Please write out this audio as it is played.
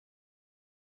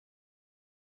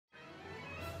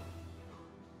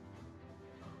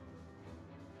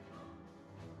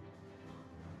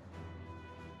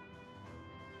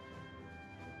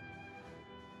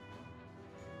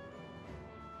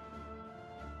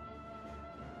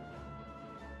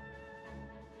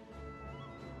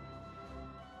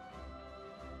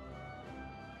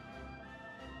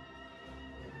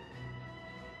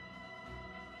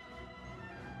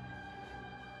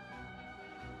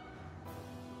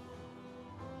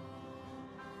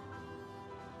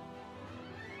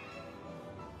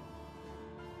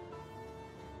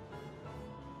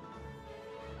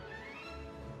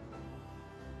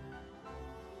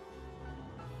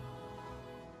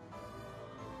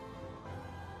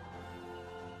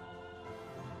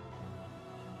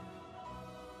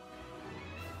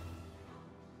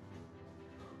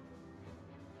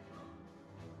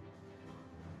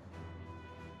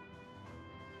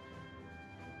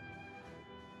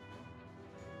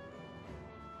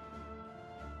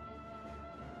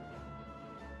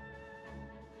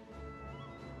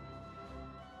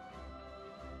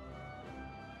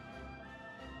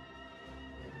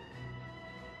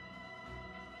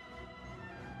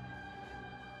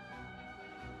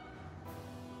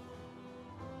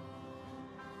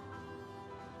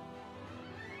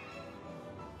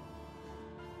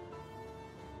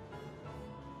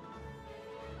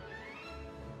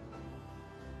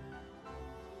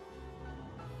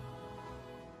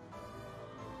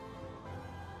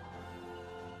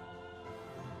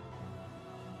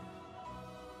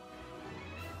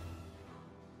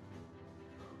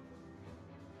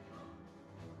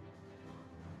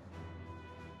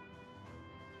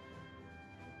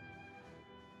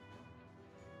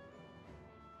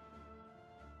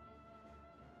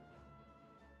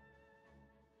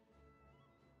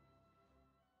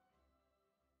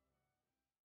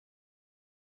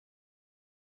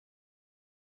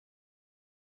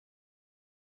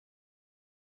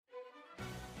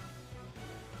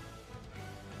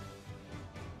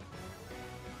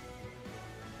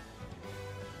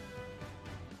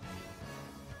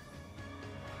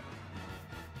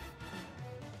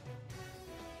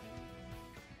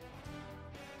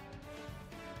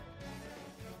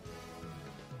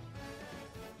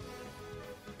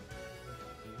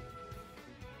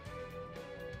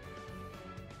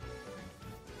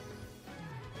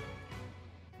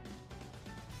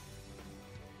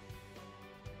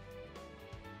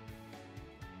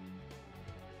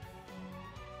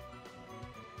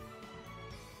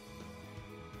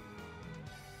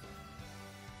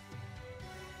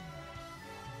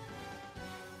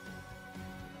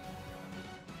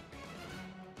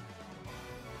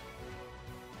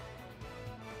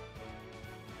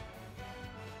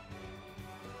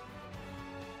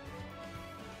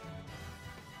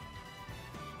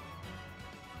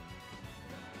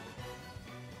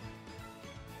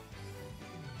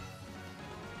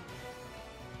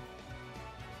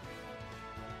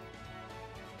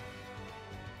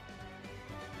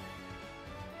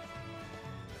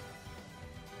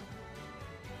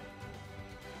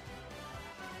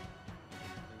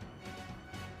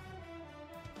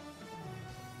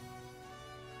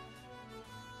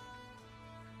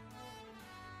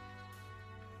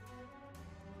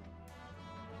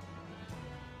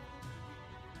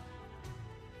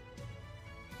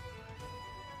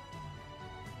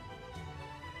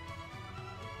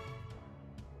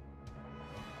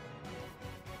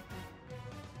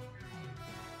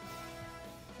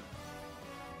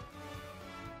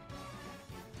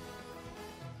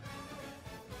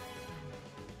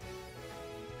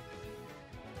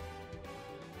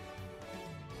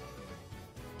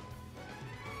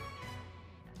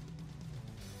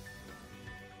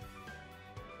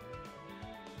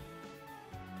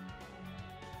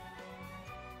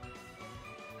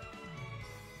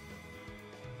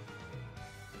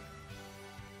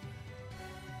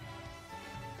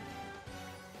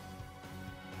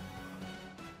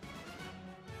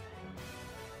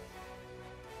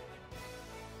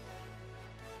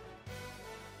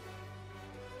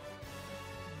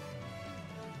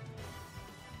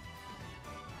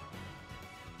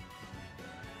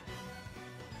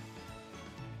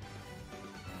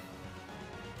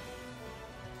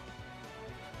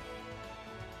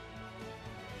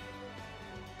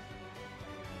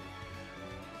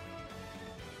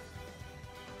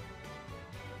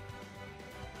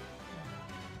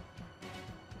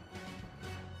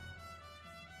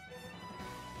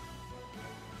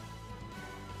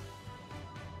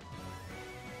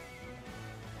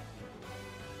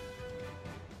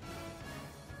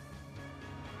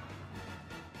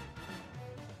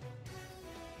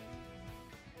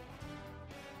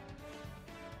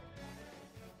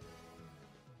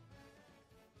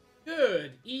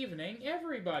Good evening,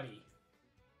 everybody.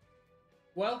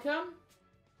 Welcome.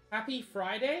 Happy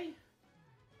Friday.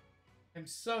 I'm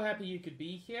so happy you could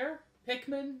be here.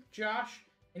 Pikmin, Josh,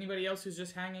 anybody else who's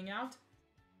just hanging out,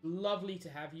 lovely to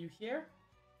have you here.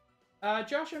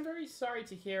 Josh, I'm very sorry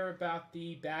to hear about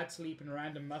the bad sleep and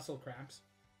random muscle cramps.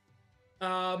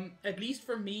 At least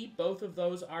for me, both of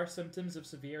those are symptoms of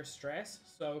severe stress,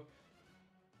 so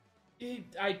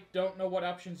I don't know what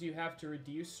options you have to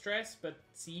reduce stress, but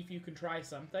see if you can try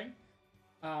something.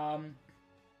 But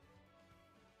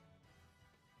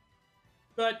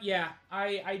yeah,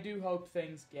 I do hope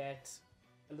things get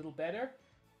a little better,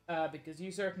 because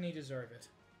you certainly deserve it.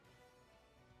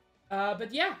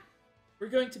 But yeah, we're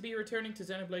going to be returning to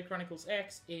Xenoblade Chronicles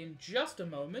X in just a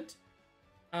moment.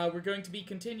 We're going to be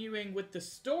continuing with the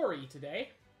story today.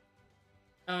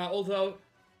 Although,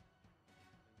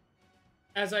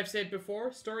 as I've said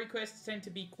before, story quests tend to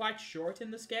be quite short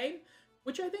in this game,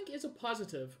 which I think is a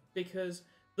positive, because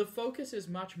the focus is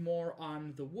much more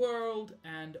on the world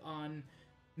and on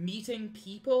meeting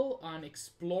people, on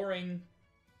exploring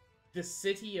the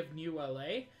city of New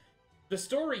LA. The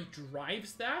story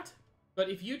drives that, but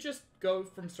if you just go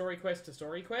from story quest to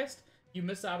story quest, you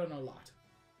miss out on a lot.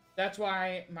 That's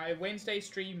why my Wednesday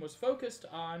stream was focused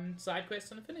on side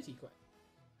quests and affinity quests.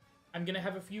 I'm going to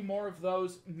have a few more of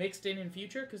those mixed in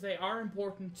future, because they are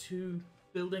important to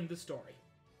building the story.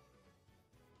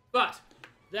 But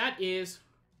that is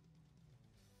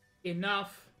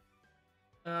enough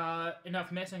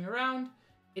messing around.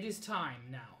 It is time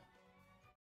now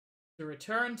to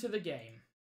return to the game.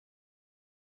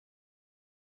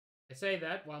 I say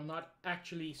that while not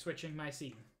actually switching my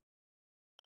scene.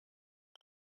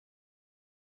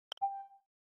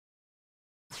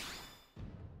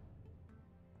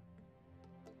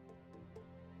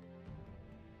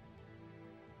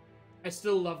 I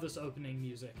still love this opening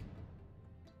music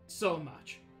so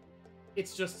much.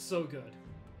 It's just so good.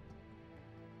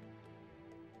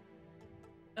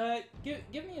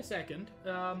 Give me a second.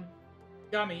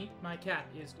 Gummy, my cat,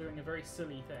 is doing a very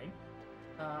silly thing.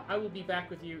 I will be back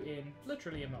with you in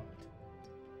literally a moment.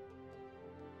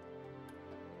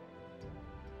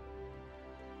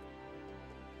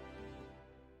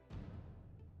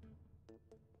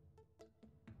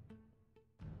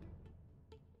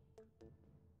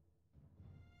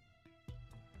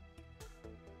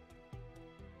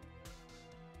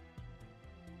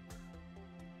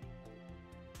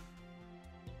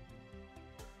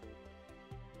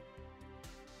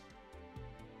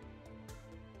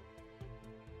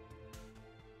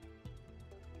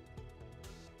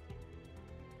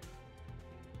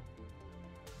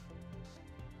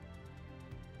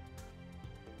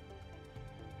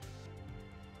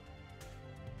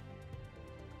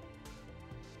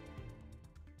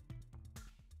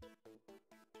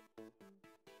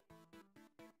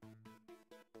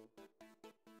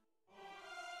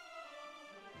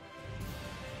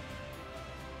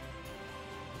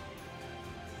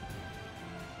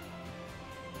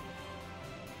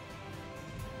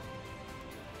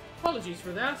 Apologies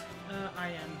for that. I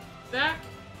am back.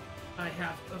 I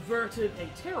have averted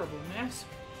a terrible mess,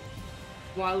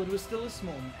 while it was still a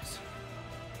small mess.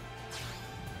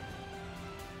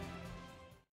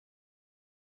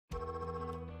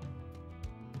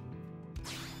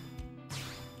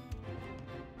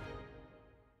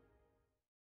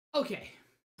 Okay.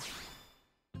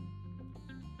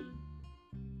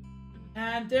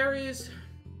 And there's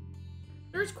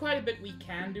quite a bit we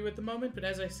can do at the moment, but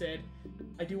as I said,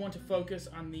 I do want to focus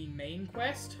on the main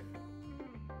quest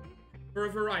for a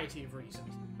variety of reasons.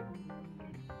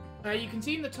 You can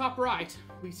see in the top right,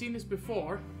 we've seen this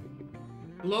before,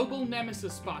 Global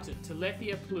Nemesis spotted,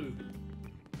 Telethia Plume.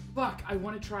 Fuck, I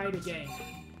want to try it again.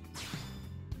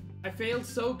 I failed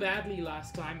so badly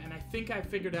last time, and I think I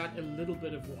figured out a little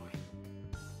bit of why.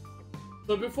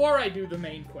 So before I do the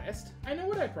main quest, I know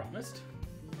what I promised,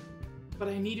 but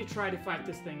I need to try to fight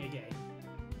this thing again.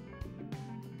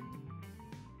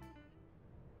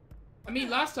 I mean,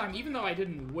 last time, even though I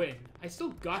didn't win, I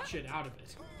still got shit out of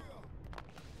it.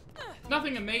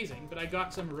 Nothing amazing, but I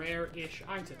got some rare-ish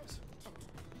items.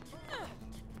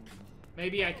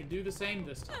 Maybe I can do the same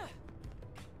this time.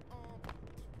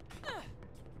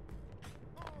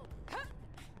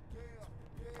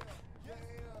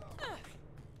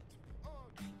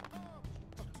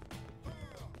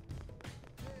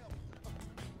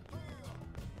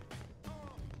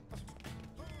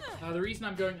 The reason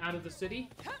I'm going out of the city,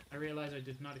 I realize I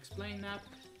did not explain that,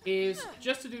 is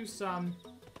just to do some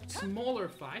smaller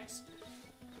fights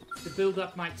to build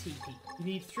up my TP. You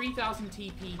need 3,000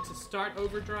 TP to start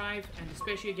Overdrive, and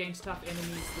especially against tough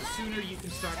enemies, the sooner you can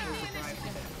start Overdrive,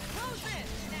 the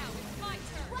better.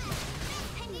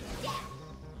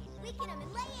 Awaken him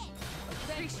and lay in.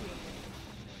 Appreciate it.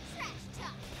 Trash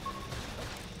talk.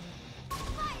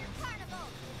 Fire carnival.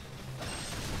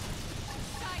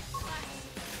 Side slash.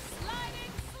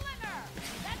 Sliding slinger.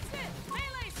 That's it.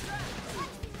 Melee strike.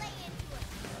 Watch me lay into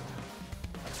him.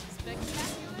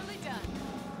 Spectacularly done.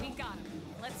 We got him.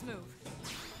 Let's move.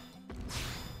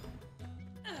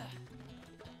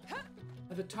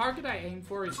 The target I aim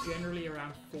for is generally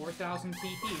around 4,000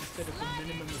 PP instead of the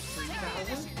minimum of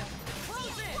 3,000.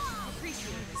 Close it.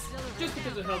 Appreciate it. Still a Just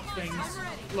because it helps things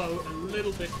flow a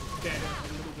little bit better,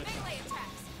 a little bit melee faster.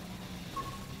 attacks.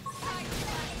 Side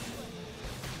slash.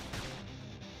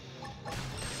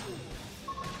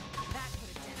 That could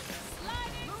have done it.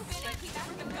 Sliding.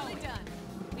 Spectacularly done.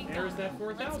 We got There's him. that Let's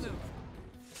 4,000. move.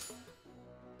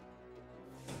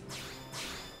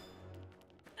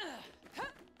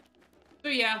 So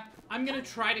yeah, I'm gonna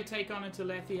try to take on a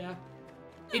Telethia.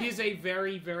 It is a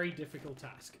very, very difficult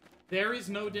task. There is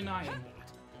no denying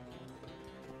that.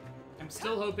 I'm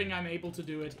still hoping I'm able to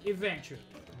do it eventually.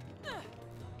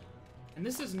 And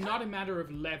this is not a matter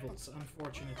of levels,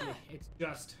 unfortunately. It's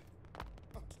just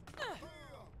a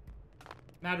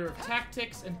matter of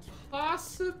tactics and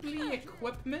possibly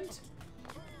equipment.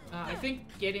 I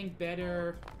think getting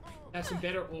better, some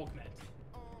better augment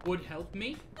would help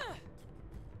me.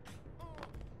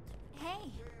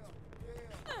 Hey.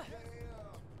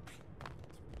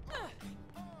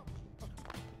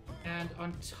 And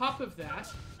on top of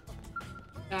that,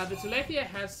 the Telethia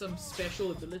has some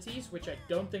special abilities, which I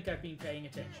don't think I've been paying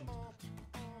attention to.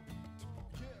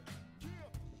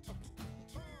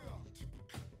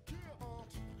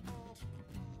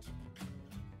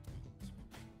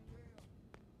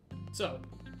 So,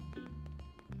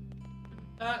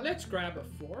 let's grab a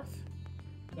fourth.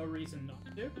 No reason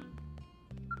not to.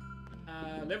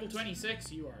 Level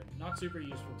 26, you are not super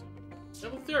useful to me.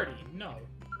 Level 30, no.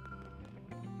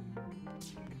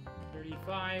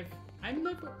 35, I'm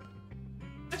level...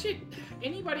 Actually,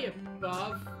 anybody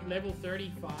above level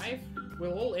 35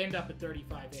 will all end up at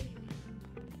 35 anyway.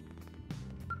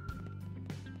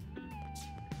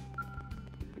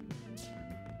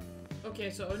 Okay,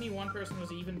 so only one person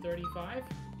was even 35?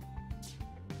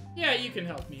 Yeah, you can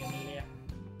help me, Amelia.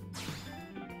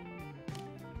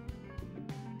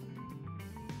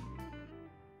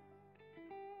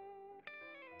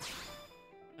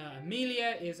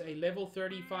 Amelia is a level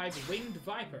 35 Winged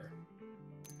Viper.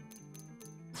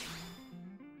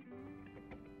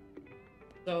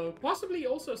 So, possibly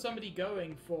also somebody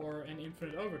going for an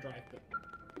Infinite Overdrive build.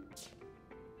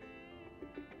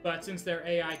 But since they're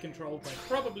AI controlled, that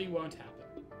probably won't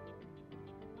happen.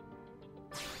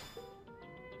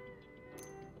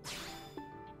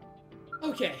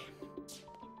 Okay.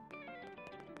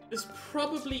 This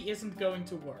probably isn't going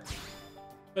to work.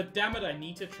 But damn it, I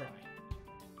need to try.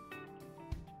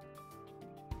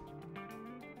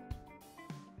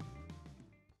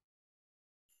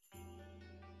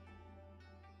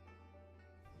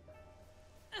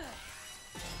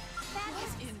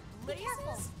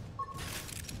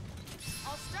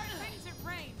 I'll start things at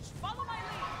range. Follow my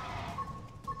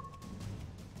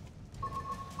lead.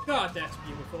 God, that's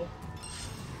beautiful.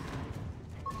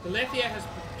 Telethia has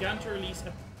begun to release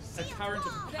a current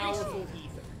of powerful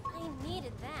ether. I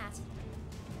needed that.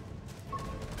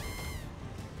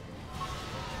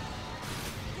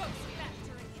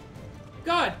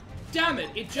 God damn it!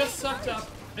 It just sucked up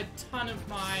a ton of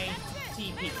my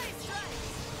TP.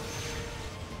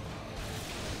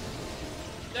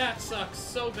 That sucks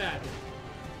so badly.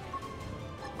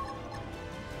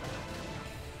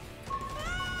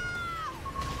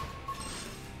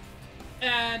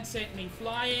 And sent me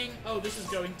flying. Oh, this is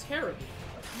going terribly.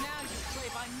 Now you play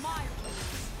by my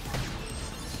rules.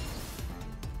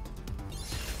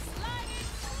 Sliding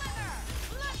slinger.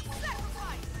 Blood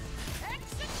sacrifice.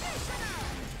 Executioner.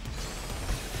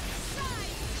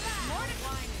 Side slash.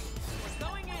 Mortifying. We're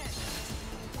going in.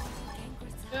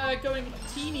 Going a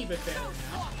teeny bit better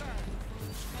now. Walker.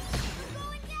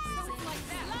 Going down. Something like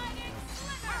that. Sliding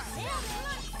slinger.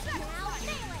 Blood sacrifice.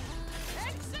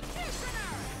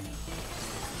 Executioner.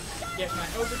 Get my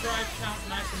overdrive count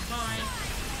nice and high.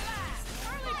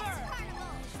 Early bird.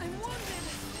 I'm wounded.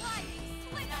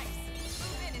 Sliding nice.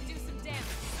 Move in and do some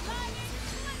damage. Sliding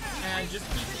slinger. And just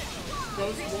keep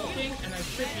ghost walking, and I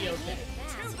should be okay.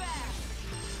 Too bad.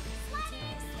 That's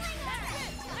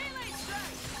it. Melee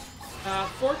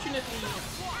strike. Fortunately,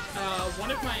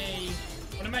 one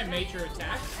of my major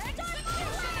attacks,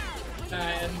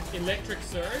 Electric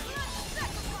Surge,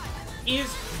 is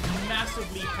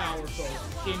massively powerful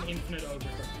in Infinite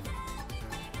Overdrive.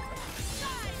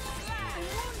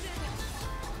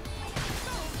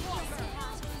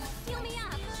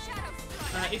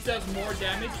 It does more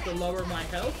damage the lower my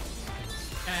health,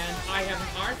 and I have an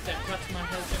art that cuts my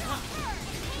health in half.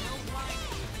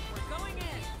 We're going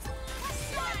in.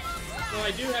 So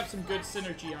I do have some good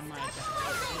synergy on my attacks,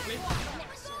 definitely. No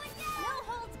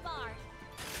holds barred.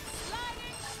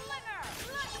 Sliding slinger.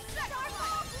 Electric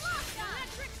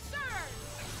surge.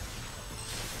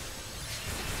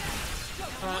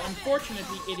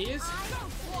 Unfortunately, it is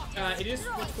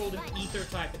what's called an ether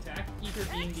type attack. Ether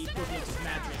being the equivalent of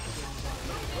magic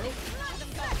in the world.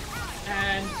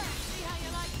 And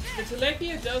the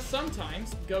Telethia does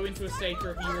sometimes go into a state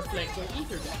where he reflects all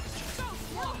ether damage,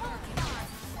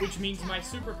 which means my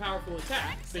super powerful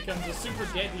attack becomes a super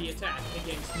deadly attack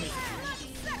against me.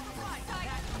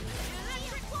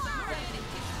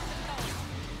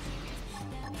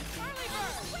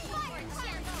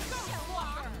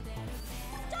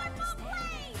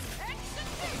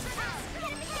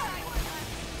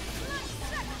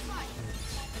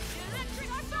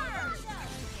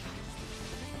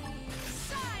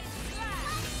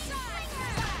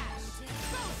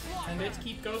 And let's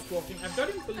keep ghost walking. I've got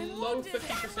him below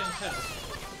 50% health,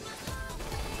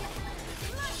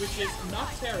 which is not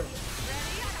terrible.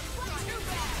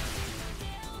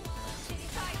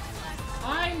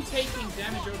 I'm taking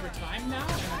damage over time now,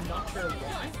 and I'm not sure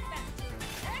why.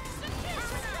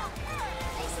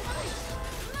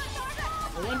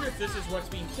 I wonder if this is what's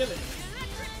been killing me.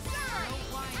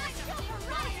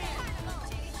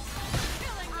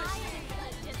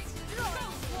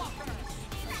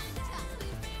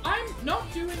 I'm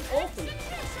not doing awfully.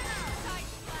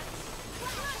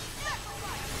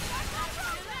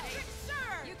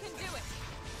 You can do it.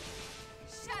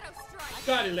 Shadow strike.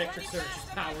 God, electric surge is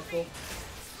powerful.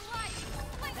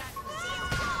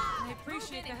 I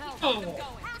appreciate the help. Oh, Keep them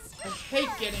going. I hate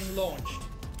getting launched.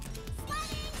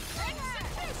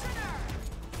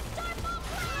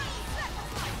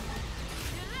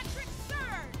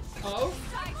 Oh,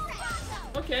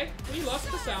 okay. We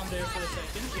lost the sound there for a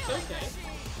second. It's okay.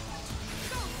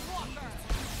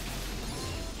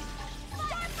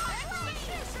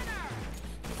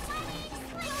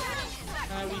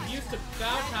 We've used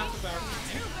about half of our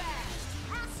time.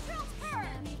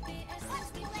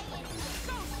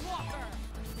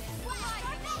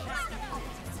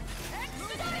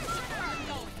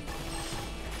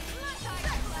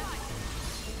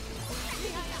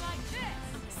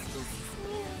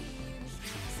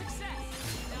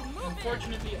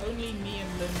 Unfortunately, only me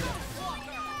and Lynn left.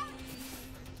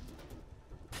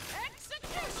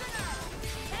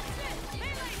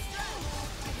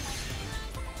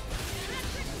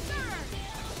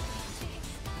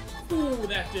 Ooh,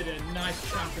 that did a nice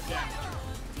chunk of damage.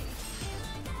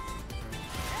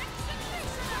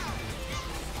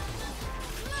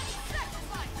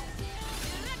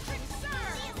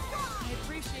 I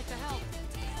appreciate the help.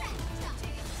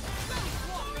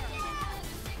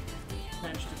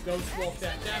 Managed to ghost walk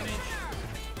that damage.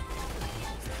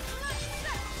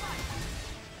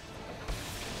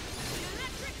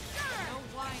 No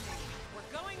whining. We're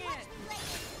going in.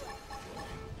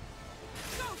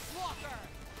 Ghost Walker.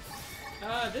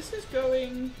 This is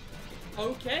going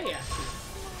okay, actually.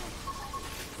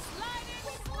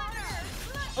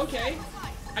 Okay,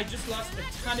 I just lost a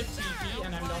ton of TP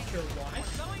and I'm not sure why.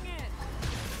 Going in.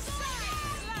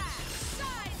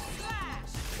 Slash.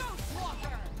 Ghost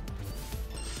Walker.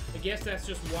 I guess that's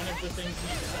just one of the things he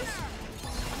does.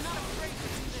 I'm not afraid to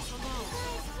do this alone.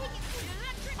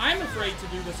 I'm afraid to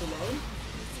do this alone.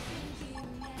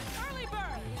 Early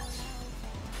bird.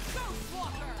 Ghost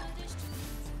Walker.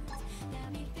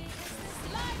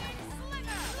 Sliding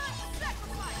slinger.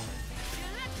 Sacrifice.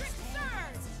 Electric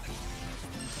surge.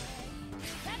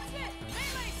 That's it.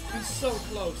 Melee I'm surge. so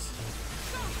close.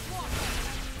 Ghost Walker.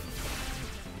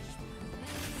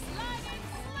 Sliding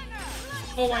slinger.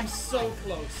 Oh, I'm so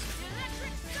close.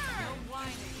 Electric surge. No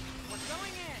whining. We're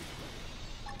going in.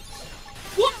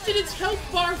 What did its health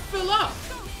bar fill up?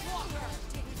 Ghost Walker.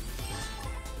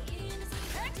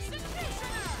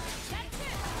 Executioner. That's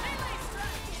it. Melee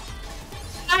strike.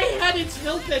 I had its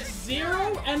health at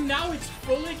 0 and now it's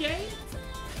full again?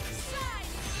 Side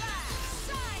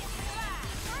slash.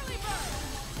 Early bird.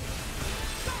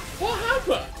 What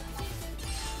happened?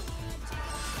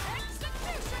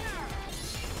 Executioner.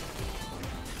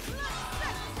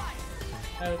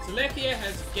 Telethia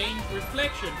has gained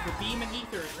reflection for beam and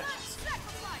ether attacks.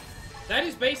 That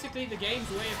is basically the game's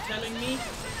way of telling me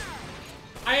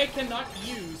I cannot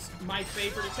use my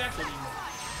favorite attack anymore.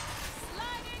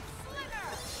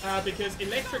 Because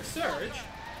Electric Surge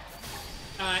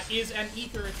is an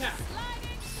ether attack.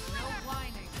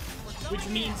 Which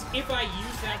means if I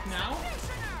use that now,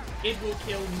 it will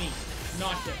kill me,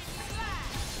 not him.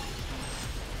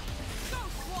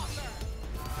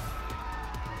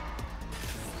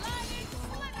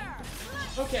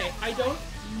 Okay, I don't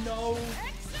know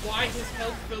why his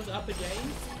health filled up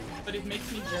again, but it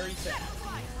makes me very sad.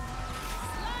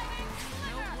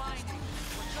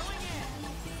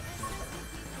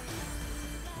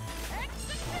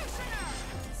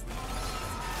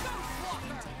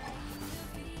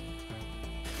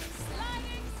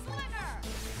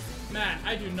 Man,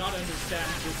 I do not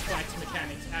understand this fight's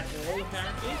mechanics at all,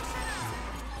 apparently.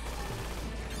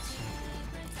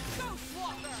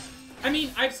 I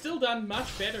mean, I've still done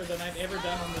much better than I've ever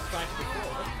done on this fight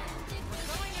before.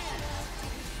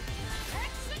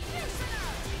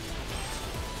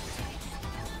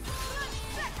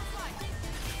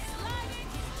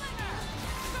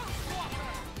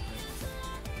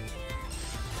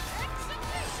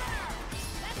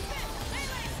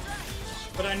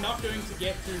 But I'm not going to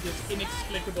get through this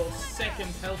inexplicable second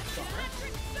health bar.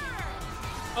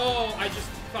 Oh, I just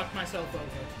fucked myself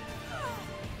over.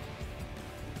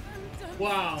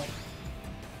 Wow.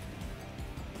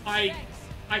 I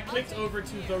clicked over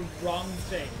to the wrong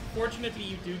thing. Fortunately,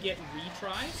 you do get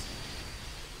retries.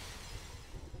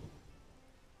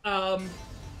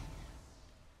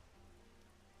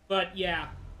 But yeah.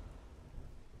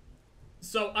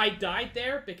 So I died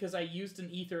there because I used an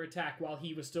ether attack while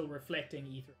he was still reflecting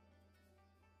ether.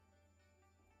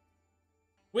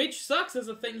 Which sucks as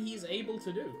a thing he's able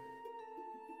to do.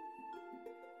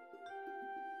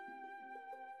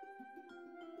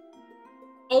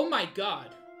 Oh my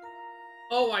god.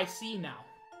 Oh, I see now.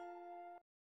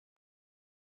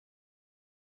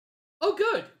 Oh,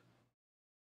 good.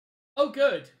 Oh,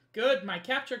 good. Good. My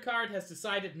capture card has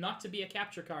decided not to be a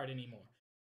capture card anymore.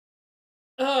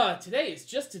 Today is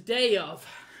just a day of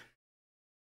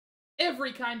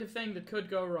every kind of thing that could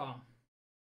go wrong.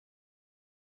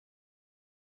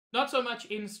 Not so much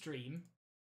in stream.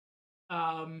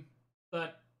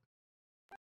 But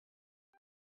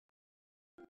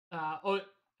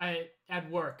at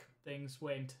work things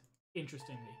went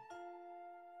interestingly.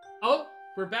 Oh,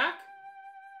 we're back?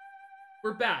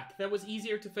 We're back. That was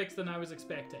easier to fix than I was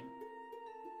expecting.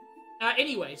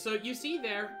 Anyway, so you see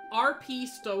there, RP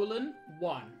stolen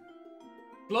 1.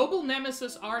 Global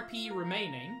Nemesis RP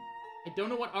remaining, I don't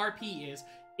know what RP is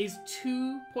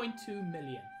 2.2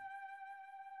 million.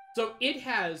 So it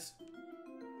has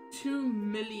 2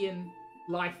 million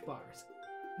life bars,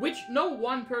 which no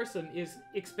one person is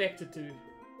expected to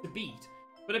beat.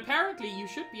 But apparently you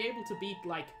should be able to beat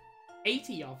like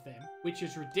 80 of them, which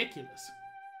is ridiculous.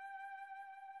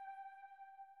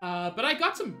 But I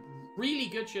got some really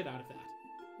good shit out of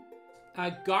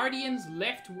that. Guardian's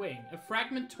left wing. A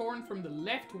fragment torn from the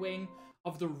left wing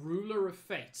of the Ruler of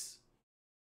Fates.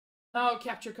 Oh,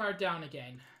 capture card down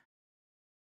again.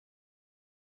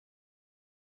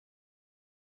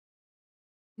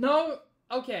 No,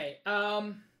 okay,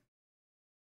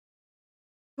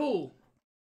 cool.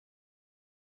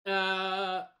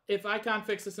 If I can't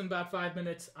fix this in about 5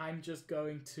 minutes, I'm just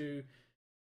going to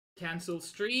cancel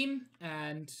stream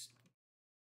and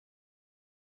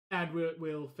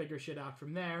we'll figure shit out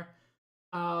from there.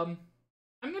 I'm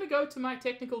gonna go to my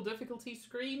technical difficulty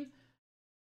screen.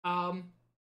 I'll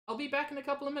be back in a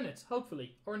couple of minutes,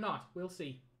 hopefully, or not. We'll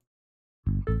see.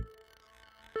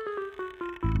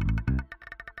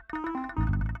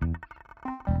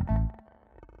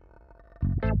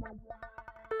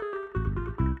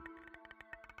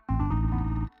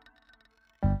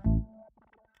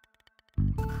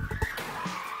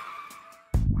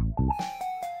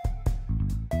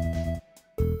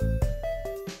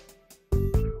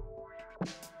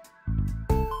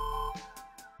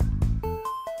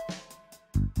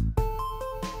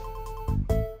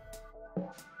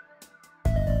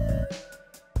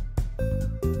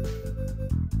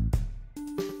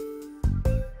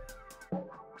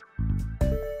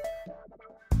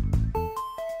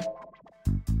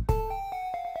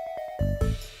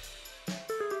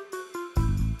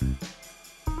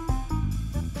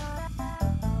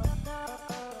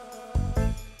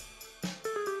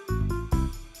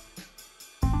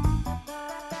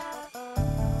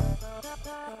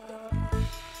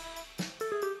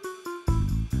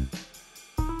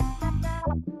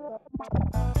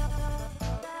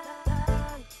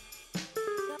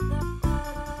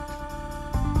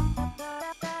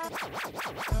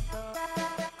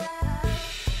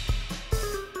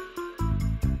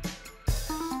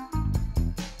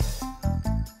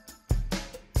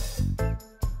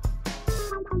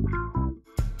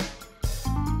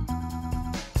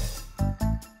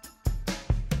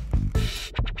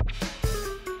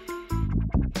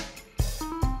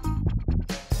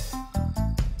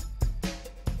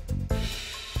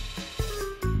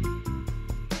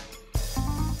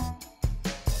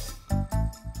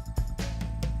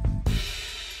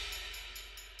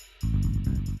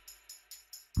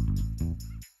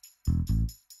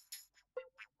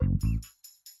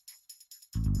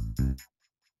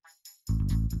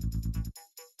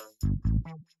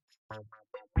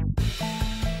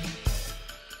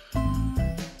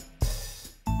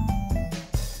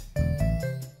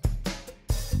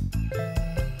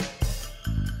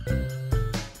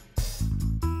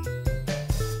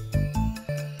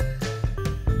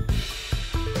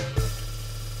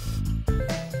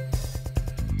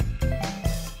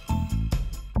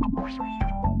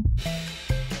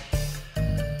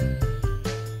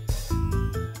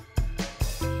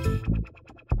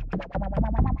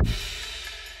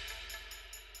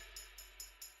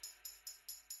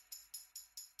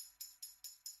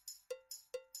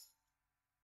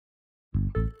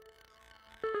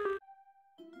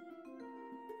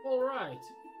 Alright.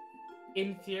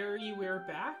 In theory, we're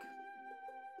back.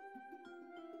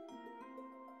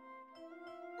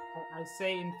 I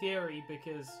say in theory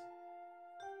because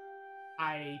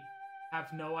I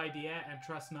have no idea and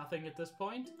trust nothing at this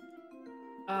point.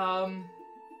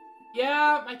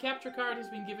 Yeah, my capture card has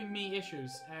been giving me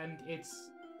issues, and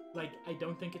it's, like, I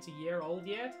don't think it's a year old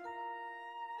yet.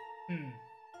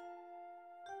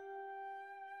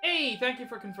 Hey, thank you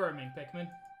for confirming, Pikmin.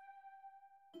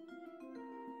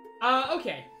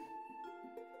 Okay.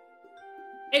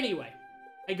 Anyway,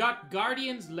 I got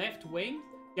Guardian's left wing.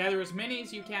 Gather as many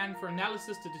as you can for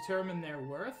analysis to determine their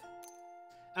worth.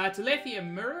 Telethia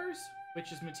Mirrors,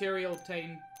 which is material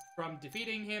obtained from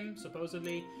defeating him,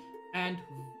 supposedly. And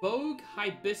Vogue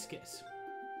Hibiscus.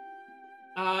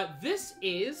 This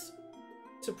is,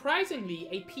 surprisingly,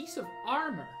 a piece of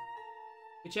armor,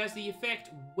 which has the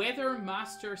effect Weather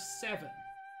Master 7.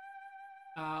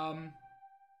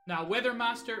 Now, Weather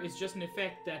Master is just an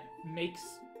effect that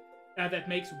makes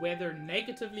weather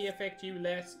negatively affect you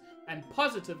less and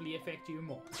positively affect you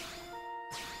more.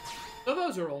 So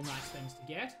those are all nice things to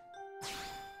get.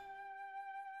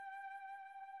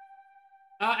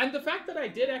 And the fact that I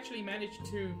did actually manage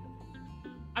to,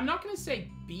 I'm not going to say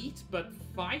beat, but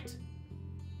fight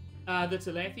the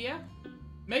Telethia,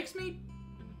 makes me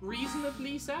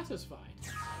reasonably satisfied.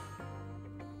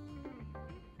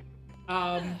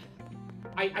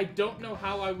 I don't know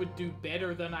how I would do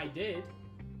better than I did,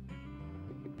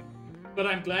 but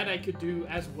I'm glad I could do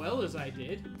as well as I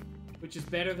did, which is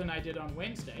better than I did on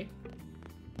Wednesday.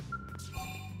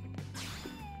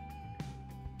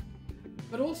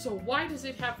 But also, why does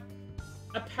it have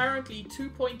apparently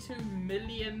 2.2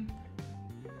 million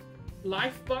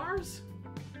life bars?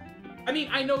 I mean,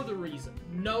 I know the reason.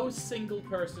 No single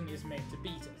person is meant to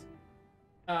beat it.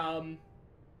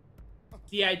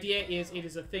 The idea is it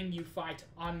is a thing you fight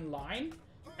online,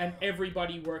 and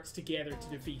everybody works together to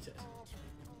defeat it.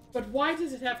 But why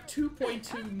does it have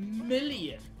 2.2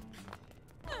 million?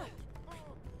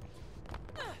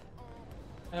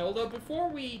 Although before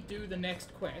we do the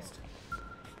next quest,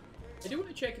 I do want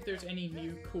to check if there's any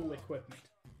new cool equipment.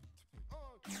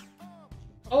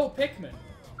 Oh, Pikmin.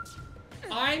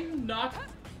 I'm not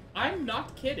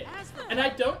kidding. And I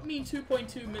don't mean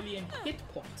 2.2 million hit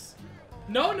points.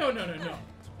 No.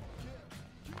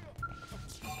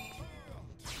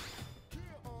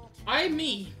 I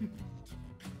mean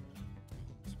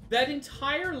that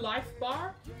entire life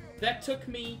bar that took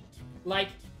me like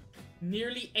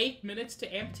nearly 8 minutes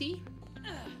to empty.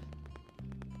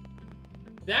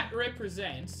 That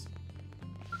represents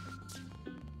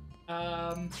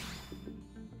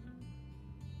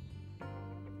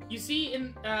you see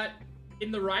in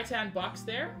the right-hand box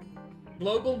there,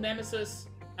 Global Nemesis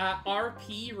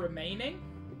RP remaining.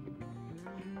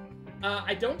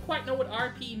 I don't quite know what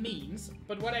RP means,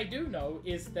 but what I do know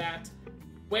is that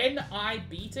when I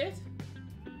beat it,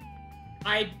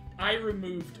 I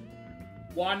removed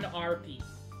 1 RP.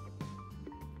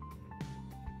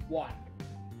 1.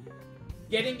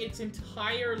 Getting its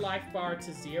entire life bar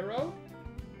to 0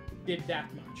 did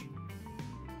that much.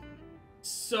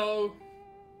 So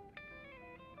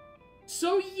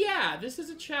yeah, this is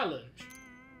a challenge.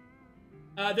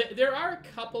 There are a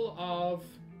couple of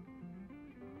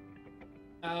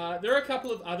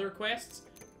other quests.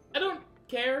 I don't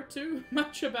care too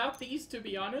much about these, to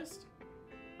be honest.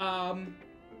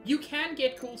 You can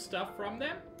get cool stuff from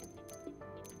them,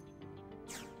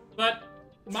 but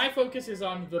my focus is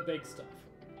on the big stuff.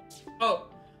 Oh,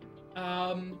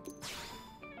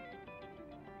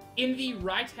 in the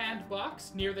right-hand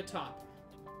box near the top,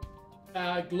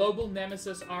 Global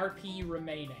Nemesis RP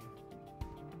remaining.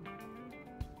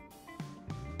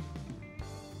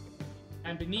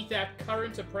 And beneath that,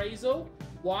 current appraisal,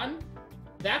 1.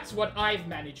 That's what I've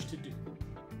managed to do.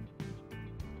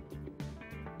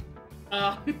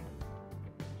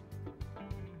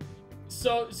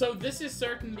 So this is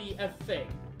certainly a thing.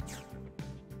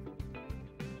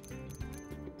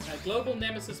 Global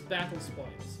Nemesis battle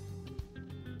spoils.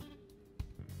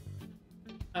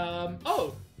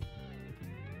 Oh!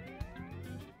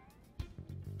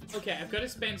 Okay, I've got to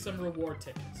spend some reward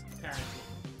tickets, apparently.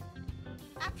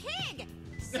 A pig!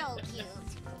 So cute.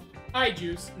 Hi,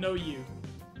 Juice. No, you.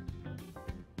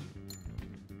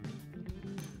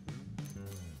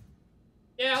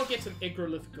 Yeah, I'll get some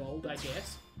Igrolith gold, I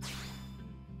guess.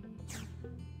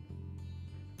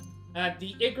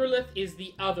 The Igrolith is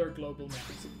the other global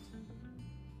nemesis.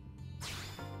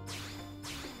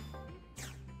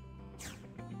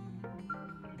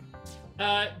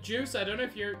 Juice, I don't know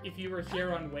if you were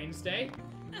here on Wednesday.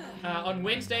 On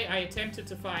Wednesday, I attempted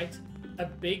to fight a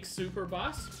big super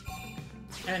boss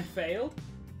and failed.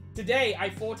 Today, I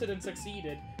fought it and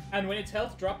succeeded, and when its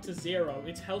health dropped to 0,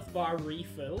 its health bar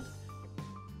refilled.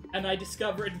 And I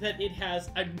discovered that it has,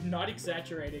 I'm not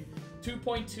exaggerating,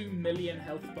 2.2 million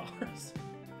health bars.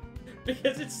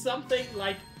 Because it's something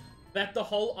like that the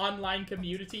whole online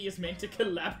community is meant to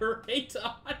collaborate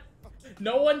on.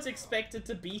 No one's expected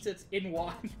to beat it in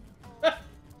one.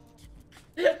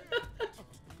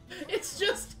 It's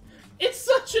just, it's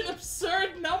such an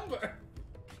absurd number.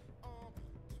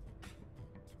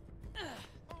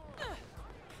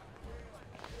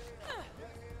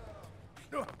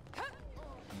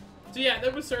 So yeah,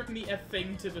 that was certainly a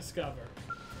thing to discover.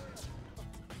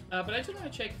 But I just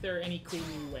want to check if there are any cool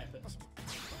new weapons.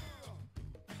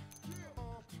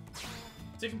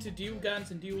 Sticking to dual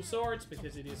guns and dual swords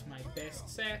because it is my best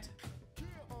set.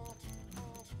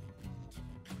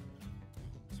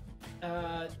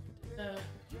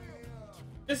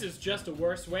 This is just a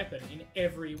worse weapon in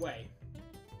every way.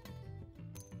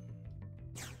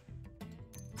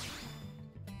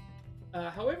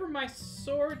 However, my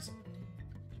swords...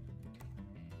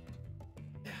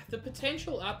 The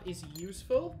potential up is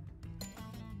useful.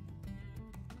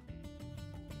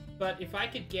 But if I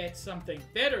could get something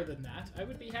better than that, I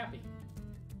would be happy.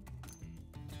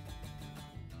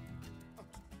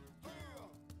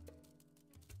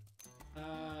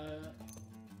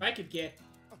 If I could get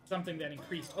something that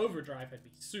increased overdrive, I'd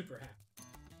be super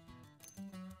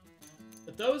happy.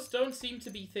 But those don't seem to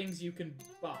be things you can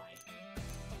buy.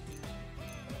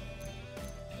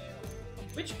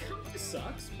 Which kinda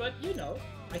sucks, but you know,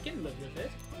 I can live with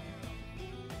it.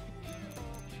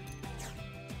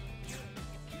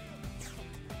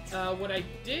 What I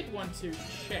did want to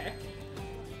check,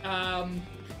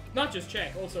 not just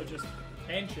check, also just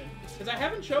mention, because I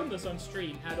haven't shown this on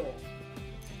stream at all,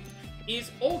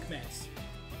 is augments.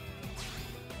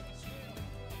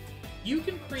 You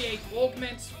can create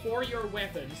augments for your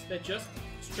weapons that just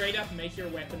straight up make your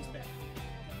weapons better.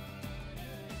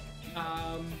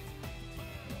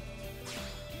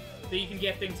 So you can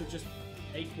get things that just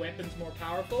make weapons more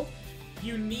powerful.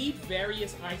 You need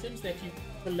various items that you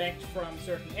collect from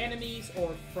certain enemies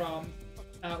or from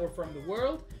the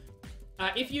world.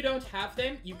 If you don't have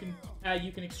them, you can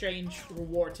exchange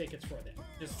reward tickets for them.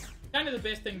 Just kind of the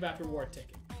best thing about reward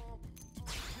ticket.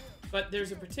 But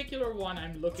there's a particular one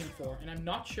I'm looking for, and I'm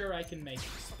not sure I can make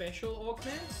special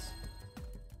augments.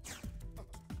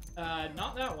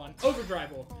 Not that one.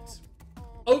 Overdrive augments.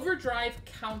 Overdrive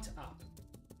count up.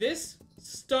 This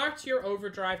starts your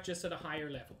overdrive just at a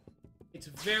higher level. It's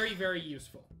very, very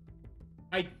useful.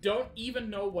 I don't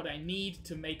even know what I need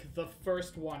to make the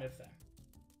first one of them.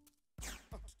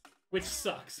 Which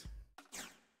sucks.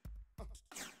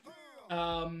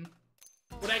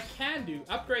 What I can do,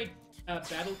 upgrade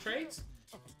battle traits,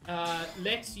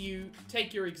 lets you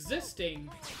take your existing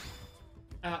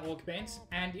augments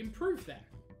and improve them.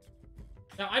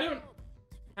 Now, I don't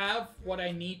have what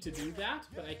I need to do that,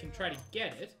 but I can try to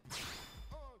get it.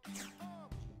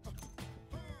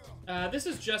 This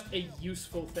is just a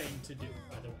useful thing to do,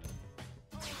 by the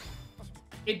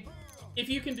way. If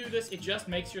you can do this, it just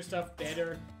makes your stuff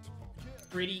better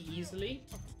pretty easily.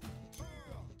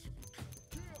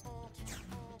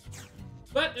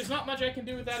 But there's not much I can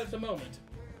do with that at the moment,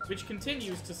 which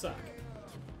continues to suck.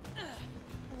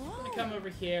 I'm gonna come over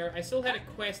here. I still had a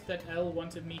quest that Elle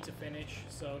wanted me to finish,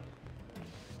 so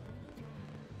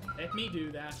let me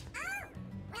do that.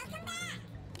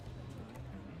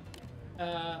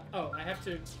 Oh, I have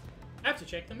to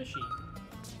check the machine.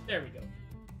 There we go.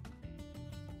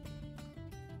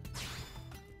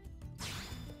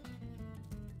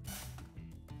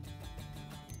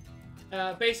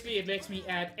 Basically, it lets me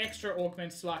add extra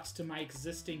augment slots to my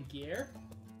existing gear.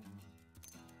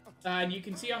 And you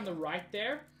can see on the right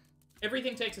there,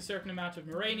 everything takes a certain amount of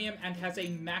Moranium and has a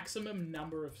maximum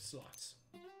number of slots.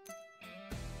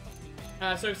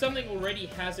 So if something already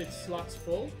has its slots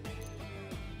full,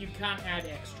 you can't add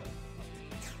extra.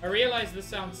 I realize this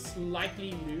sounds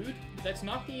slightly lewd. That's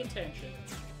not the intention.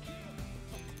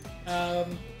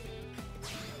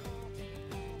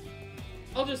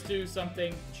 I'll just do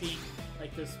something cheap,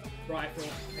 like this rifle.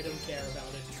 I don't care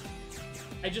about it.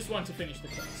 I just want to finish the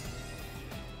quest.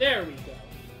 There we go.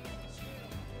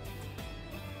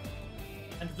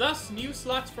 And thus, new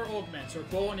slots for augments are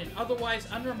born in otherwise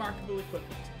unremarkable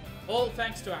equipment, all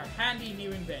thanks to our handy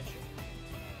new invention.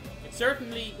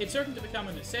 It's certain to become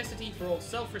a necessity for all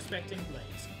self-respecting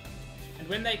blades. And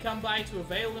when they come by to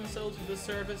avail themselves of this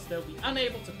service, they'll be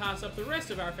unable to pass up the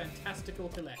rest of our fantastical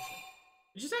collection.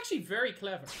 Which is actually very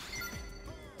clever.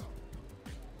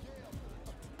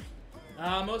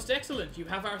 Most excellent, you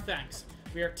have our thanks.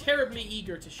 We are terribly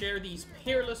eager to share these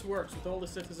peerless works with all the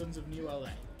citizens of New LA.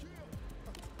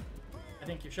 I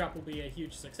think your shop will be a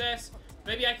huge success.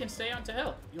 Maybe I can stay on to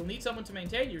help. You'll need someone to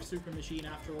maintain your super machine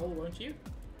after all, won't you?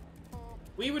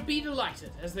 We would be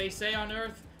delighted. As they say on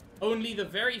Earth, only the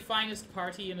very finest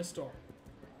party in a storm.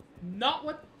 Not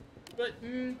what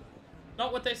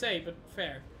they say, but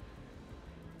fair.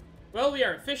 Well, we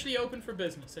are officially open for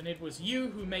business, and it was you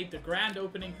who made the grand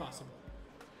opening possible.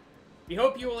 We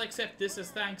hope you will accept this as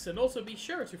thanks, and also be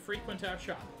sure to frequent our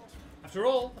shop. After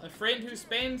all, a friend who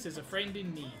spends is a friend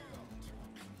in need.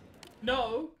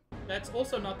 No, that's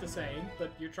also not the saying,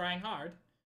 but you're trying hard.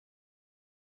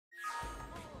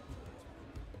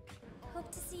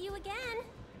 Hope to see you again.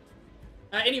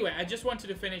 Anyway, I just wanted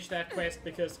to finish that quest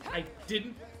because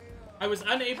I was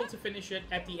unable to finish it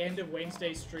at the end of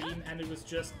Wednesday's stream, and it was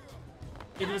this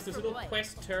little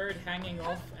quest turd hanging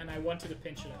off, and I wanted to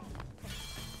pinch it up.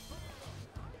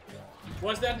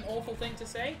 Was that an awful thing to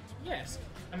say? Yes.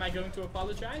 Am I going to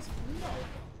apologize? No.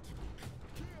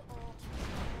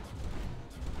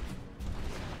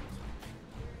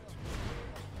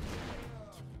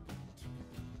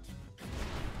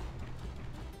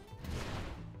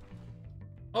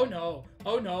 Oh no!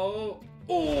 Oh no!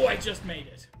 Oh, I just made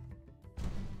it!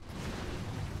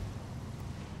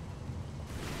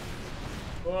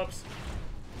 Whoops.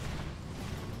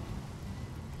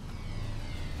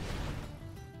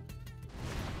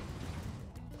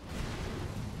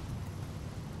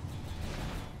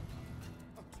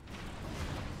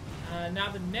 Now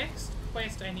the next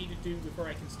quest I need to do before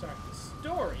I can start the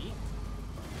story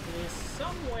is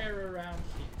somewhere around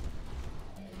here.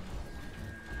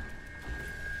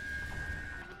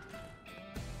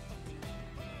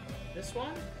 This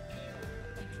one?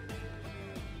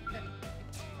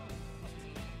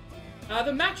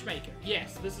 The Matchmaker.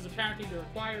 Yes, this is apparently the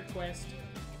required quest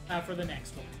for the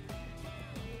next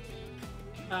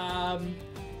one.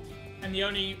 And the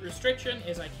only restriction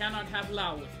is I cannot have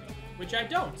Lao with me, which I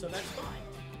don't, so that's fine.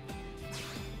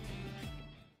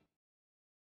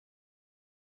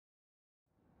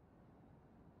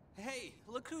 Hey,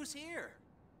 look who's here.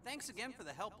 Thanks again for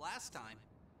the help last time.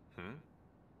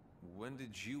 When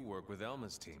did you work with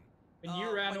Elma's team? And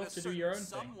you ran off to do your own thing.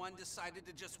 Someone decided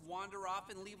to just wander off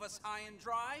and leave us high and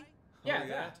dry? Yeah,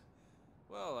 that.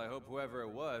 Well, I hope whoever it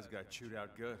was got chewed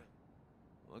out good.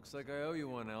 Looks like I owe you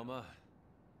one, Elma.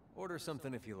 Order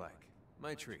something if you like.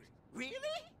 My treat. Really?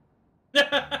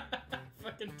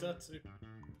 Fucking Tatsu.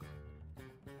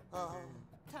 Oh,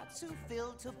 Tatsu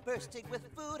filled to bursting with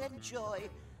food and joy.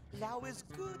 Lao is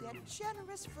good and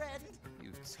generous friend.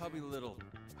 You tubby little...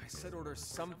 I said order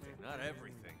something, not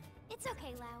everything. It's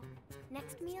okay, Lao.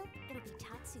 Next meal, it'll be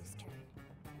Tatsu's turn.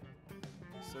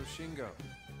 So, Shingo,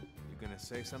 you gonna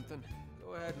say something?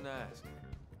 Go ahead and ask.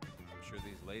 I'm sure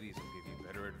these ladies will give you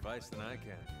better advice than I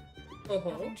can.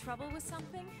 Oh-ho. Having trouble with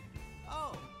something?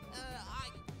 Oh,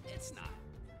 it's not.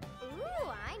 Ooh,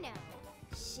 I know.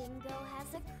 Shingo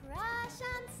has a crush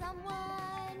on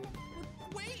someone.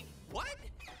 Wait, what?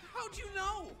 How'd you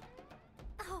know?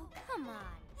 Oh, come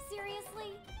on.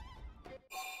 Seriously?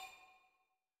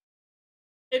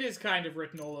 It is kind of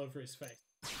written all over his face.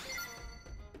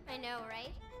 I know,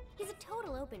 right? He's a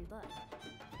total open book.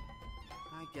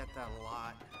 I get that a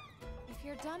lot. If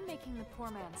you're done making the poor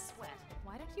man sweat,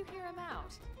 why don't you hear him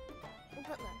out?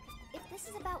 But look, if this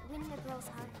is about winning a girl's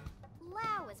heart,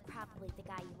 Lao is probably the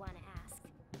guy you want to ask.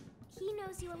 He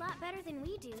knows you a lot better than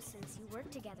we do since you work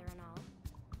together and all.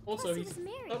 Also, Plus, he's he was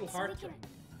married, total so heart they can...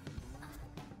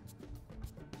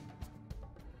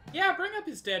 Yeah, bring up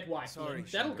his dead wife. Sorry, Lynn.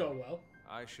 That'll Shingo. go well.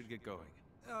 I should get going.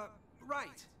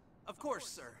 Right. Of course,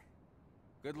 sir.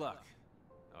 Good luck.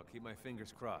 I'll keep my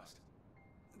fingers crossed.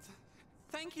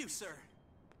 Thank you, sir.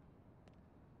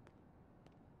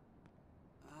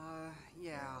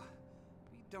 Yeah.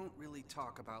 We don't really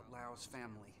talk about Lao's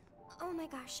family. Oh my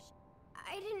gosh.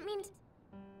 I didn't mean to...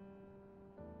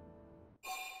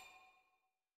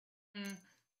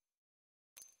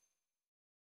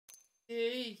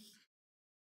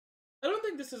 I don't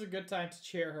think this is a good time to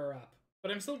cheer her up,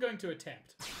 but I'm still going to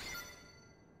attempt.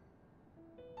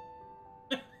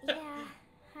 Yeah,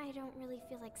 I don't really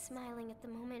feel like smiling at the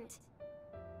moment.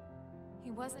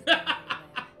 He wasn't angry,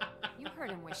 Lynn. You heard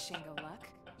him wish Shingo luck.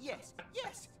 Yes,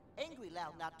 yes. Angry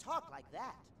Lao not talk like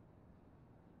that.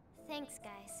 Thanks,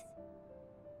 guys.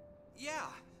 Yeah,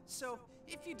 so,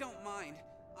 if you don't mind,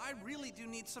 I really do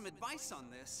need some advice on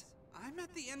this. I'm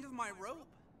at the end of my rope.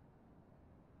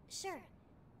 Sure.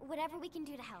 Whatever we can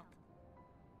do to help.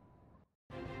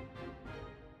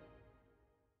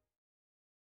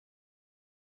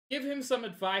 Give him some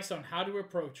advice on how to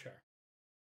approach her.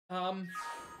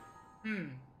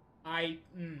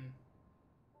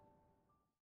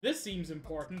 This seems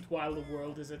important while the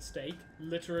world is at stake.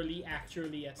 Literally,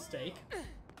 actually at stake.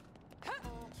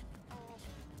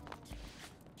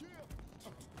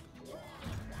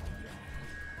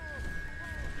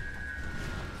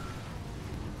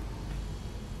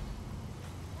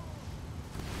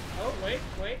 Oh,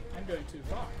 wait, I'm going too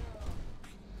far.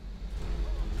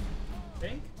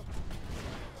 Think?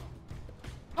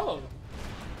 Oh!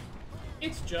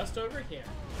 It's just over here.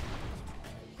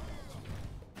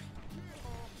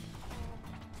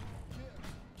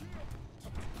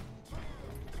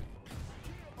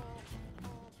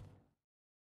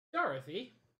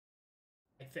 Dorothy,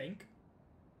 I think.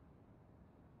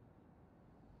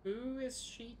 Who is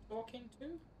she talking to?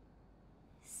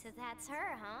 So that's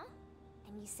her, huh?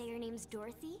 And you say her name's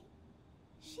Dorothy?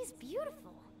 She's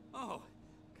beautiful. Oh,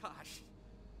 gosh.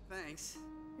 Thanks.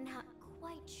 Not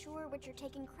quite sure what you're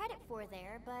taking credit for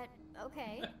there, but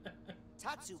okay.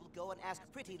 Tatsu will go and ask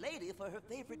Pretty Lady for her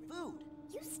favorite food.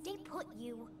 You stay put,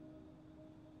 you.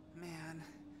 Man,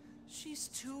 she's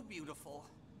too beautiful.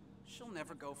 She'll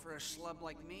never go for a schlub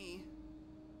like me.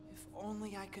 If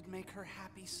only I could make her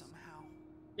happy somehow.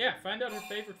 Yeah, find out her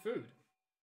favorite food.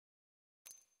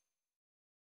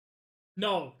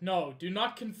 No, do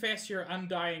not confess your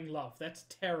undying love. That's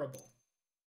terrible.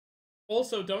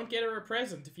 Also, don't get her a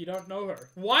present if you don't know her.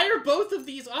 Why are both of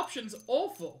these options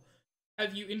awful?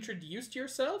 Have you introduced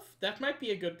yourself? That might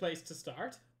be a good place to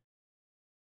start.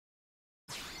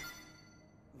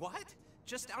 What?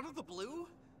 Just out of the blue?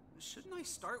 Shouldn't I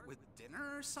start with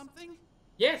dinner or something?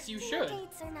 Yes, you Dinner should.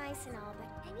 dates are nice and all,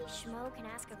 but any schmo can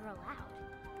ask a girl out.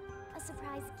 A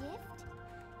surprise gift?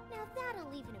 Now that'll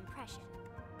leave an impression.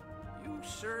 You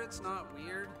sure it's not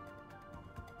weird?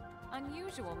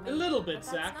 Unusual, A maybe, little bit, but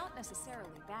Zach. that's not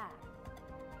necessarily bad.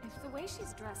 If the way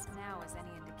she's dressed now is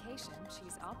any indication,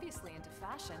 she's obviously into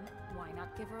fashion. Why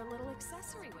not give her a little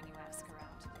accessory when you ask her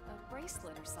out? A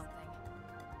bracelet or something.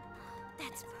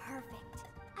 That's perfect.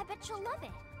 I bet she'll love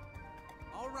it.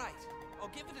 All right, I'll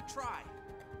give it a try.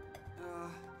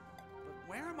 But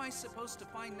where am I supposed to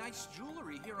find nice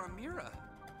jewelry here on Mira?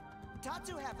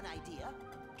 Tatsu have an idea.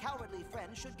 Cowardly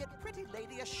friend should get Pretty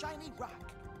Lady a shiny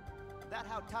rock. That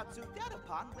how Tatsu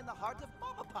Dadapon win the heart of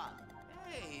Mamapon.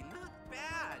 Hey, not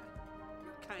bad.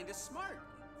 You're kinda smart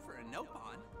for a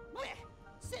Nopon. Meh.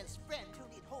 Says friend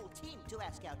who need whole team to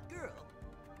ask out girl.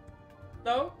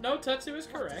 No, Tatsu is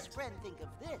What does correct. friend think of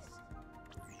this?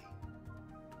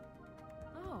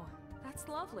 Oh, that's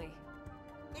lovely.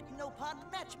 Ignopon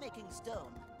matchmaking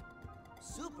stone.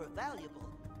 Super valuable.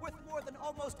 Worth more than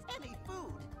almost any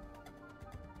food.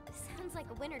 Sounds like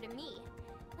a winner to me.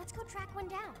 Let's go track one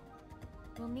down.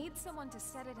 We'll need someone to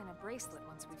set it in a bracelet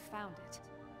once we've found it.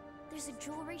 There's a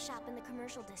jewelry shop in the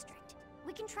commercial district.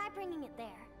 We can try bringing it there.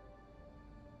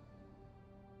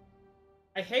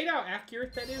 I hate how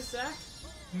accurate that is, Zach.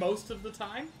 Most of the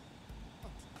time.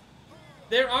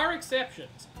 There are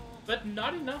exceptions, but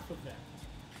not enough of them.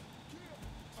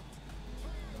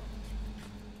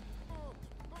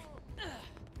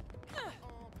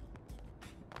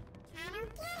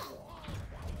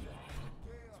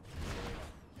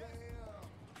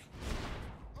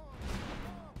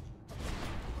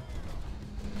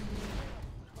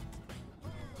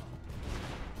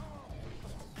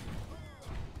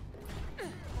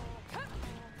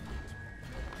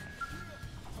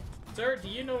 Sir, do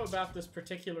you know about this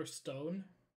particular stone?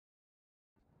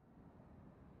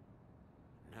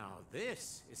 Now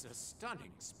this is a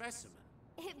stunning specimen.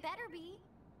 It better be,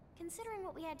 considering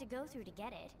what we had to go through to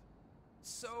get it.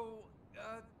 So,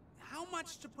 how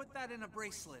much to put that in a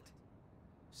bracelet?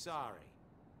 Sorry,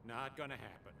 not gonna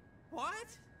happen.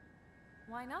 What?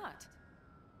 Why not?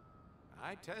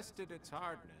 I tested its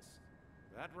hardness.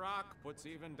 That rock puts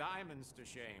even diamonds to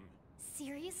shame.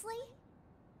 Seriously?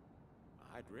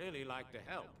 I'd really like to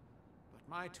help, but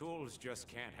my tools just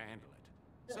can't handle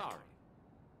it. Sorry.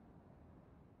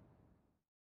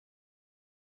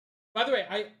 By the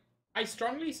way, I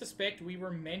strongly suspect we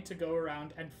were meant to go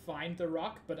around and find the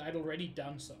rock, but I'd already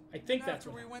done so. I think that's After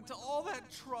what we happened. went to all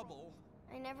that trouble.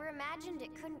 I never imagined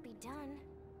it couldn't be done.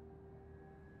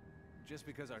 Just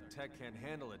because our tech can't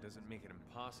handle it doesn't make it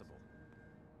impossible.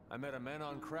 I met a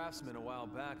man-on craftsman a while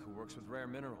back who works with rare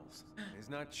minerals. He's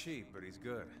not cheap, but he's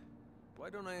good. Why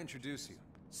don't I introduce you?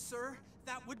 Sir,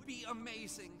 that would be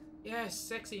amazing. Yes,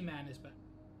 sexy man is back.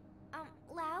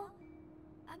 Lau?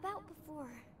 about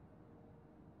before.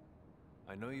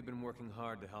 I know you've been working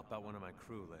hard to help out one of my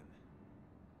crew, Lynn.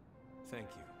 Thank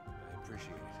you. I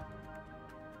appreciate it.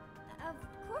 Of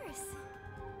course.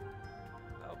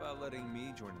 How about letting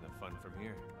me join in the fun from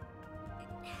here?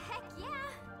 Heck yeah!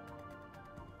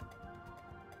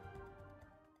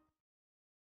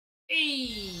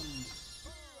 Hey!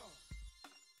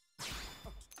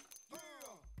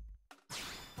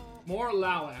 More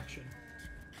Lao action.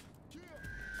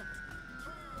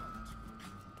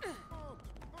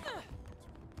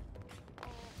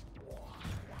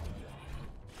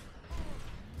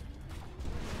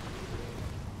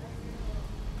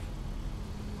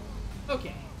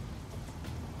 Okay.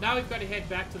 Now we've got to head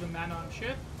back to the Manon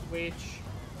ship, which...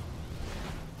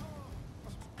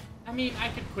 I mean, I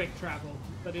could quick travel,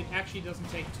 but it actually doesn't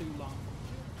take too long.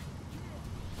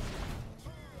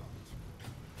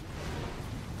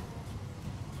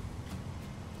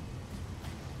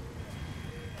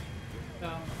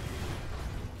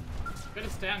 Better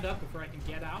stand up before I can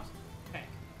get out. Heck.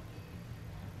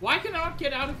 Why can I not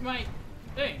get out of my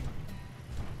thing?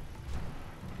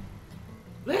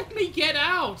 Let me get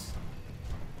out!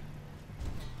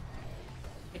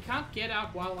 I can't get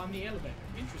out while on the elevator.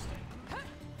 Interesting.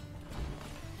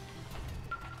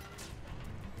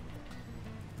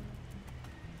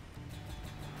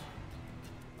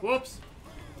 Whoops.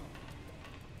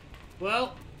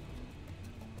 Well,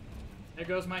 there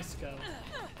goes my skull.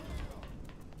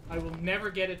 I will never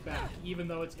get it back, even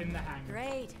though it's in the hangar.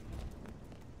 Great.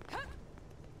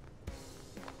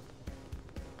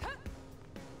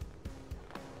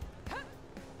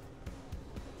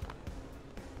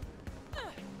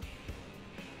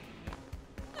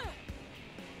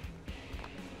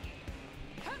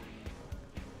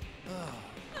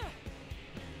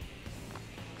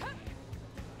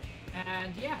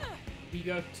 And yeah, we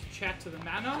go to chat to the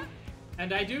Manon,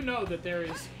 and I do know that there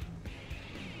is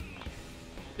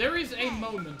a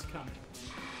moment coming.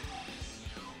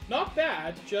 Not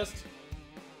bad, just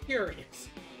curious.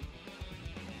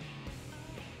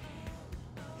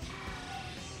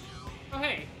 Oh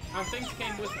hey, our things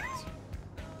came with us.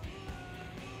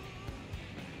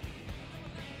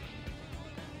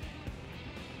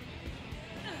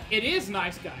 It is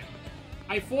nice guy.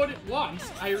 I fought it once,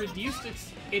 I reduced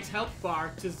its health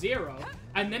bar to 0,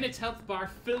 and then its health bar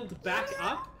filled back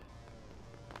up.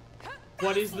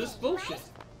 What is this bullshit?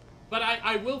 But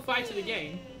I will fight it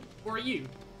again for you.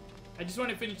 I just want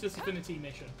to finish this affinity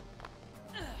mission.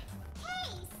 Hey,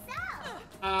 so!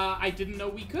 I didn't know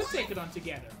we could take it on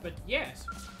together, but yes.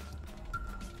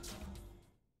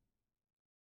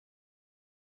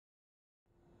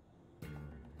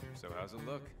 So how's it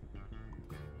look?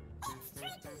 It's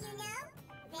tricky, you know?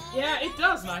 Yeah, it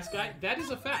does, nice guy. That is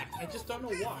a fact. I just don't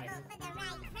know why. For the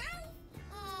right price.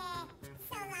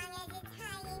 So long as it's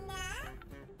high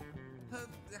enough.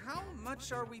 How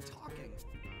much are we talking?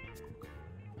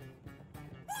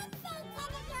 Let's say 10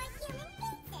 of your human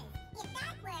pizzas. If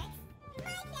that works, my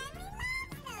family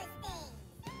loves those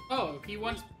things. Oh, he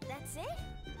wants... That's it?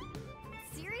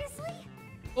 Seriously?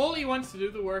 All he wants to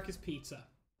do the work is pizza.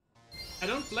 I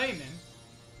don't blame him.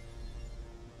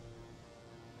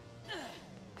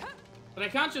 But I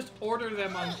can't just order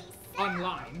them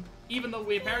online, even though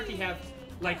we apparently have,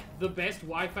 like, the best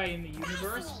Wi-Fi in the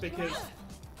universe, because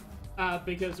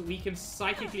we can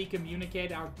psychically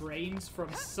communicate our brains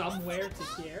from somewhere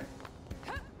to here.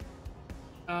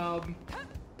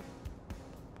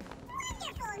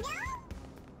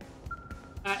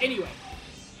 Anyway.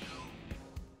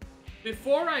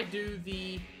 Before I do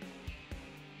the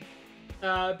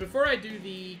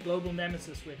Global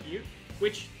Nemesis with you,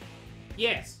 which...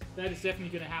 Yes, that is definitely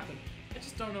going to happen. I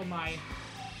just don't know my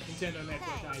Nintendo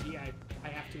Network ID, I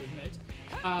have to admit.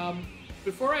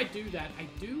 Before I do that, I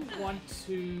do want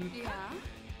to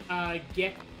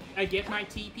get my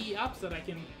TP up so that I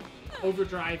can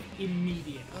overdrive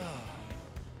immediately.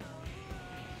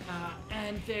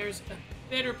 And there's a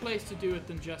better place to do it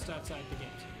than just outside the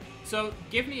gate. So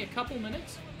give me a couple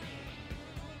minutes,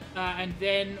 and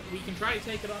then we can try to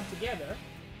take it on together.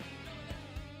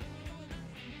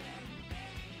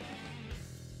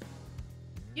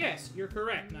 Yes, you're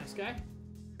correct, nice guy.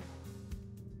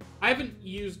 I haven't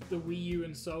used the Wii U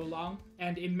in so long,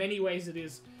 and in many ways it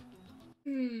is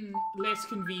less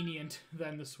convenient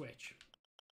than the Switch.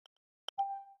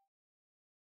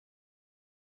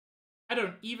 I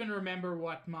don't even remember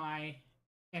what my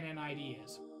NNID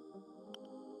is.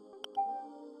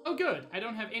 Oh good, I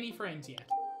don't have any friends yet.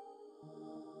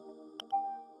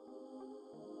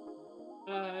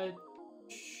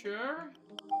 Sure?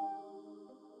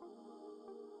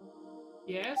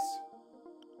 Yes?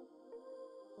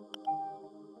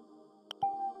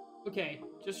 Okay,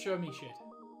 just show me shit.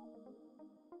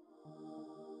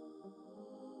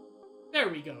 There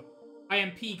we go. I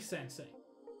am Peak Sensei.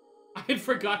 I had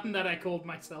forgotten that I called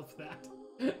myself that.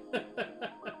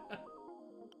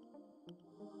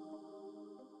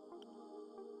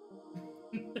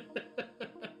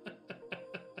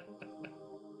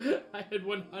 I had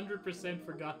 100%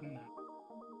 forgotten that.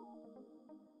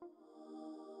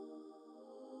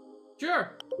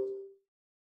 Sure.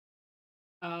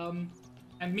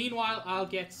 And meanwhile, I'll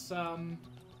get some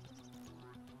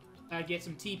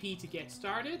TP to get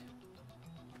started.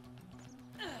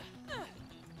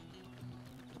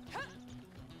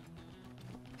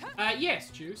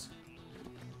 Yes, Juice.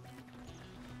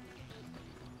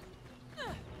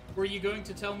 Were you going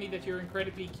to tell me that you're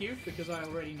incredibly cute? Because I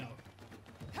already know.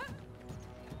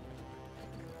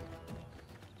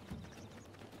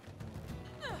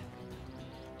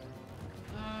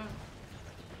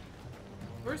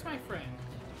 Where's my friend?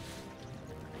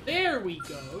 There we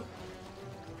go.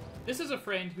 This is a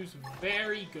friend who's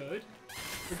very good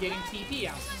for getting TP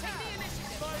out.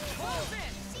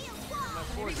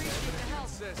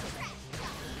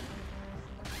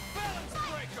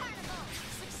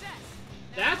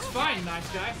 That's fine, nice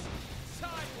guy.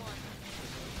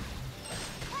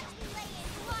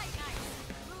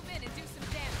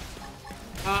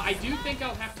 I do think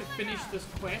I'll have to finish this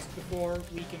quest before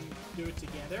we can do it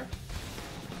together.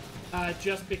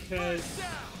 Just because...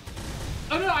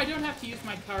 Oh no, I don't have to use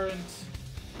my current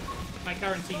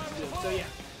team to do it, so yeah.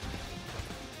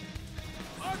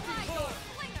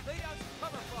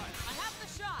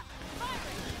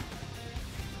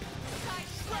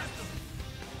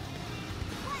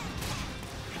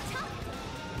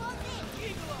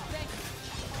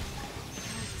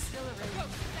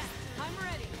 I'm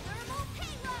ready.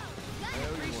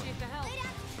 Appreciate the help.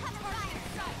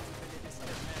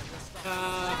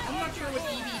 I'm not sure what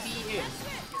EBB is.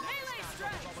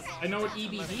 I know what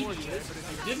EBB is.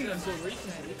 I didn't until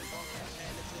recently.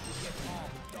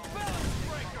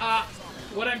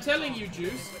 What I'm telling you,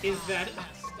 Juice, is that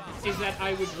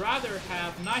I would rather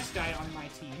have Nice Guy on my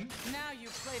team. Now you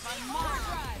play by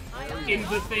my ride. In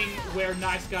the thing where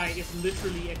Nice Guy is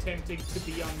literally attempting to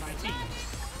be on my team.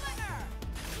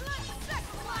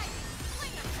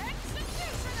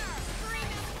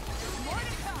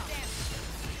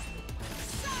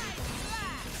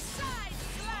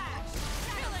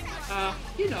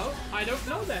 You know, I don't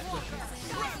know that for sure.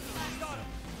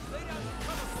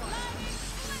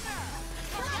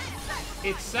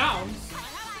 It sounds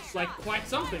like quite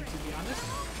something, to be honest.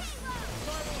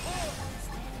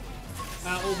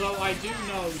 Although I do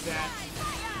know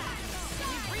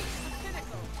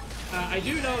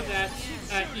that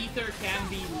Ether can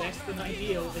be less than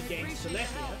ideal against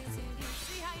Celestia.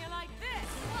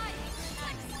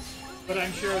 But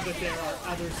I'm sure that there are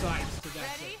other sides to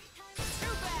that thing.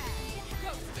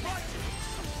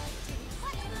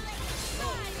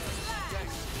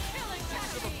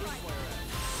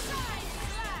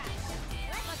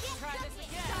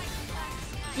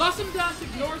 Blossom Dance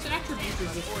ignores attribute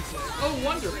resistance. Oh,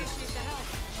 wondrous.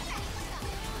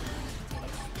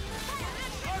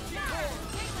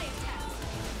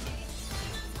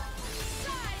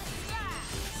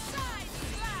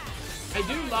 I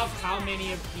do love how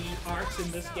many of the arcs in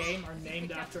this game are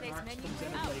named after arcs from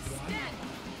Xenoblade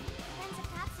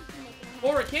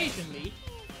 1. Or occasionally,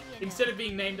 instead of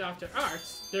being named after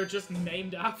arcs, they're just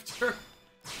named after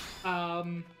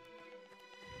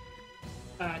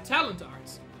talent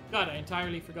arts. God, I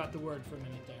entirely forgot the word for a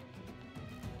minute there.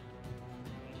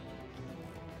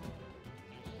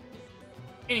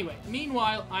 Anyway,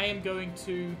 meanwhile, I am going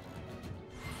to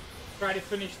try to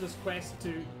finish this quest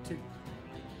to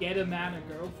get a man a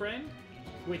girlfriend,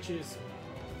 which is,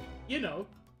 you know,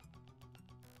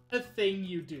 a thing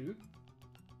you do.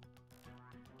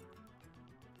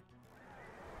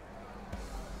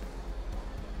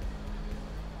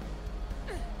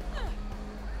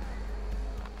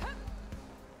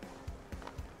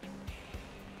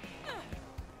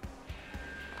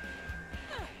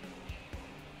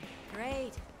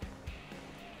 Great.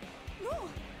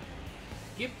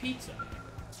 Give pizza.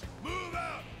 Move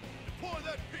out! Pour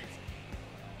that pizza!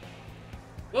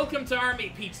 Welcome to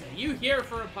Army Pizza. You here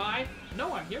for a pie?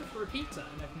 No, I'm here for a pizza,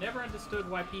 and I've never understood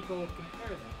why people compare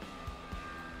them.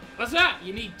 What's that?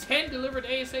 You need 10 delivered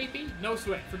ASAP? No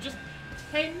sweat. For just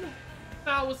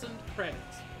 10,000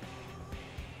 credits.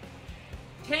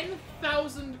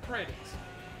 10,000 credits.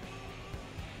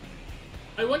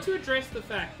 I want to address the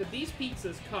fact that these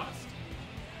pizzas cost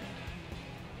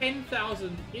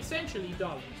 10,000, essentially,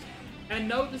 dollars. And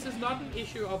no, this is not an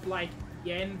issue of, like,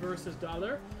 yen versus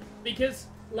dollar. Because,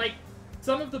 like,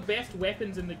 some of the best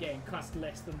weapons in the game cost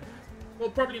less than that. Well,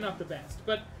 probably not the best,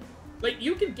 but like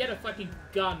you can get a fucking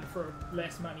gun for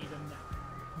less money than that.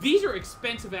 These are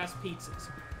expensive ass pizzas.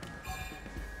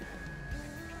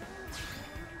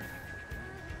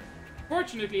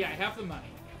 Fortunately, I have the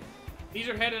money. These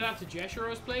are headed out to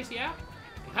Jeshiro's place, yeah?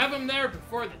 We'll have them there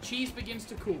before the cheese begins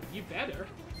to cool. You better.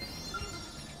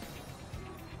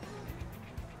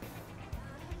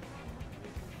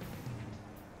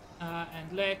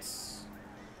 And let's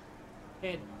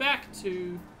head back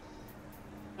to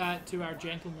our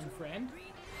gentleman friend.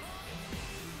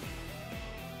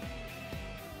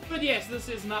 But yes, this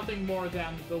is nothing more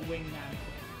than the wingman.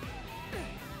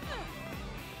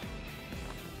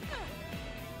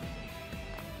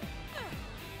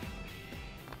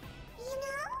 You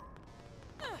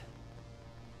know?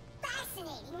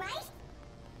 Fascinating, right?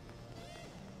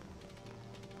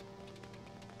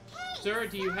 Sir,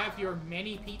 do you have your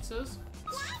many pizzas?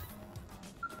 Yes?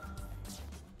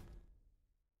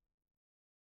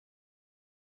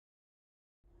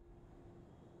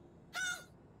 Hey!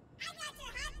 I got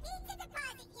your hot pizza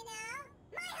deposit, you know?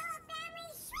 My whole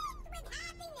family shrieked with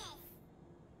happiness!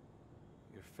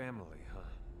 Your family,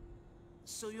 huh?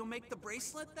 So you'll make the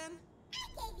bracelet then? I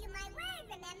gave you my word,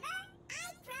 remember?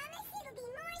 I promise it'll be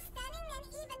more stunning than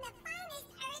even the finest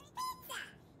Earth pizza!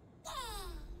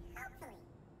 Yeah, hopefully.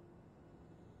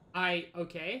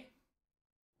 Okay.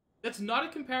 That's not a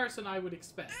comparison I would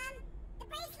expect. The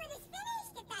bracelet is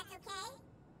finished, if that's okay.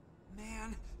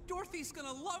 Man, Dorothy's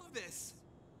gonna love this!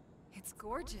 It's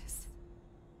gorgeous.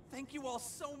 Thank you all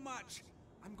so much.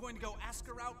 I'm going to go ask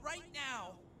her out right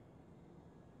now.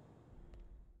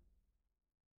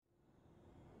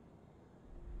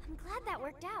 I'm glad that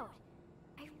worked out.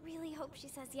 I really hope she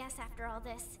says yes after all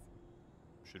this.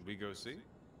 Should we go see?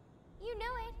 You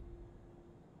know it.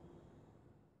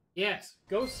 Yes,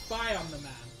 go spy on the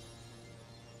man.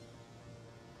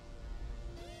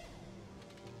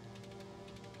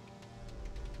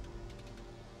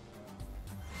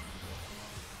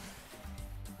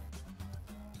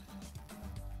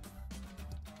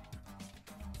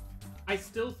 I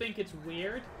still think it's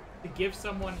weird to give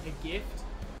someone a gift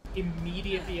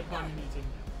immediately upon meeting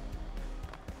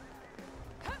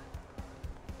them.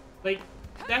 Like,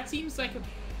 that seems like a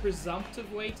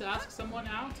presumptive way to ask someone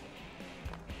out.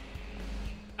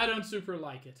 I don't super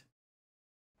like it.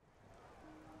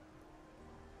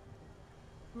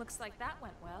 Looks like that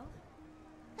went well.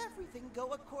 Everything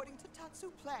go according to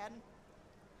Tatsu plan.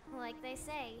 Like they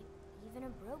say, even a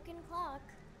broken clock.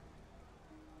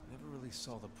 Never really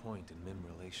saw the point in Mim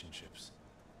relationships.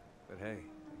 But hey,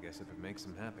 I guess if it makes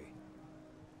him happy.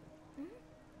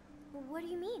 What do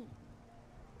you mean?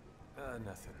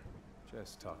 Nothing.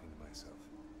 Just talking to myself.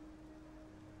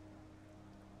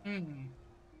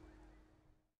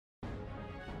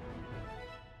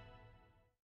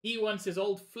 He wants his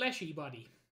old fleshy buddy.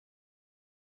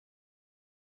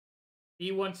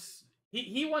 He wants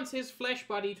his flesh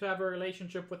buddy to have a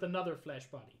relationship with another flesh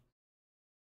buddy.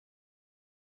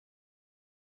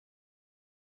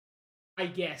 I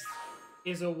guess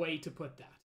is a way to put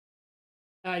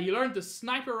that. You learned the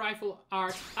sniper rifle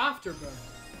art afterburn.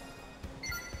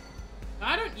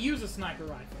 I don't use a sniper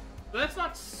rifle, so that's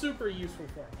not super useful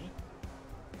for me.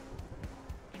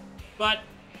 But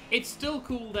it's still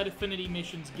cool that Affinity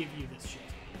missions give you this shit.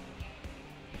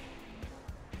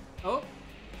 Oh,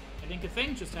 I think a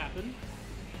thing just happened.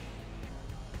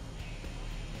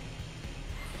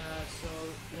 So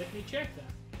let me check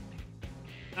that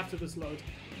after this load.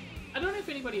 I don't know if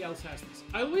anybody else has this.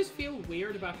 I always feel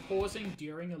weird about pausing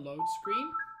during a load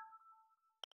screen.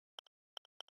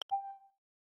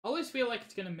 I always feel like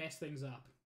it's gonna mess things up.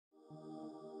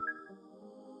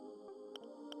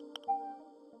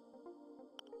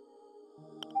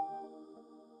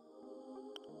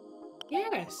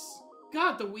 Yes!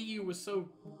 God, the Wii U was so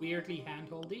weirdly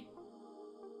handholdy.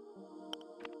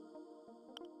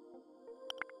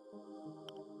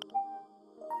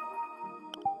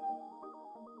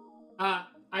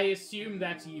 I assume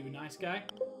that's you, nice guy.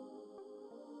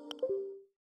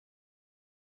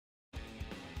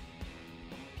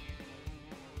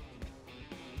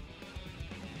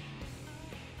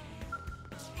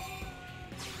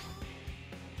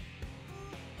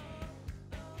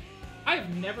 I've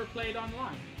never played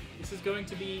online. This is going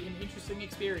to be an interesting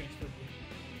experience for me.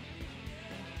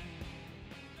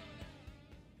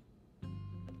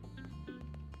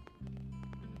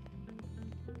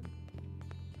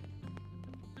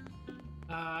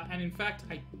 And in fact,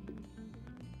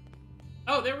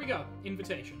 oh, there we go.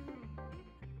 Invitation.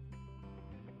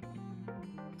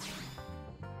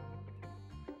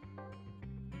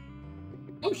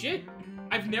 Oh, shit.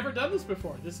 I've never done this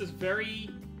before. This is very...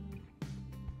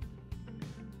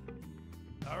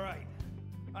 Alright,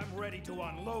 I'm ready to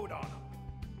unload on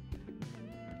them.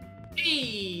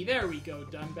 Hey, there we go,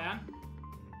 Dunban.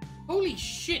 Holy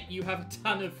shit, you have a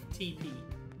ton of TP.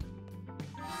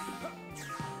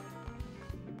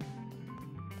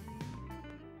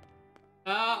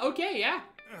 Okay, yeah.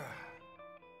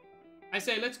 I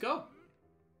say let's go.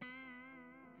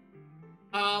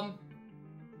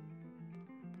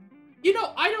 You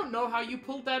know, I don't know how you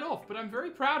pulled that off, but I'm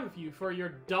very proud of you for your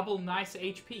double nice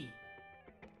HP.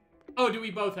 Oh, do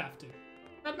we both have to?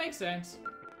 That makes sense.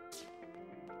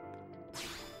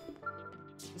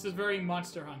 This is very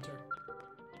Monster Hunter.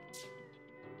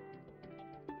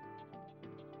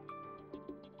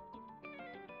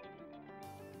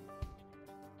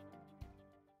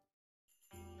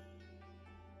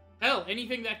 Hell,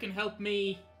 anything that can help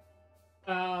me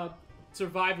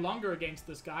survive longer against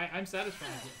this guy, I'm satisfied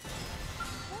with.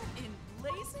 What in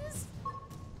blazes?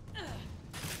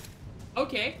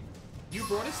 Okay, you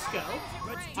brought a skull.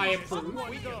 I approve.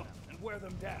 We go and wear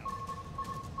them down.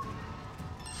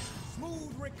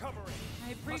 Smooth recovery.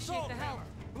 I appreciate Assault the help. hammer.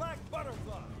 Black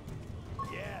butterfly.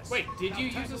 Yes. Wait, did Now you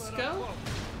use tackle a it up skull? close.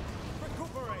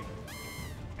 Recuperate.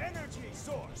 Energy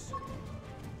source.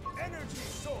 Energy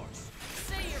source.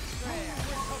 Say your prayer.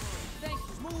 Recovery. Thank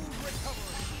you. Smooth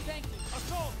recovery. Thank you.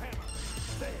 Assault hammer.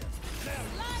 There. Now.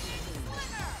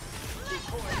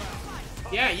 Decoy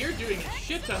round. Yeah, you're doing a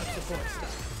shit ton of support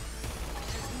stuff.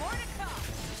 There's more to come.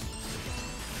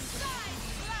 Side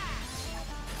slash.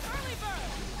 Early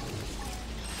bird.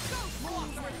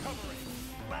 Smooth recovery.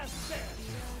 Last stand.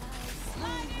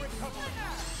 Smooth recovery.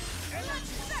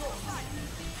 Energy source.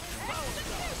 Power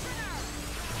shot.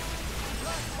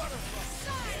 Black butterfly.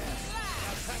 Yes.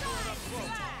 Now tackle it up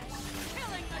close.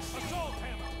 Killing machine. Assault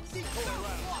hammer. Decoy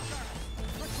round.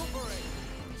 Recuperate.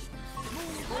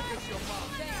 Smooth focus your mouth.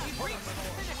 We've Put reached up an the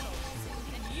order. pinnacle.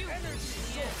 And you. Energy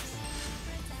Yes. source.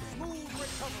 Smooth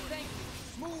recovery. Thank you.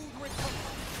 Smooth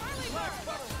recovery. Early Black bird.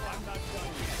 butterfly. I'm not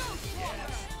done yet. Ghost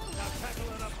walker. Now tackle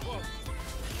it up close.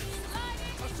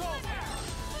 Assault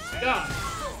hammer. God.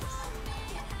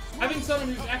 Having someone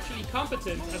who's actually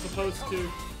competent as opposed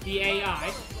to the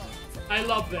AI, I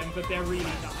love them, but they're really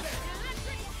not.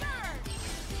 Electric surge.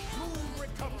 Smooth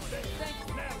recovery.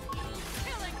 Now.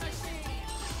 Killing machine.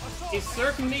 Assault It's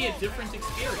certainly a different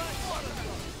experience.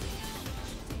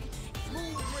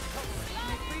 Smooth recovery.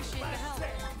 I appreciate the help.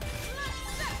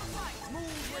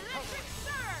 Smooth recovery.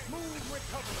 Smooth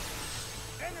recovery.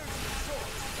 Energy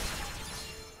source.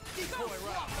 Decoy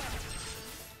round.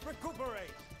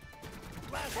 Recuperate.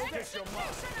 Last official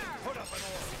mark. Put up an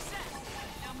order.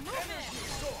 Now move Energy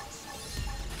it. source.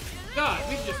 God,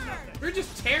 we're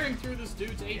just tearing through this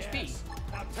dude's HP. Yes.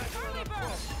 Now tackle it up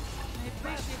close. I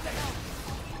appreciate the help.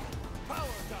 Power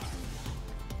dive.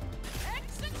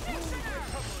 Executioner.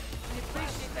 Recovery. I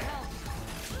appreciate the help.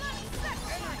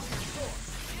 Energy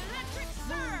source. Electric Smooth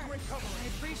surge. I recovery.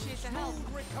 appreciate the help.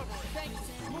 Smooth recovery. Thank you.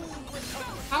 Smooth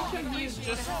recovery. How come he's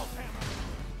just... Assault hammer.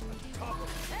 Cover.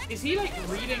 Is he, like,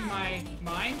 reading my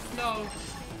mind? No.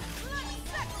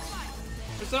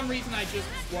 For some reason, I just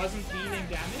wasn't dealing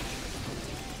damage.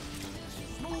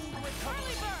 Smooth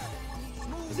recovery.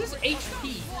 Is this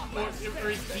HP or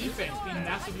is defense being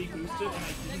massively boosted and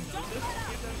I didn't notice?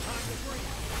 Give them time to breathe.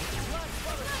 Black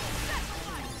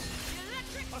butterfly.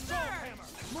 Assault hammer.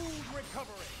 Smooth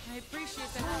recovery. I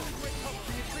appreciate the help. Smooth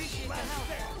recovery. I appreciate the Last help.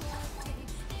 stand.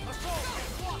 Assault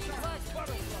hammer. Black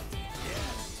butterfly.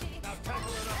 Yes. Now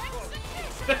tackle it up close.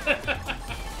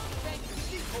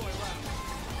 Decoy round.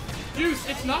 Juice,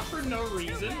 it's not for no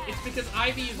reason. It's because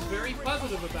Ivy is very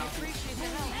positive about this. Appreciate the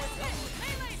help.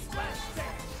 Last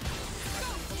stand.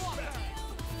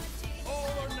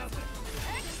 All or nothing.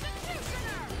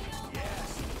 Yes.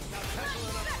 Now tackle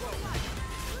it up close.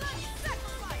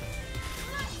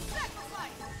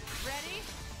 Ready?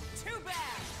 Too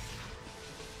bad.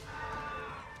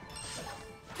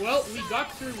 Well, we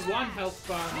got through one health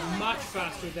bar much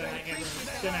faster than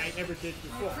I ever did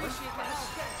before. Appreciate the help.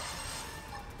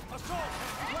 Assault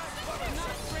hammer. Black I'm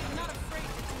butterfly. not afraid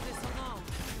to do this alone.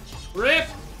 Rip!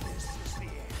 This is the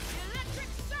end. Electric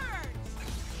surge.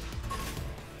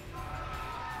 I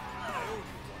owe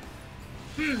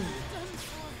you one.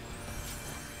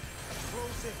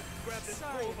 Close in. Grab this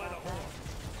bull by the horn.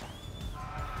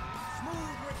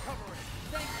 Smooth recovery.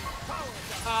 Thank you. Power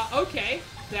dive. Okay.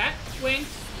 That went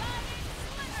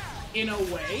in a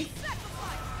way.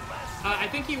 I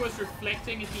think he was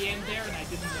reflecting at the end there and I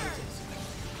didn't notice.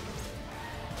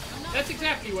 That's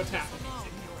exactly what's happening.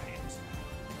 In your hands.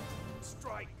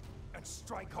 Strike and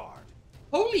strike hard.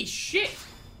 Holy shit!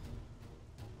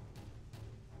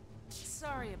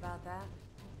 Sorry about that.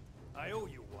 I owe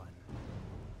you one.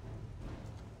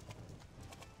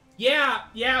 Yeah.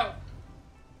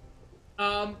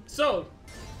 So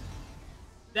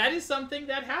that is something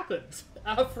that happens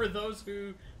for those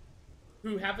who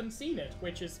haven't seen it,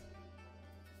 which is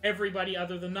everybody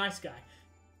other than Nice Guy.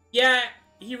 Yeah,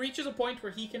 he reaches a point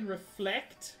where he can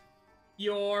reflect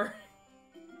your,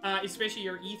 especially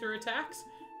your ether attacks,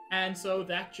 and so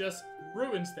that just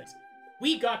ruins things.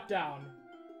 We got down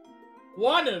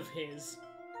one of his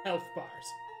health bars.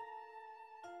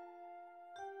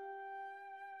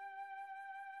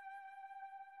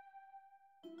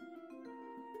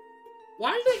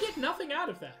 Why did I get nothing out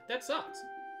of that? That sucks.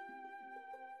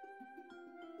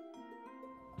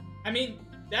 I mean,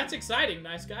 that's exciting,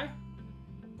 Nice Guy.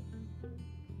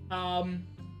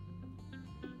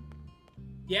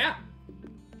 Yeah.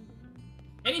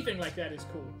 Anything like that is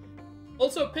cool.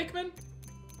 Also, Pikmin,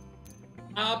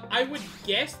 I would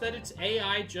guess that its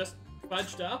AI just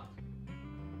fudged up.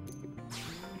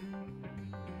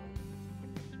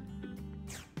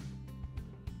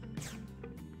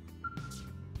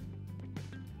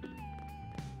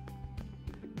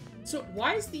 So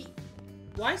why is the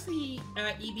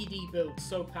EBD build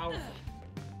so powerful?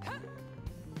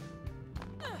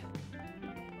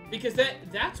 Because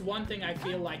that's one thing I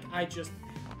feel like I just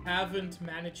haven't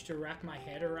managed to wrap my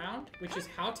head around, which is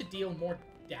how to deal more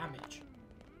damage.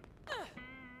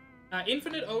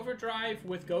 Infinite Overdrive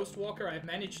with Ghost Walker I've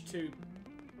managed to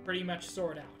pretty much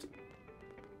sort out.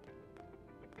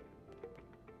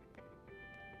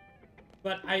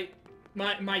 But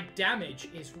my damage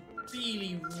is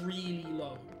really, really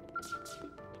low.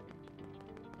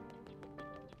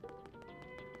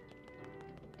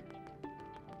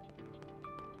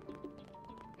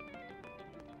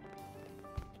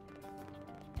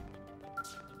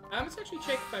 Let's actually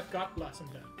check if I've got Blossom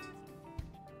Dance.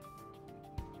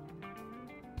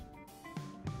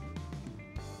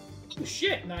 Oh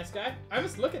shit, Nice Guy. I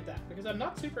must look at that, because I'm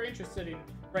not super interested in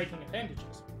breaking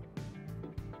appendages.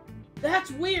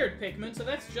 That's weird, Pikmin, so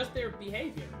that's just their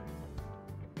behavior.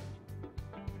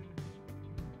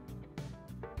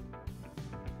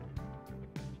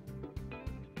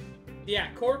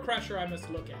 Yeah, Core Crusher I must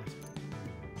look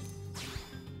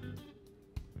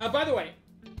at. By the way,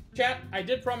 chat, I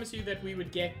did promise you that we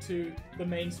would get to the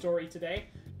main story today,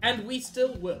 and we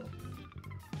still will.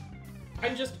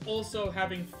 I'm just also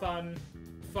having fun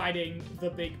fighting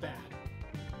the big bad.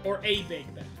 Or a big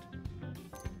bad.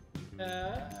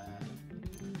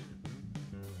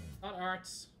 Not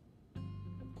arts.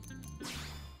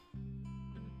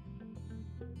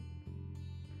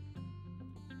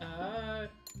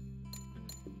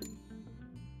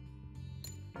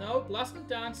 No, Blossom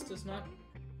Dance does not...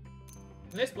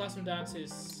 Unless Blossom Dance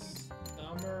is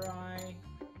Samurai...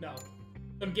 No.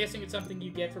 I'm guessing it's something you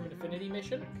get from an Affinity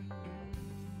mission.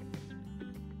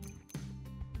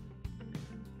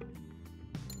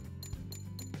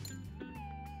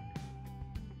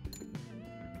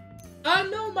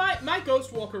 No, my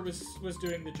Ghost Walker was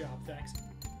doing the job, thanks.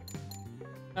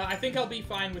 I think I'll be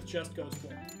fine with just Ghost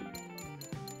Walker.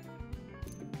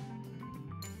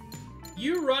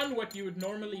 You run what you would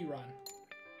normally run.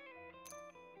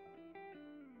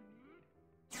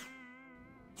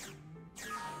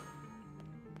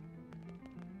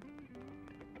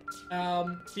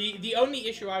 The only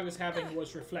issue I was having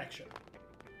was Reflection.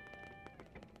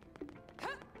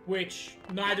 Which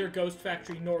neither Ghost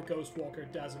Factory nor Ghost Walker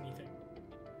does anything.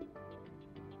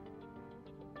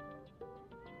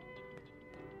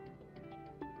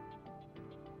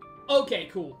 Okay,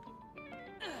 cool.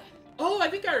 Oh, I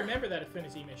think I remember that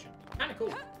Affinity mission. Kinda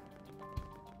cool.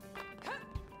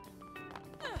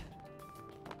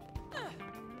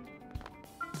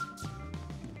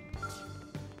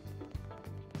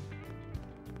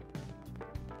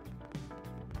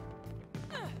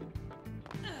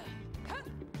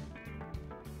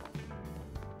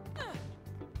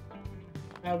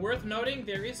 Worth noting,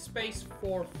 there is space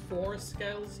for 4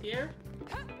 skulls here,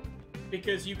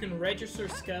 because you can register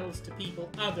skulls to people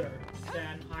other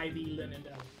than Ivy, Lynn, and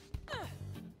Elle.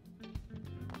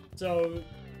 So,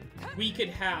 we could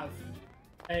have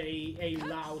a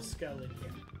Lao skull in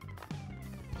here.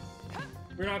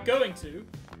 We're not going to,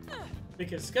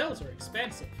 because skulls are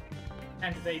expensive,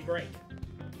 and they break.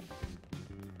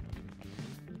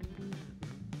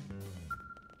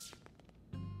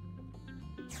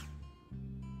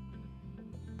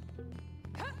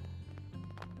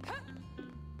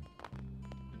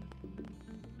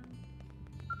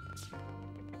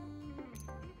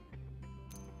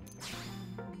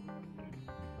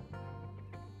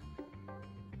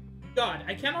 God,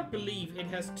 I cannot believe it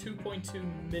has 2.2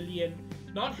 million,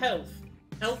 not health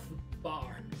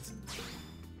barns.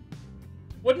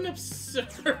 What an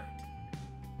absurd...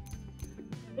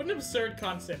 What an absurd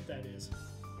concept that is.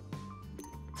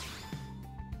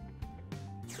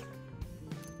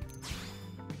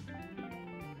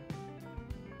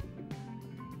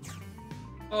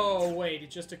 Oh, wait, it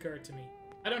just occurred to me.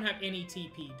 I don't have any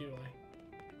TP, do I?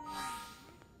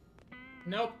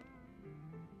 Nope.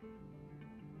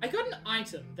 I got an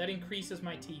item that increases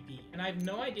my TP, and I have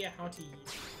no idea how to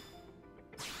use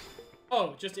it.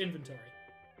 Oh, just inventory.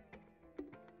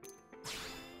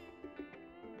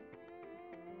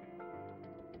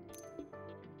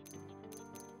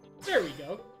 There we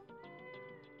go.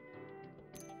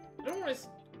 I don't want to...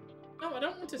 No, I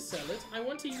don't want to sell it. I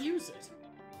want to use it.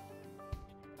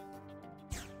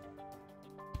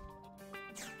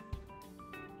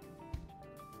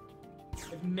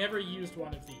 I've never used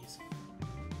one of these.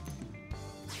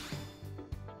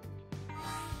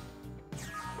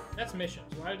 That's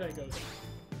missions. Why did I go there?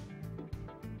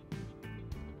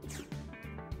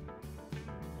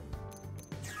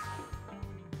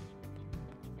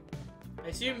 I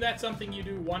assume that's something you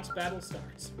do once battle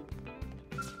starts.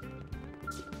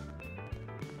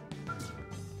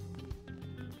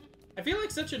 I feel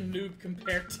like such a noob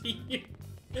compared to you.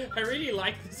 I really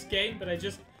like this game, but I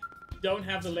just don't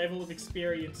have the level of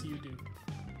experience you do.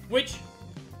 Which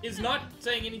is not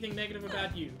saying anything negative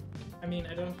about you. I mean,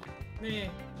 I don't... Meh.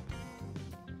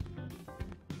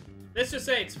 Let's just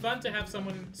say it's fun to have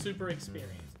someone super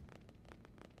experienced.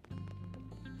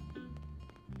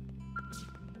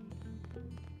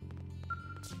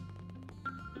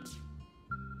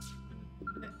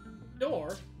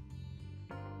 Door?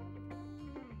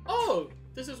 Oh!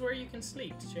 This is where you can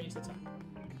sleep to change the time.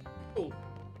 Cool.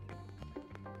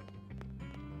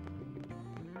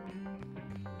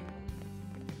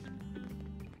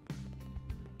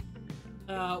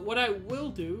 What I will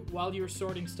do while you're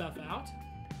sorting stuff out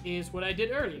is what I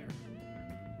did earlier.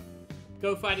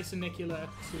 Go fight a Senicula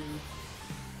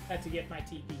to get my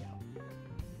TP out.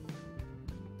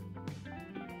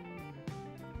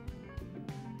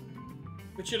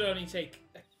 Which should only take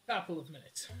a couple of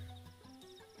minutes.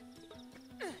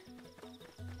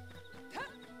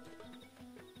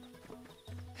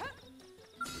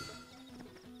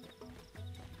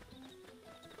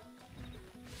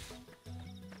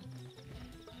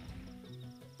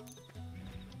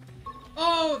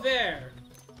 Oh, there!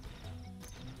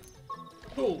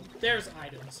 Cool, there's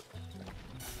items.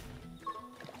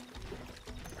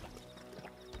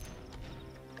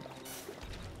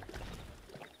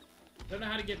 Don't know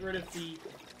how to get rid of the...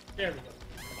 There we go.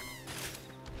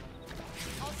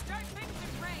 I'll start things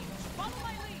in range. Follow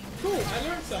my lead. Cool, I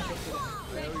learned something today.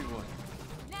 There you want.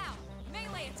 Now,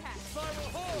 melee attack. Spiral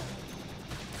hold!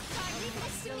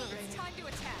 It's time to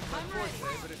attack. I'm ready.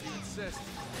 Unfortunately, but if you insist,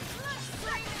 Let's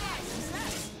bring it.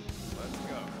 let's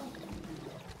go.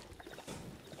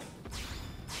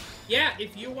 Yeah,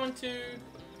 if you want to...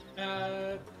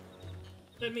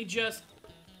 let me just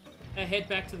head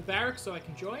back to the barracks so I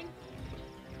can join.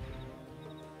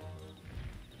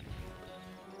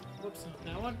 Whoops, not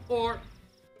that one. Or,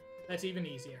 that's even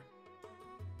easier.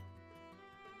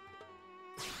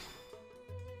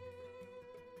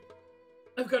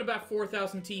 I've got about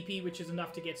 4,000 TP, which is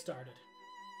enough to get started.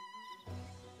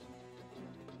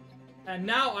 And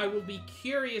now I will be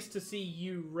curious to see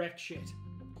you wreck shit.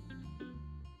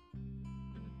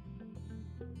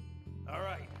 All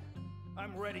right,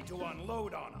 I'm ready to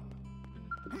unload on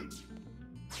them.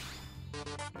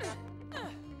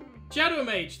 Shadow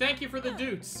Mage, thank you for the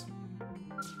dutes.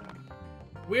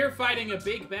 We're fighting a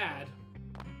big bad.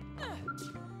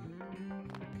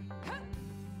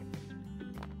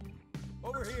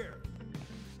 Over here.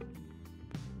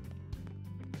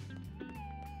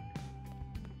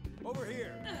 Over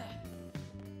here.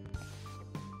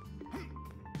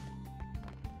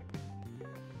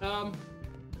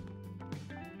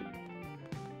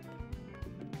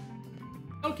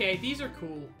 Okay, these are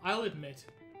cool, I'll admit.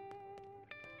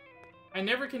 I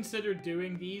never considered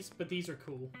doing these, but these are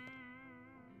cool.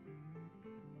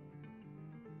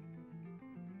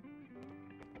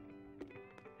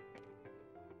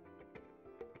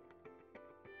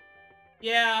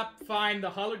 Yeah, fine, the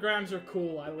holograms are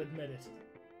cool, I'll admit it.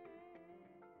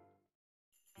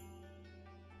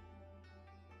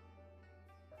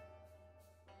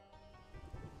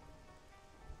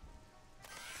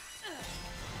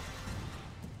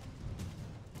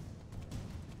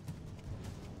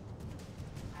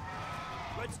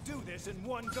 Let's do this in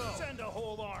one go. Send a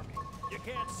whole army. You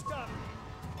can't stop me.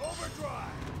 Overdrive.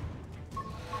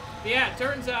 Yeah, it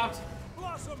turns out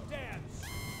Blossom dance.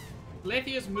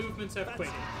 Lethia's movements have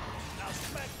quickened. Now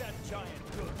smack that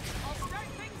giant good. I'll start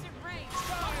things in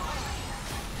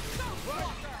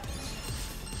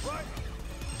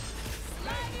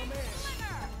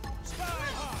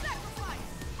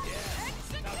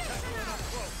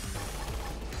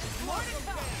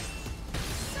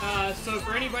So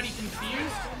for anybody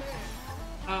confused,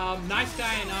 Nice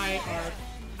Guy and I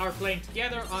are playing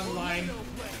together online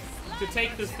to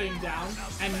take this thing down,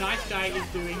 and Nice Guy is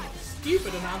doing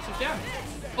stupid amounts of damage.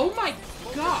 Oh my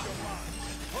god!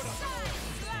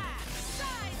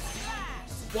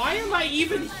 Why am I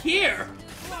even here?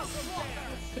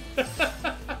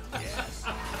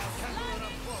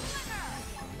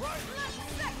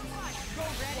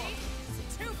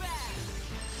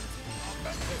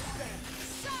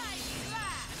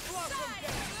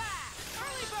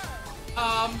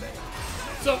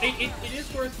 So it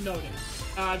is worth noting.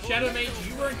 Shadow Mage,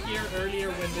 you weren't here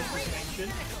earlier when this was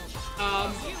mentioned.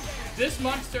 This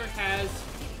monster has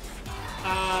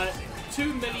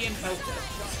 2 million health.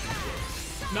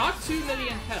 Not 2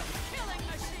 million health.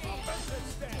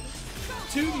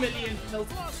 2 million health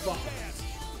bars.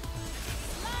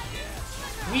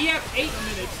 We have 8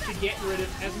 minutes to get rid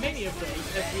of as many of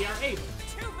those as we are able.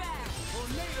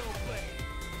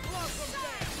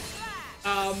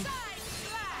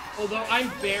 Although I'm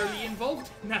barely involved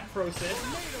in that process,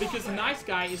 because Nice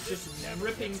Guy is just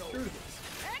ripping through this.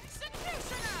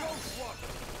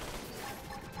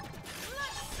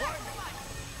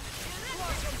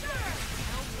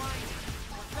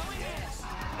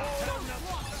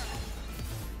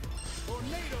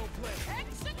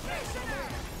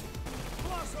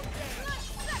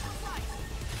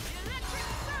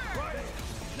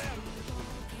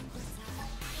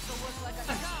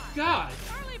 God!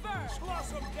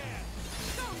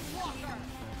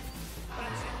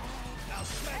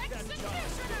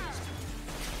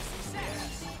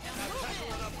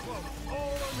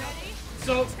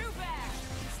 So,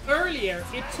 earlier,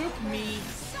 it took me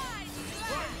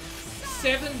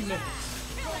 7 minutes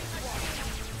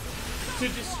to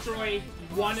destroy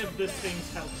one of this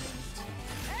thing's health points.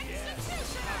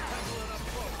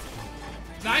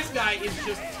 Nice Guy is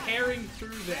just tearing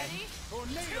through them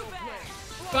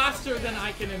faster than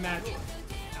I can imagine.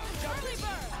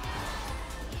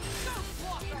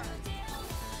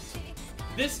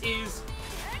 This is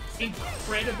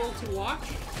incredible to watch.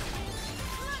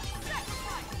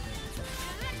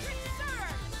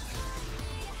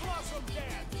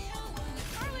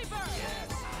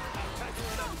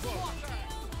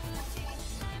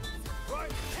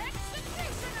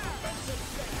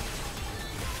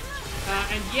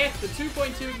 And yet, the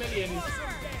 2.2 million is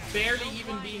barely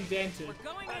even being dented,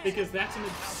 because that's an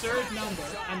absurd number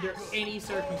under any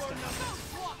circumstances.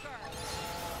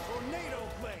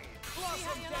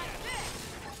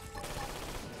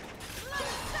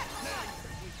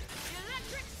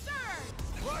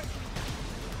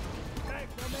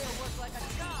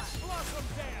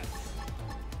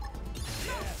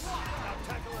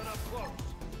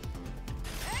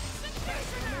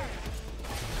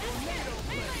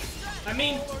 I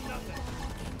mean,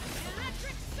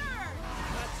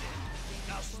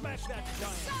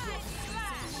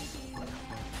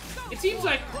 it seems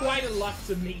like quite a lot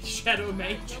to me, Shadow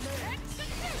Mage.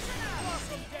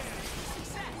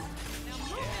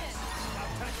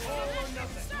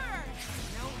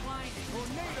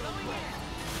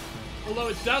 Although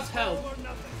it does help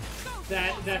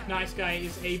that Nice Guy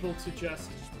is able to just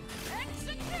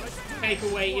take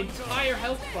away entire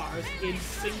health bars in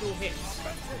single hits.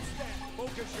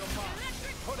 Focus your mind.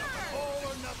 Put up all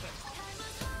or nothing.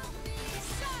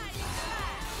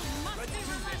 Let's do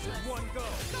this in one go.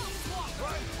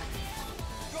 Right.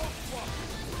 Go swap.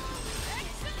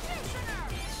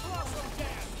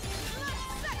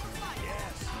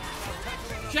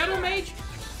 Yes. Shadow Mage,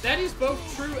 that is both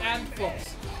true and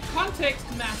false. Context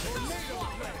matters.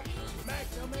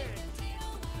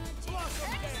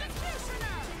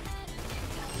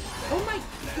 Oh my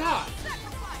god!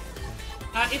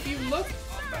 If you look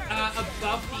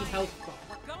above the health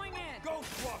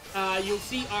bar, you'll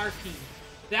see RP.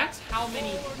 That's how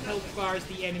many health bars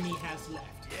the enemy has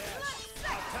left.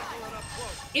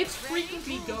 It's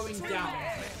frequently going down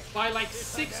by like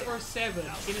 6 or 7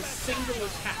 in a single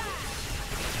attack.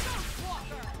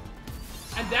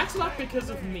 And that's not because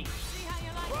of me.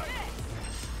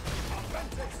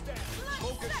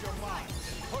 Focus your mind.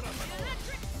 Put up an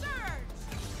electric surge.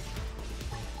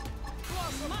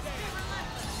 Must be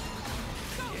relentless.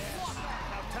 Go Walker.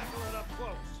 Now tackle it up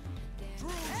close.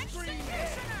 Drew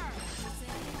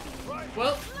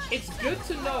Well, it's good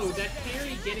to know that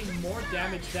clearly getting more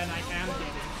damage than I am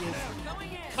getting is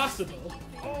possible.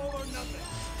 All or nothing.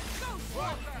 Go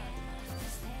Walker.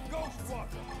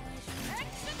 Ghostwalker!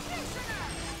 Executioner!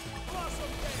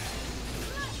 Blossom Dance!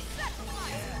 Blood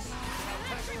sacrifice! Yes! Now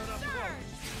tackle it up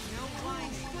close! No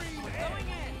whining. Stream We're Edge.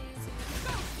 going in.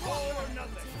 All or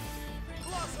nothing!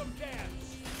 Blossom Dance!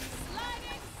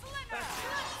 Sliding Slinger! That's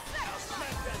it. Blood Now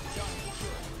smack sacrifice! that giant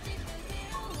good!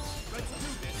 Let's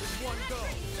do this in one go!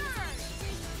 Surge!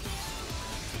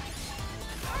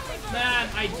 Man,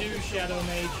 I do Shadow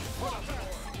Mage.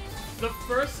 The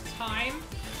first time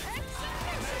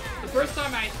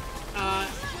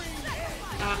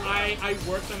I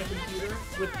worked on a computer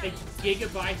with a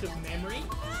gigabyte of memory.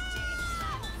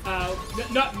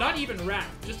 Not even RAM,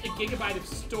 just a gigabyte of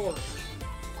storage.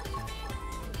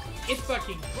 It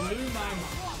fucking blew my mind.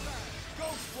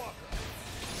 Ghostwalker!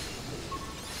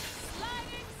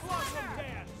 Sliding Blossom Slinger!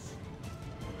 Dance!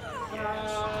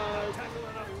 Tackle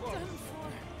it up close!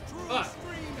 True But-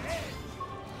 Stream Edge!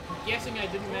 I'm guessing I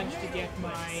didn't manage to get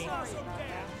my... Blossom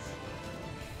Dance!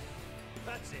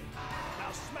 That's it.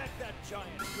 Now smack that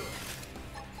giant good.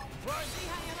 Right. See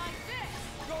how you like this?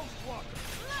 Ghostwalker.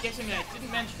 Guessing I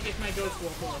didn't manage to get my Ghost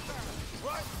Walker.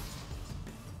 Right.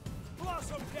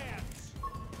 Blossom Dance.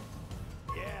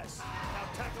 Yes. Now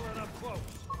tackle it up close.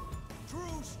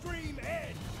 True Stream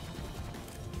Edge.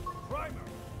 Primer.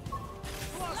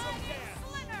 Blossom Sliding Dance.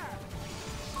 Slinger!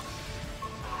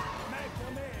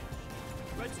 Magnum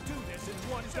Edge. Let's do this in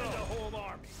one go. Send a whole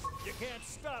army. You can't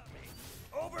stop me.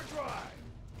 Overdrive.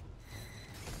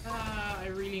 I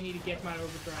really need to get my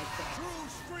overdrive back. True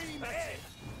Stream Edge.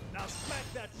 Now smack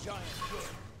that giant good.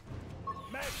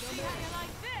 Magnum See how you Edge.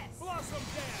 like this? Blossom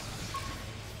Dance.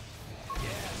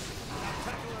 Yes. Now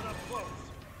tackle it up close.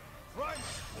 Right.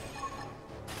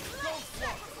 Blood Ghostwalker.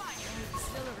 sacrifice!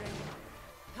 Exhilarating.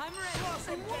 I'm ready.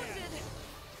 Blossom I'm wounded. Dance.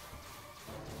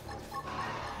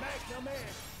 Magnum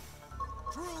Edge.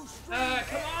 True Stream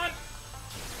Come on!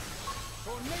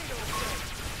 Tornado Blade.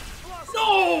 Blossom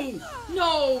No!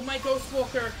 No! My Ghost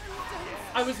Walker!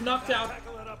 I was knocked out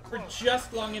Tackle it up for close.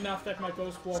 just long enough that my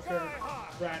Ghost Walker Sky high.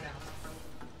 ran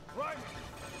out. Right.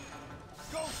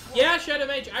 Ghostwalker. Yeah, Shadow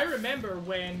Mage, I remember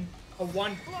when a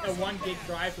one gig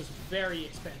drive was very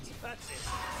expensive. That's it.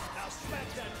 Now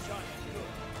smack that giant good.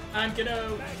 I'm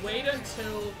gonna wait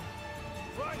until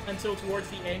Right. towards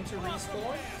the end to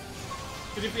respawn.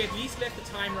 Because if we at least let the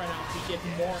time run out, we get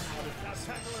more out of Now this.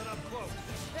 tackle it up close.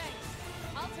 Thanks.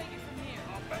 I'll take it from here.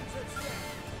 Offensive step.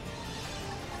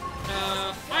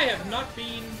 I have not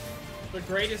been the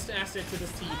greatest asset to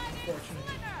this team, unfortunately.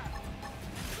 Slinger!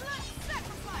 Blood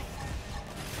sacrifice!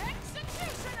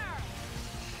 Executioner!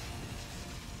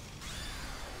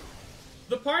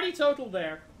 The party total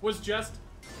there was just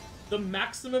the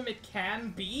maximum it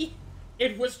can be.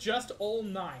 It was just all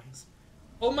 9s.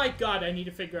 Oh my god, I need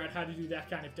to figure out how to do that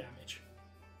kind of damage.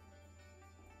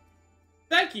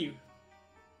 Thank you.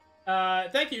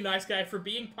 Thank you, nice guy, for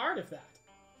being part of that.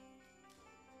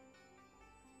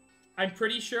 I'm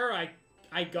pretty sure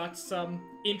I got some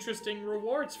interesting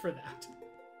rewards for that.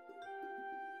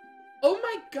 Oh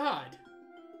my god.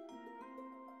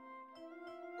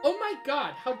 Oh my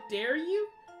god, how dare you?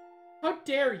 How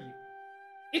dare you?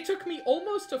 It took me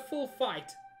almost a full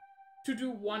fight to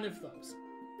do one of those.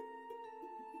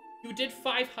 You did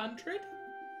 500?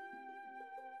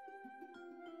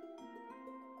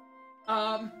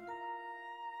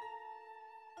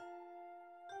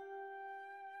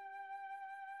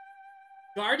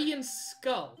 Guardian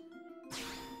Skull.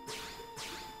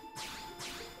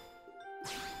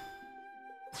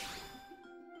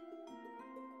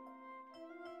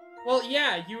 Well,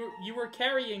 yeah, you were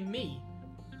carrying me.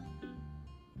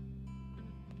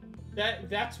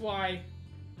 That's why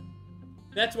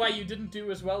you didn't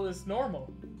do as well as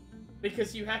normal.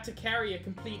 Because you had to carry a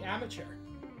complete amateur.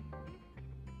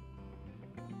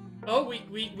 Oh,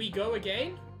 we go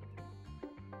again?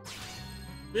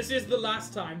 This is the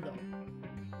last time, though.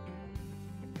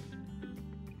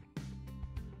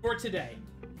 For today.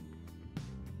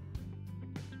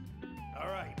 All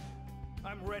right.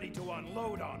 I'm ready to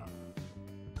unload on them.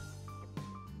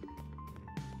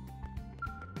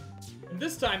 And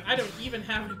this time, I don't even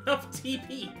have enough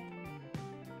TP.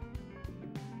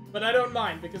 But I don't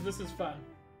mind, because this is fun.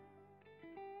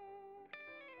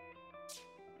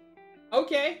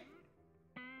 Okay.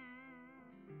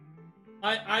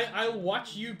 I'll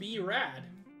watch you be rad.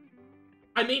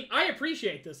 I mean, I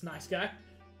appreciate this, nice guy.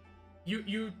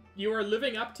 You are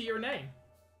living up to your name.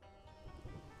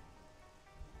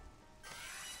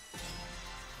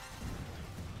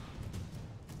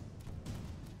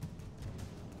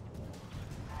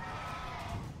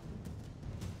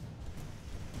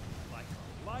 Like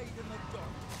a light in the dark.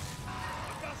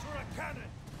 A gus or a cannon.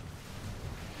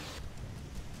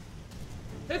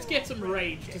 Let's get some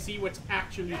rage to see what's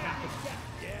actually happening.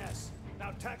 Yes.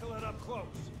 Now tackle it up close.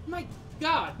 My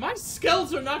god, my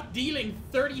skills are not dealing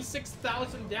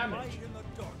 36,000 damage. Light in the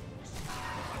darkness.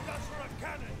 A gun for a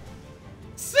cannon.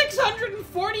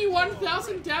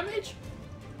 641,000 damage?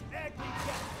 Agni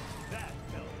jet. That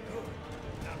felt good.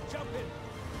 Now jump in.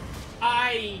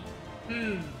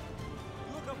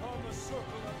 Look upon the circle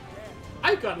of death.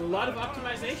 I've got a lot of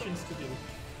optimizations to do.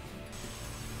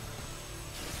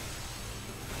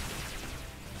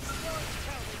 Start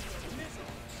counting your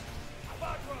missiles.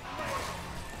 Quadra blade.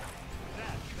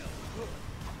 That felt good.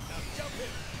 Now jump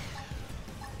in.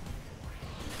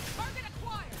 Target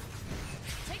acquired!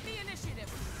 Take the initiative.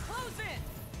 Close in!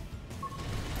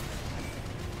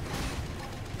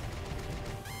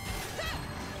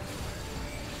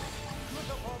 Look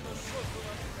upon the circle of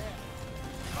death.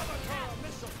 Avatar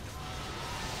missile.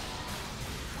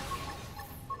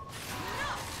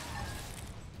 No!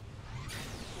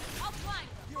 I'll blind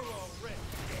them. You're all red.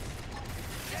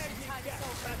 Agni time is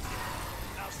gas. over. That's it.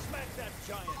 Now smack that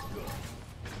giant good.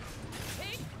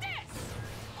 Take this!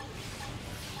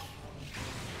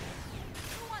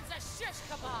 Who wants a shish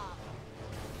kebab?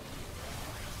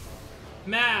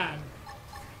 Man.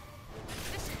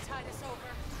 This should tide us over.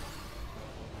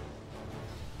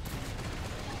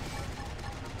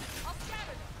 I'll scatter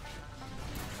them.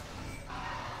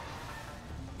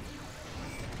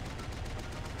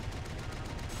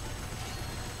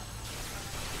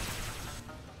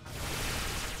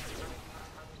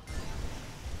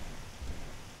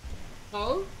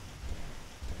 Oh?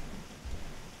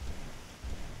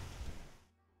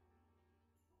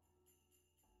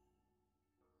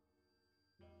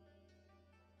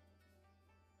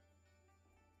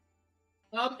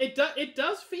 It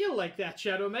does feel like that,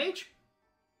 Shadow Mage.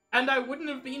 And I wouldn't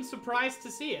have been surprised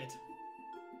to see it.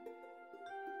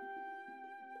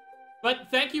 But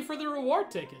thank you for the reward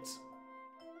tickets.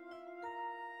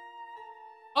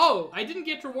 Oh, I didn't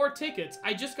get reward tickets.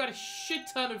 I just got a shit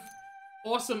ton of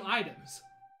awesome items.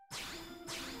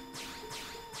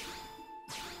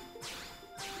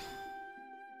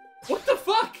 What the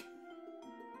fuck?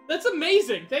 That's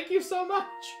amazing. Thank you so much.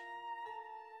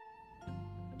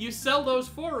 You sell those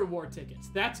for reward tickets.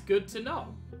 That's good to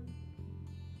know.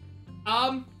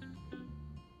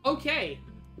 Okay.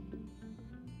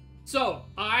 So,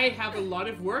 I have a lot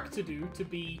of work to do to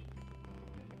be...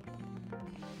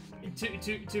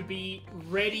 To be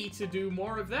ready to do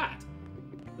more of that.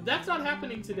 But that's not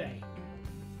happening today.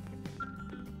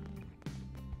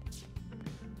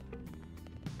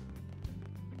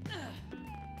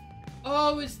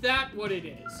 Oh, is that what it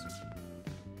is?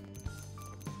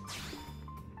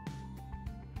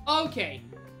 Okay.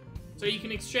 So you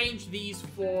can exchange these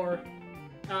for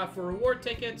reward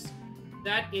tickets.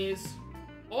 That is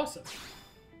awesome.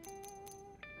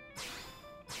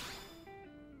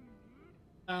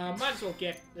 Might as well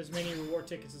get as many reward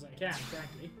tickets as I can,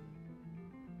 frankly.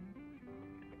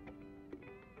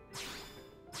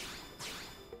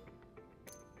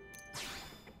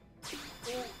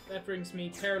 Oh, that brings me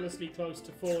perilously close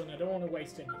to full, and I don't want to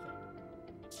waste anything.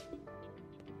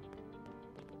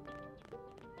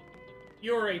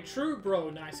 You're a true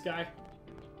bro, nice guy.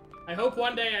 I hope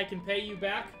one day I can pay you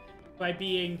back by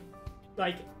being,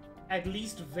 like, at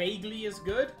least vaguely as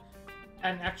good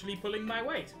and actually pulling my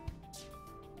weight.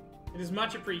 It is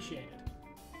much appreciated.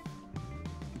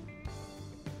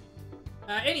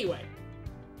 Anyway.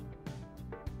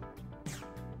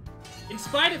 In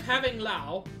spite of having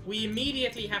Lao, we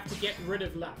immediately have to get rid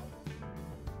of Lao.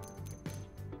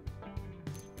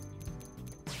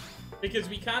 Because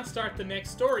we can't start the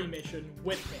next story mission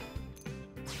with him.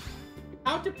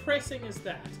 How depressing is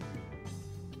that?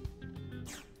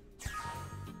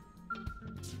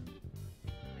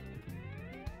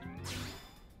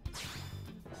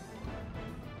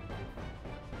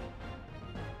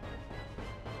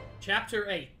 Chapter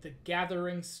 8, The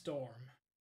Gathering Storm.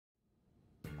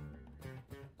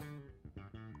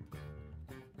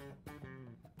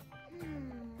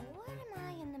 What am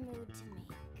I in the mood to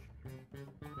make?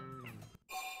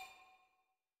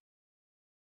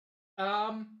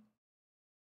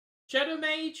 Shadow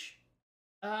Mage,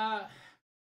 I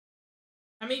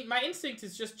mean, my instinct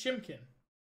is just Chimkin.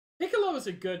 Piccolo is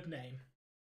a good name.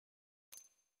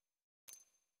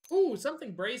 Ooh,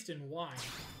 something braised in wine.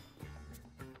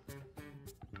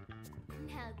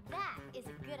 Now that is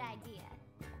a good idea.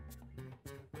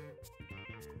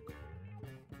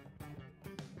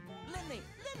 Lily,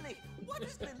 Lily, what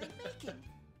is Lily making?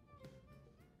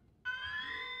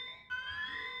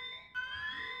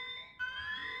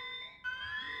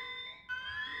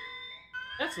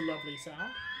 That's a lovely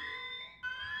sound.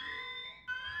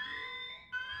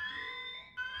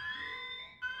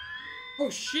 Oh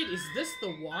shit, is this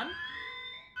the one?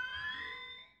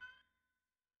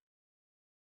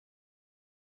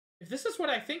 If this is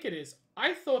what I think it is,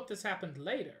 I thought this happened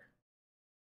later.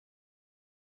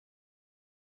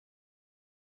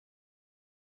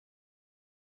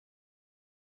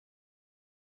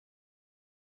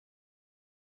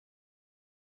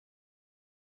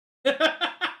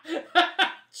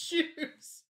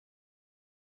 Choose.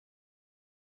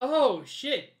 Oh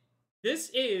shit. This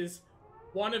is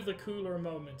one of the cooler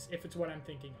moments, if it's what I'm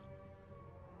thinking of.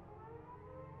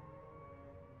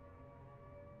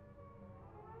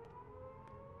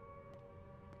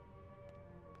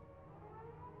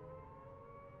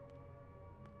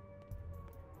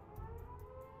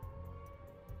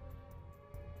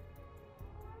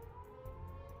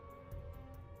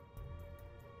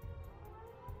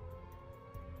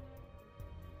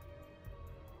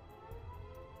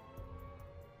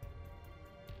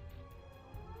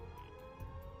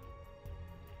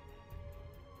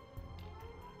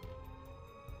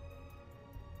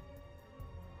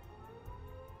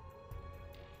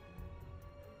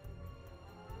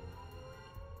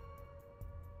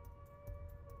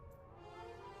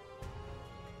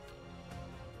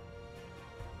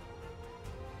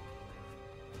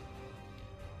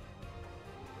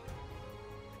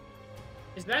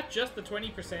 Is that just the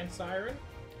 20% siren?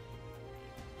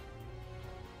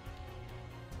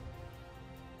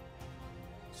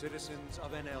 Citizens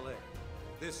of NLA,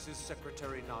 this is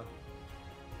Secretary Nagi.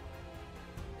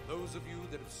 Those of you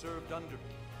that have served under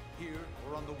me, here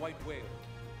or on the White Whale,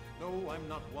 know I'm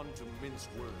not one to mince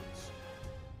words.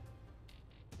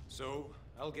 So,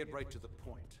 I'll get right to the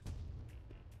point.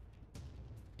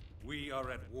 We are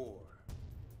at war.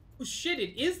 Oh shit,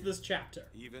 it is this chapter.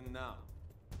 Even now,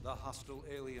 the hostile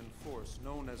alien force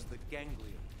known as the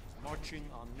Ganglion is marching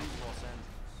on New Los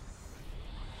Angeles.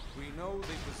 We know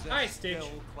they possess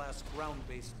Bell-class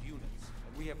ground-based units,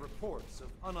 and we have reports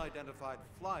of unidentified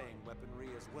flying weaponry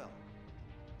as well.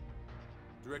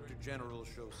 Director General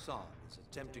Chosan is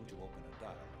attempting to open a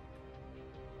dialogue.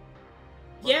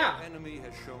 But our enemy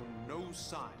has shown no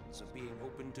signs of being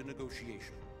open to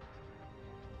negotiation.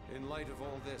 In light of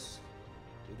all this,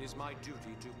 it is my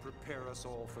duty to prepare us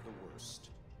all for the worst.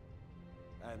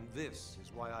 And this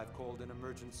is why I've called an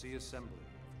emergency assembly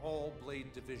of all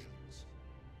Blade divisions.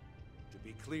 To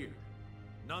be clear,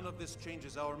 none of this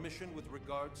changes our mission with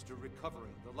regards to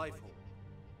recovering the Lifehold.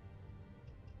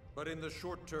 But in the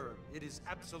short term, it is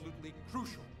absolutely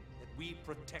crucial that we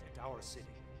protect our city.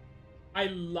 I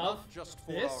love Not just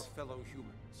for this. our fellow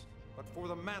humans, but for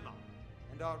the Manon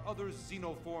and our other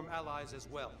xenoform allies as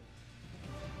well.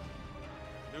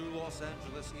 New Los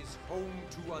Angeles is home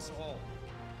to us all,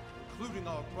 including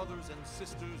our brothers and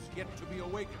sisters yet to be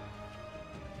awakened.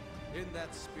 In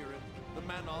that spirit, the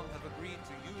Manon have agreed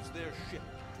to use their ship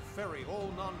to ferry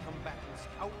all non-combatants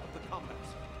out of the combat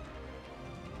zone.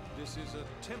 This is a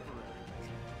temporary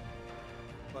measure,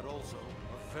 but also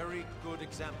a very good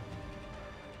example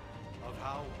of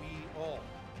how we all,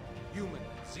 human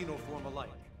and xenoform alike,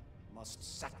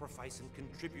 must sacrifice and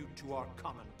contribute to our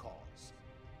common cause.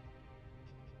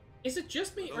 Is it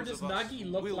just me, or does Nagi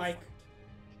look like...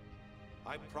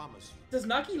 I promise you. Does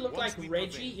Nagi look like Once we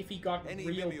Reggie prevail, if he got any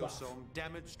real buff? Mimiosome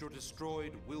damaged or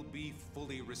destroyed will be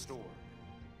fully restored.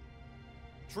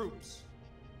 Troops,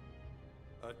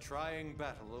 a trying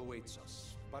battle awaits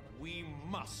us, but we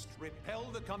must repel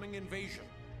the coming invasion,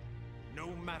 no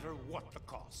matter what the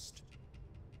cost.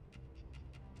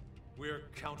 We're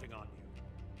counting on you.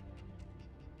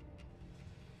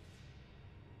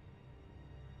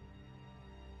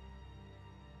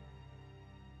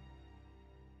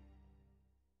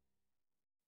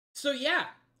 So yeah,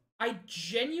 I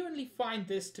genuinely find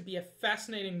this to be a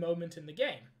fascinating moment in the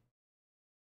game.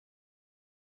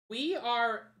 We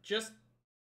are just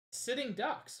sitting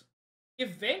ducks.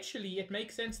 Eventually, it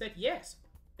makes sense that yes,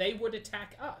 they would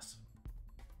attack us.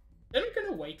 They're not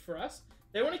gonna wait for us.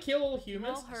 They want to kill all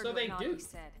humans, All heard so what they Nagi do.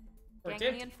 said. Or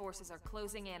Ganglion attempt. forces are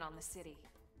closing in on the city.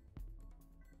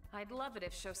 I'd love it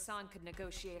if Chosan could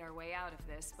negotiate our way out of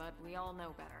this, but we all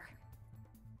know better.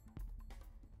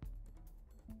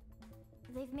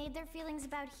 They've made their feelings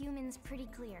about humans pretty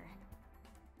clear.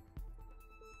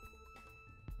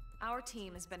 Our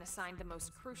team has been assigned the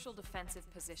most crucial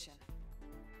defensive position,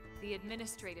 the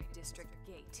Administrative District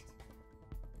Gate.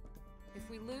 If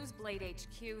we lose Blade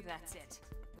HQ, that's it.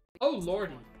 Oh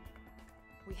lordy.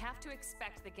 We have to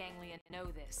expect the Ganglion to know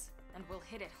this, and we'll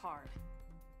hit it hard.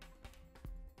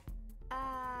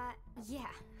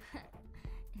 Yeah.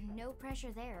 No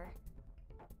pressure there.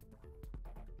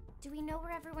 Do we know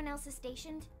where everyone else is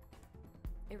stationed?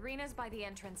 Irina's by the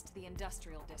entrance to the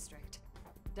Industrial District.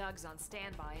 Doug's on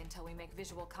standby until we make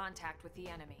visual contact with the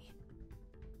enemy.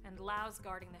 And Lau's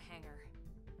guarding the hangar.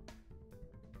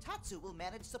 Tatsu will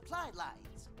manage supply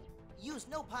lines. Use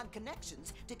Nopon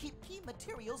connections to keep key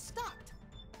materials stocked.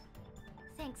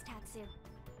 Thanks, Tatsu.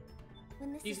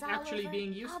 When this He's is all actually over,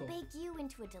 being useful. I'll bake you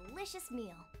into a delicious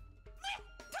meal.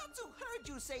 Tatsu heard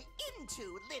you say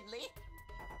into, Lindley.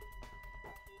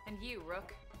 And you,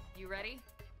 Rook, you ready?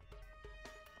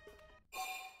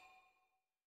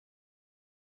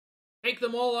 Take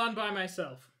them all on by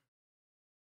myself.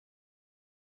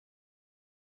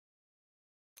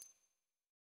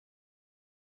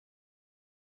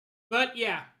 But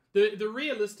yeah, the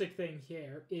realistic thing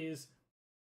here is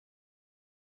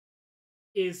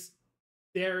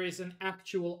there is an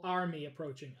actual army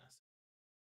approaching us.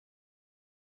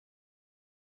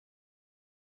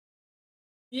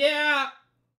 Yeah,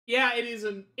 it is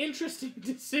an interesting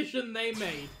decision they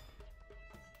made.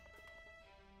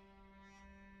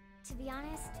 To be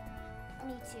honest,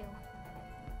 me too.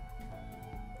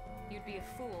 You'd be a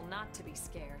fool not to be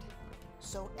scared.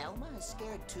 So Elma is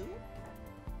scared too?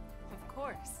 Of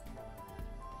course.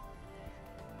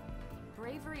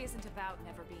 Bravery isn't about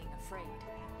never being afraid.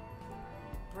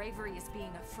 Bravery is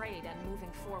being afraid and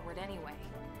moving forward anyway.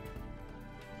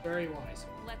 Very wise.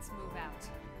 Let's move out.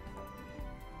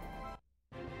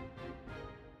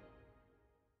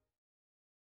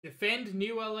 Defend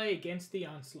New LA against the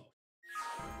onslaught.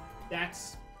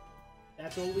 That's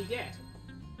all we get.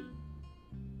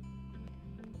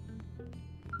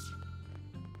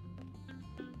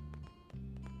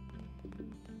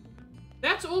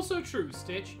 That's also true,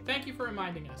 Stitch. Thank you for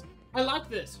reminding us. I like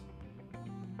this.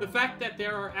 The fact that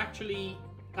there are actually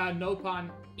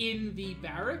Nopon in the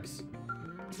barracks.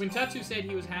 When Tatsu said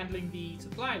he was handling the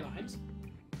supply lines.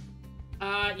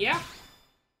 Yeah.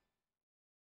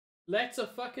 Let's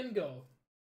fucking go.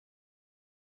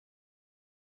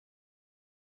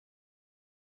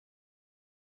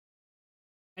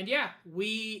 And yeah,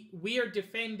 we are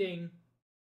defending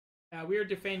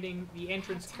the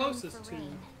entrance closest to.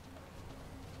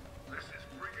 This is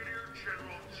Brigadier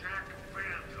General Jack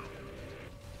Phantom,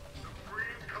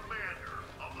 Supreme Commander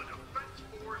of the Defense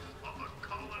Force of the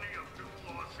Colony of New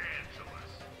Los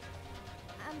Angeles.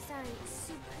 I'm sorry,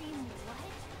 Supreme what?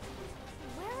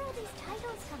 Where are all these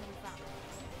titles coming from?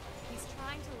 He's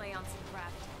trying to lay on some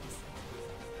gravitas.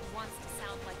 He wants to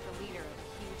sound like the leader of a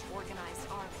huge organized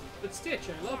army. But Stitch,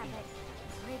 I love you. But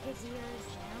Brigadier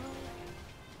General?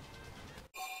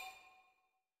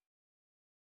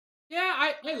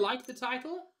 Yeah, I like the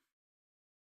title.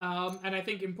 And I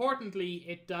think importantly,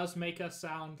 it does make us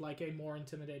sound like a more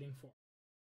intimidating force.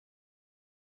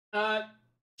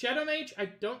 Shadow Mage, I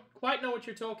don't quite know what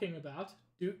you're talking about.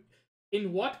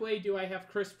 In what way do I have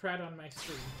Chris Pratt on my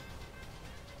screen?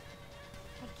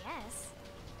 I guess.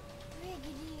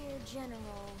 Brigadier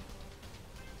General.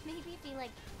 Maybe if he,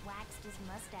 like, waxed his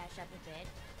mustache up a bit.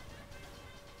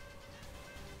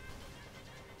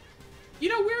 You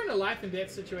know, we're in a life and death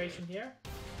situation here.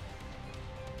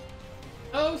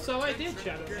 Oh, so I did,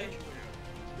 Shadow Mage.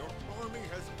 Your army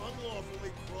has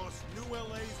unlawfully crossed New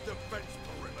LA's defense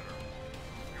perimeter.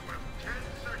 You have 10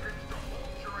 seconds to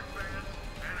hold your advance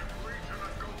and agree to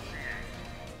negotiate.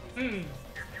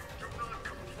 If you do not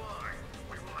comply,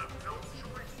 we will have no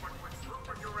choice but to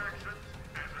interpret your actions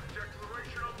as a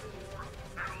declaration of war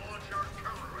and launch our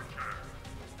counterattack.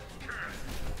 10,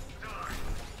 9,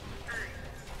 8,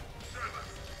 7,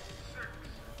 6,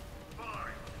 5,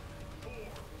 4,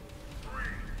 3,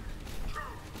 2,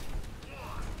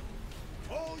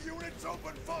 1. All units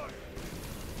open fire!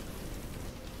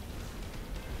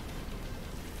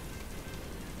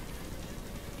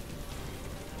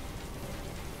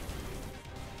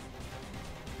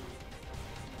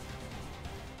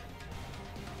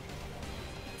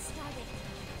 Started.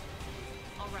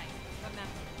 Alright,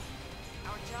 remember.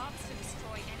 Our job is to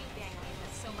destroy any gangland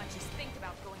that so much as think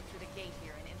about going through the gate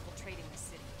here and infiltrating the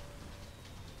city.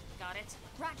 Got it?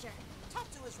 Roger.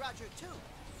 Tatsu is Roger too.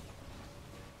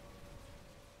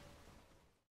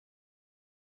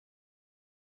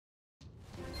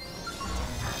 Be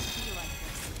like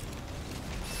this.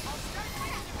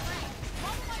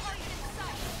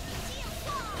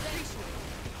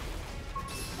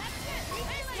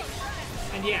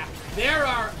 And yeah, there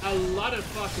are a lot of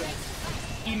fuckers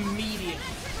immediately.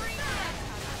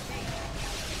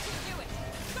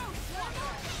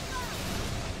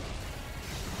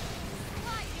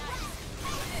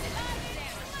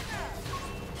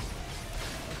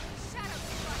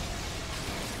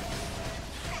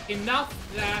 Enough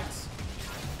that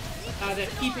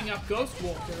keeping up Ghost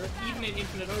Walker, even in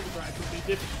Infinite Overdrive, would be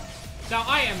difficult. Now,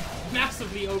 I am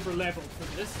massively over-leveled for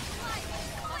this.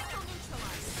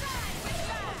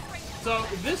 So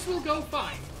this will go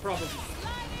fine, probably.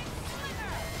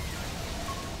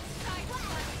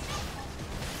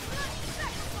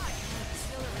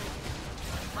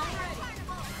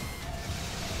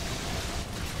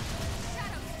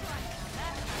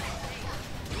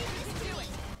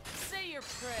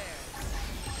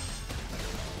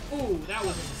 Ooh, that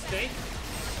was a mistake.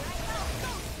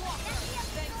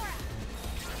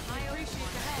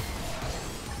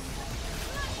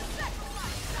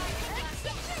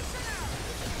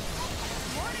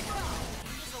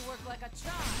 This'll work like a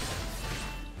charm.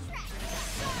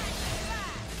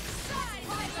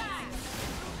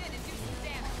 Move in and do some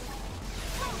damage.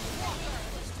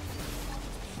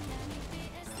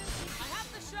 I have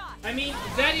the shot. I mean,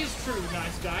 that is true,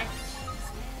 nice guy.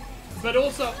 But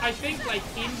also, I think, like,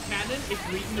 in canon, it's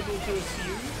reasonable to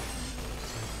assume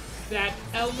that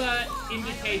Elma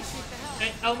indicates...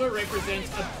 Elma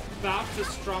represents about the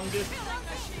strongest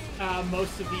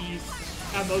most of the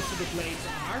blades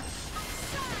are.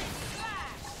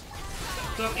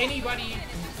 So anybody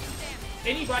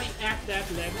at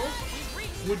that level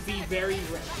would be very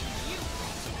rare.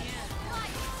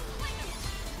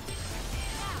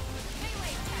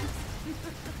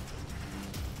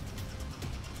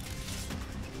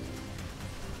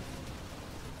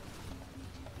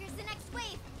 Here's the next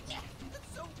wave.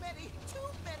 So many, too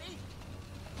many.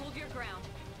 Hold your ground.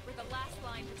 We're the last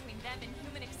line between them and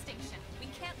human extinction. We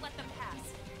can't let them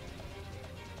pass.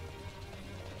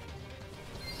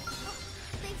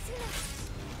 They've seen us.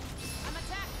 I'm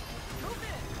attacked. Move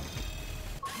in.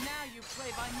 Now you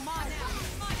play by my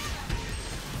rules.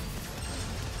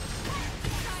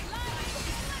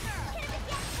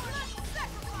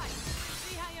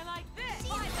 See how you like this?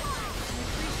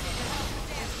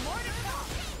 There's more to come.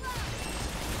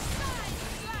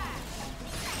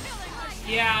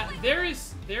 Yeah, there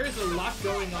is a lot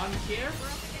going on here.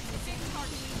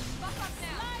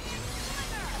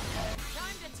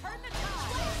 Time to turn the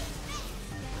tide.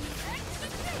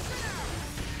 Executioner.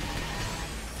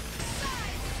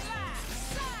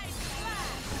 Side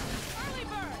slash. Early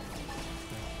bird.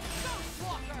 Ghost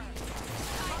walker.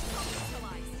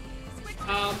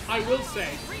 I will say,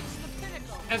 Reach the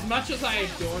pinnacle. as much as I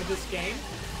adore this game,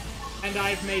 and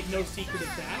I've made no secret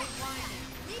of that,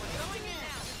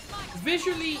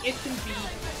 visually it can be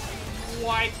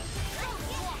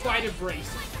quite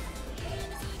abrasive.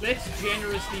 Let's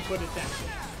generously put it that way.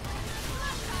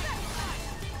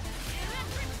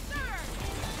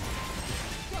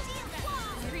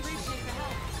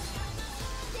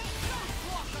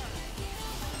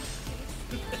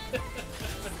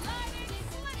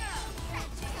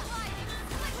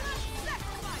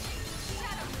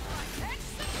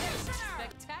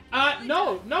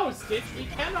 No, Stitch, we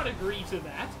cannot agree to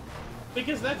that,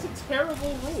 because that's a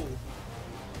terrible rule.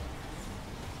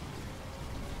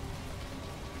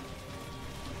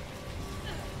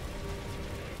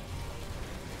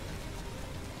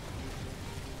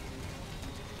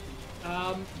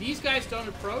 These guys don't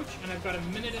approach, and I've got a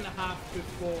minute and a half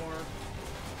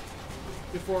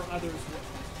before others will.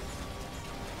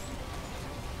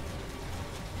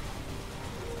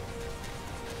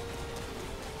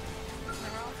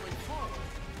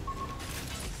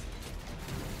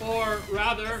 Or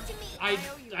rather,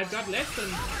 I've got less than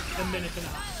a minute and a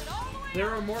half. There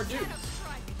are more dudes.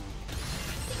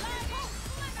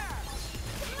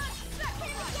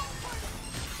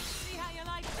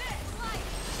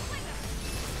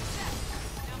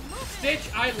 Stitch,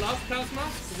 I love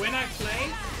Cosmos. When I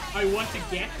play, I want to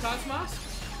get Cosmos,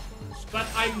 but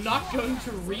I'm not going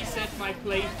to reset my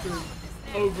playthrough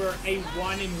over a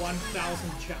 1 in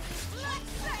 1,000 chance.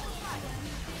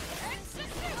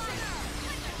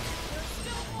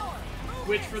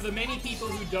 Which, for the many people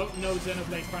who don't know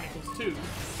Xenoblade Chronicles 2,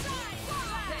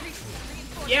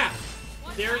 yeah,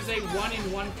 there is a 1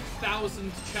 in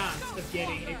 1,000 chance of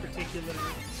getting a particular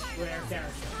rare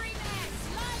character.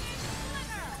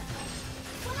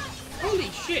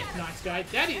 Holy shit, nice guy.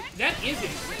 That is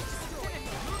it.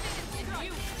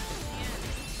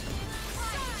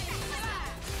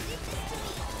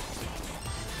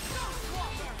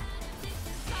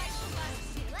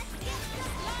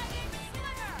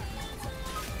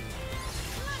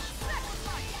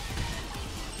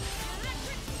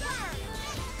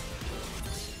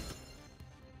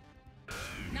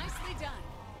 Nicely done.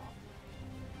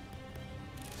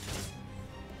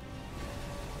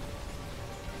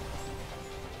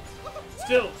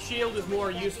 Still, shield is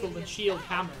more useful than shield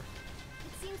hammer.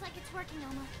 It seems like it's working,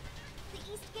 Elma. The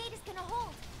east gate is gonna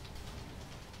hold.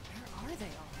 Where are they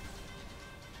all?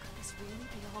 Could this really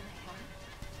be all they have?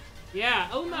 Yeah,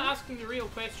 Elma asking the real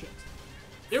questions.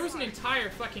 There was an entire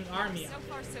fucking army So out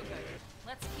far, there. so good.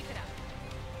 Let's keep it up.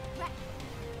 Right.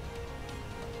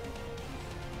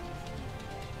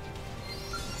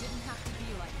 It didn't have to be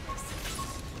like this.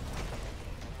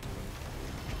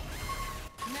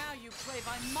 Now you play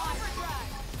by my drag.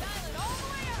 Dial it all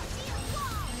the way up.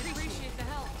 I appreciate the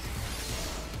help.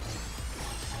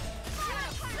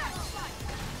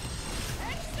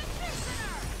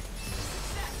 Executioner!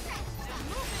 Success! And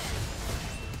move in!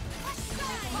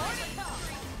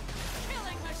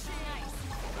 Killing machine!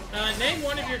 Name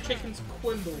one of your chickens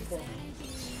Quimble for me.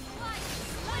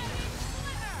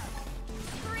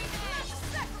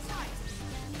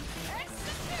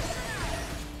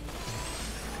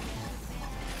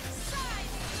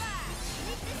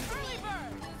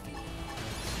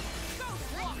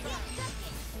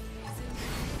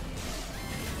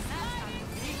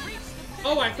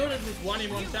 Oh, I thought it was 1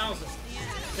 in 1,000.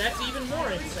 That's even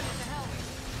more insane.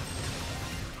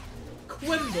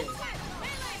 Quimble.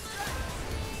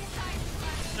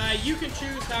 You can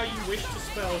choose how you wish to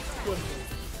spell Quimble.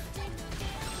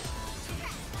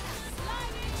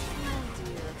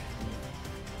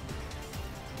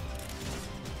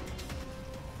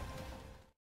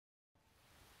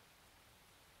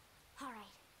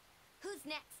 Alright. Who's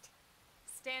next?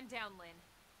 Stand down, Lynn.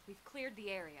 We've cleared the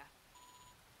area.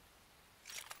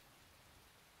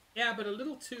 Yeah, but a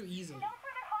little too easily. No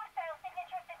further hostile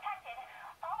signatures detected.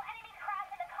 All enemy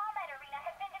craft in the combat arena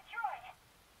has been destroyed.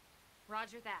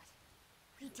 Roger that.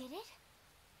 We did it?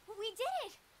 We did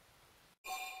it!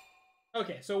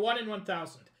 Okay, so 1 in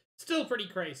 1,000. Still pretty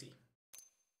crazy.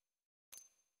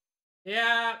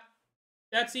 Yeah,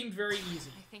 that seemed very easy.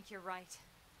 I think you're right.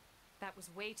 That was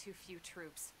way too few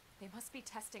troops. They must be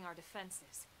testing our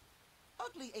defenses.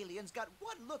 Ugly aliens got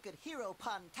one look at Hero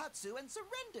Pantatsu and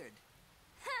surrendered.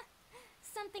 Huh!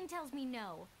 Something tells me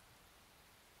no.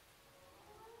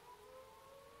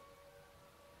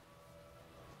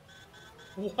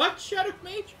 What, Shadow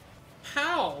Mage?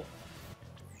 How?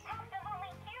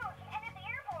 Absolutely huge, and it's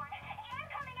airborne, and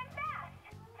coming in fast.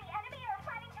 The enemy are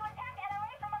planning to attack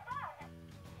LA from above.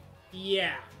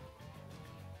 Yeah.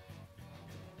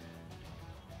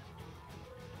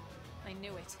 I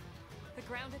knew it. The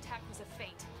ground attack was a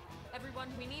feint. Everyone,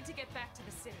 we need to get back to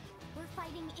the city. We're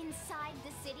fighting inside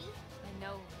the city? I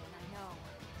know, Lynn, I know.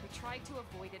 We tried to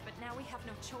avoid it, but now we have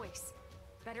no choice.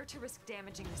 Better to risk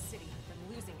damaging the city than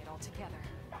losing it altogether.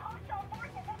 The hostile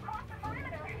forces have crossed the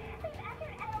perimeter. They've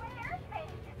entered LA airspace.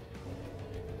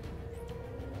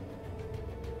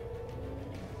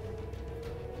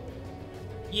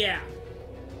 Yeah.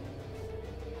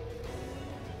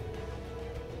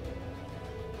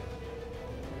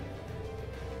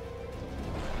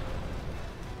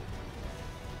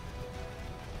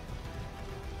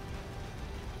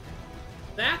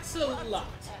 That's a lot.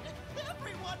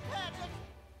 Everyone panic!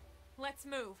 Let's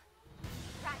move.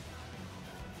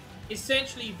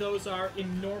 Essentially, those are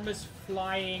enormous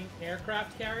flying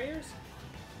aircraft carriers.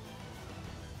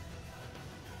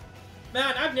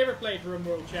 Man, I've never played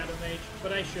RimWorld Shadow Mage,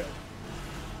 but I should.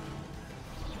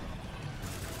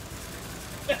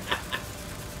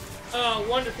 Oh,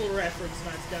 wonderful reference,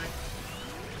 nice guy.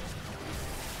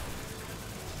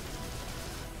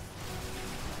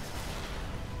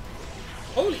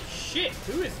 Holy shit,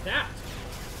 who is that?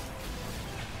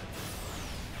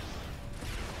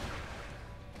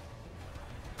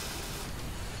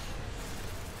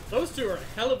 Those two are a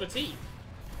hell of a team.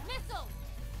 Missiles!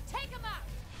 Take them out!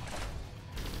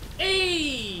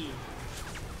 Hey!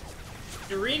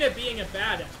 Irina being a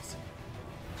badass.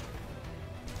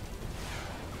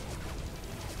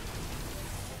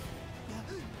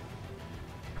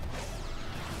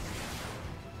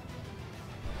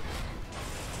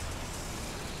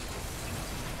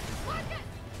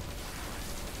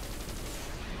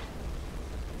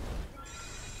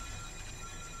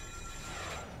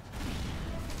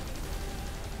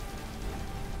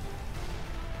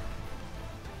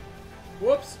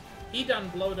 Whoops, he done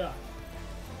blowed up.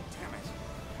 Damn it.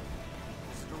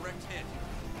 It's a direct hit.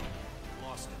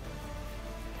 Lost it.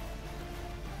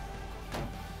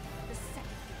 The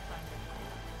second you find it,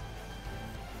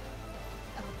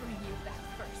 I'll bring you back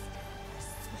first. I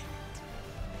swear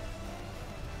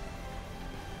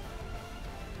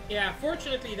it. Yeah,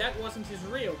 fortunately that wasn't his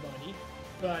real body,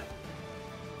 but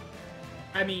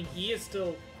I mean, he is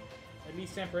still at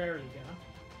least temporarily gonna.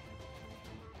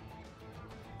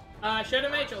 Shadow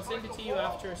Mage, I'll send it to you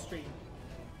after a stream.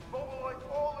 Mobilize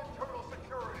all internal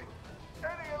security.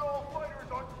 Any and all fighters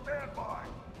on standby.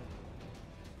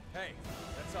 Hey,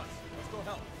 that's us. Let's go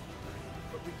help.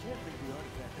 But we can't leave the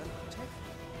artifact unprotected.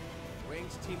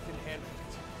 Wayne's team can handle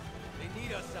it. They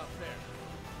need us out there.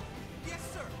 Yes,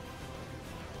 sir!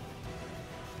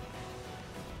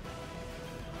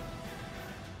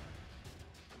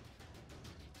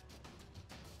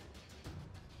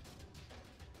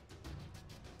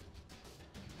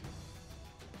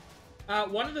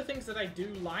 One of the things that I do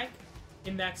like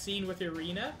in that scene with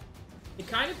Irina, it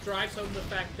kind of drives home the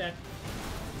fact that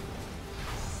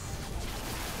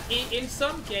in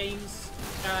some games,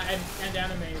 and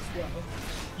anime as well,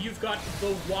 you've got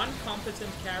the one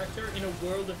competent character in a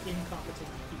world of incompetent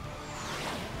people.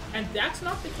 And that's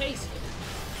not the case here.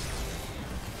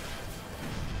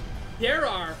 There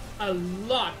are a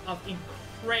lot of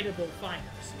incredible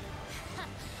fighters.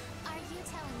 Are you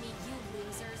telling me you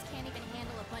losers can't even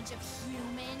handle a bunch of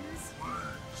humans?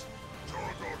 Please,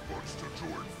 Targon wants to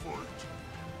join fight.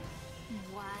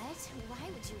 What? Why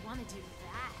would you want to do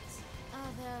that?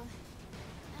 Although,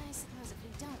 I suppose if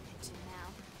we don't pitch in now,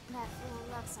 that fool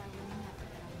Luxar will never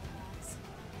get on our backs.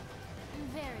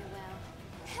 Very well.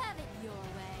 Have it your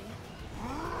way.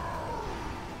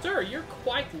 Sir, you're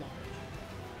quite large.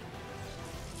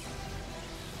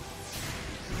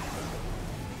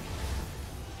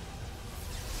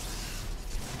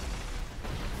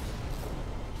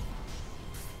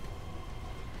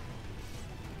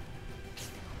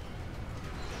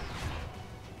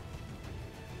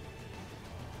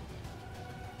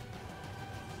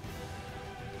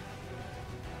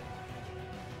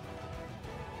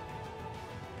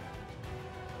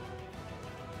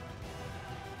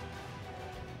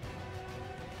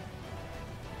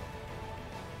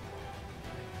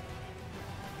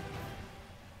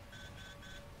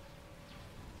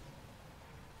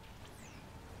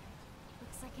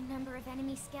 Looks like a number of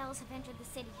enemy scales have entered the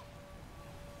city.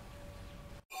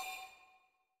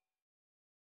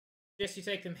 Suggest you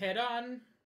take them head on,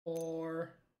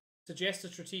 or suggest a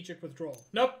strategic withdrawal.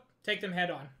 Nope, take them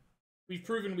head on. We've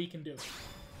proven we can do it.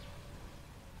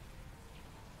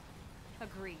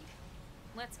 Agreed.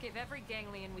 Let's give every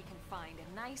ganglion we can find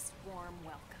a nice, warm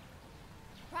welcome.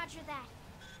 Roger that.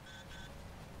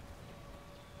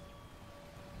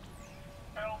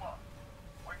 Elma,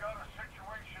 we got a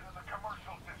situation in the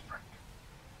commercial district.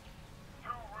 Two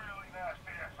really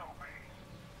nasty SOBs.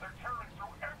 They're tearing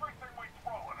through everything we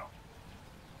throw at them.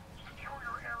 Secure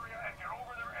your area and get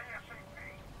over there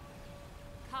ASAP.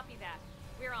 Copy that.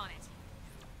 We're on it.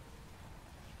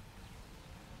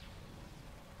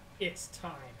 It's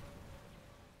time.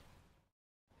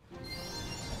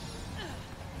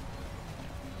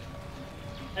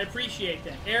 I appreciate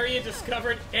that. Area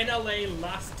discovered, NLA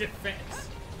lost defense.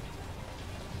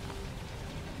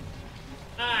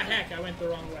 Ah, heck, I went the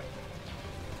wrong way.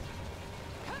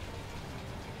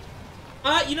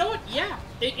 You know what? Yeah,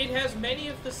 it has many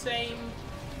of the same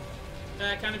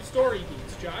kind of story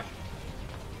beats, Josh.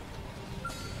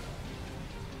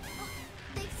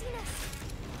 They've seen us.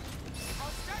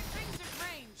 I'll start things at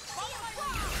range. Follow my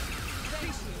lead.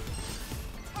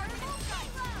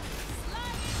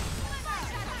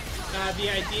 The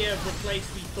idea of the place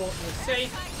we thought was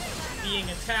safe being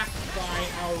attacked by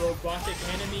our robotic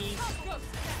enemies.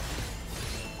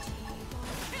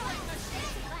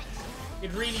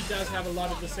 It really does have a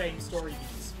lot of the same story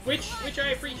beats, which I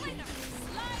appreciate.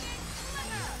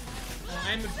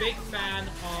 I'm a big fan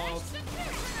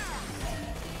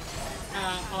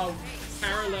of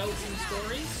parallels in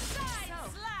stories. So,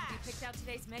 you picked out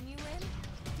today's menu, Lynn?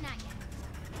 Not yet.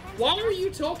 Why are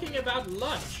you talking about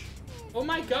lunch? Oh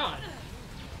my god.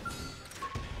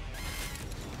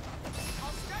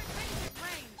 I'll start things at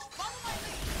range. Follow my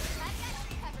lead. I got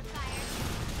you covered, fire.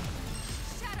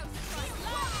 Shadow strike.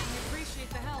 We appreciate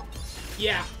the help.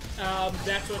 Yeah,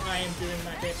 that's what I am doing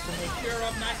my best to make sure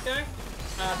of, nice guy.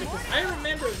 Because I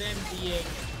remember them being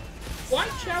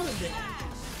quite challenging.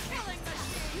 Killing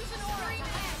machine. Use an aura to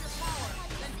add your power.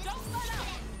 Then don't let up.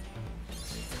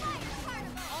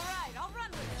 All right, I'll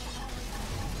run with it.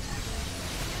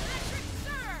 Electric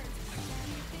surge.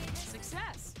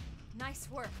 Success. Nice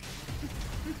work.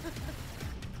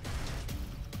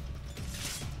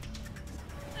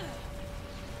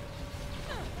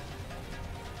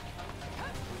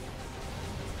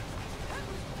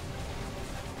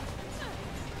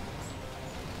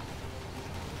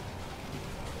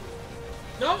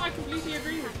 No, I completely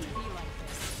agree with you. Be like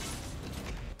this.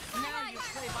 Now you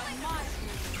play by my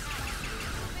rules.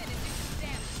 Come in and do some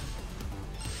damage.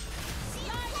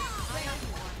 I owe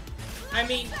you one. I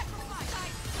mean,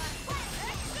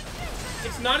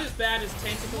 it's not as bad as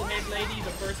Tentacle Head Lady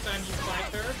the first time you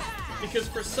fight her, because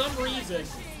for some reason,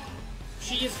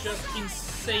 she is just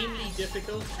insanely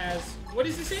difficult as what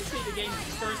is essentially the game's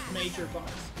first major boss.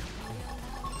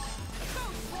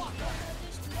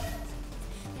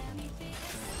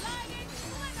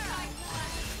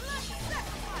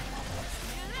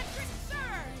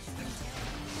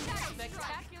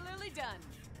 Spectacularly done.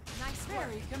 Nice work.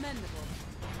 Very commendable.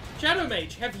 Shadow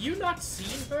Mage, have you not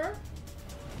seen her?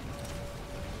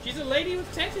 She's a lady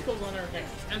with tentacles on her hands,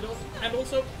 and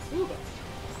also Uba.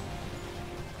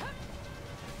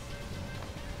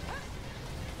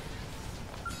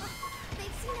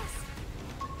 They've seen us.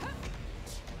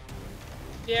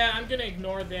 Yeah, I'm gonna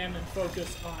ignore them and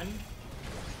focus on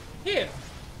him,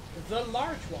 the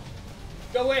large one.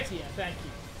 Goetia, thank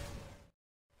you.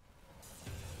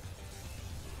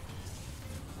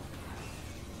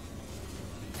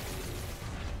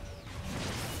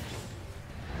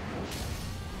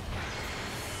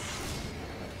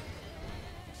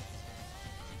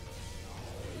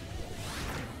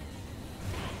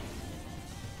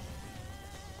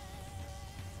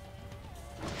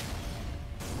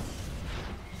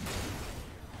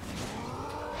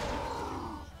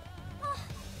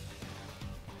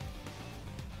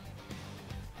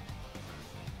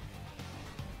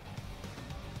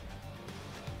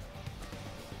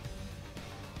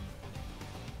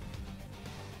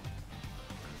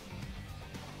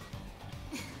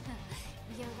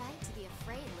 You're right to be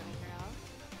afraid, little girl.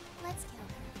 Let's kill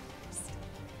her first.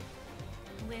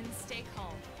 Lynn, stay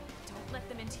calm. Don't let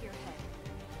them into your head.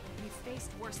 We've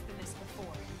faced worse than this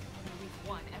before, and we've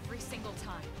won every single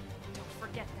time. Don't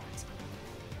forget that.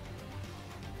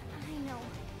 I know.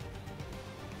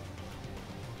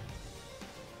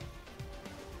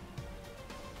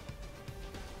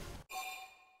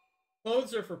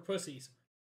 Clothes are for pussies.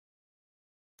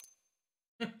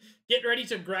 Get ready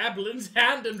to grab Lynn's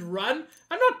hand and run?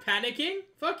 I'm not panicking.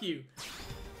 Fuck you.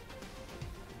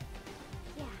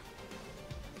 Yeah,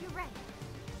 you're right.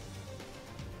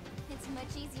 It's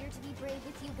much easier to be brave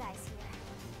with you guys here.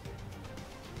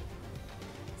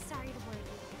 Sorry to worry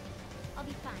you. I'll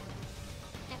be fine.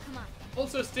 Now come on.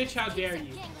 Also, Stitch, how dare Kick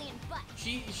you? some ganglion butt.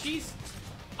 She's...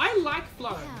 I like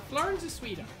Florence. Wow. Florence is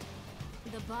sweetheart.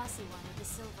 The bossy one with the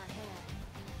silver hair.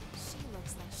 She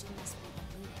looks like she must be the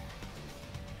leader.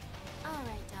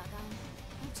 Alright, doggone.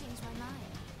 I've changed my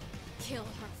mind. Kill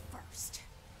her first.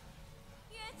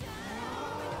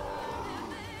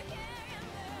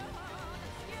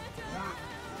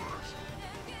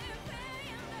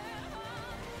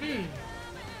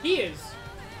 He is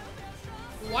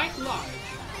quite large.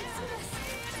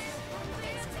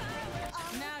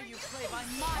 Now you play by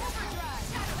my overdrive.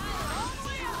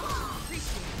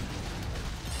 Appreciate it.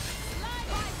 Slide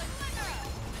by the flicker.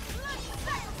 Let's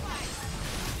sacrifice.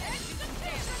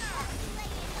 Executioner.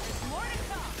 There's more to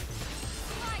come.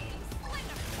 Sliding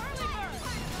slinger. Early bird.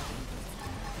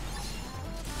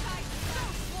 Tight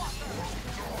Walker.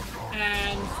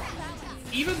 And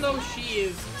even though she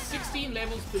is 16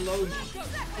 levels below me,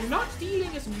 you're not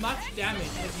dealing as much damage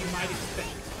as you might expect.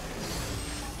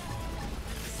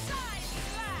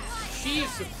 She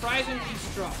is surprisingly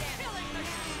strong.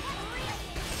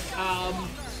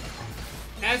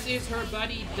 As is her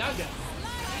buddy Duggan.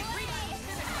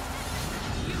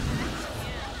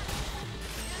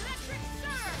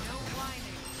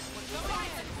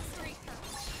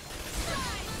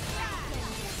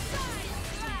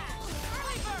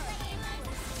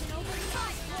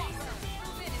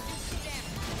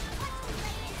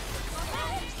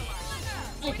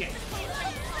 Okay.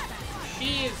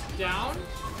 She is down.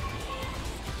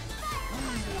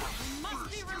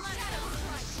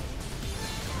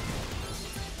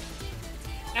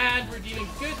 And we're dealing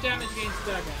good damage against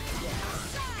Duggan.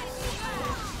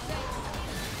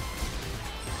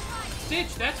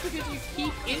 Stitch, that's because you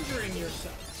keep injuring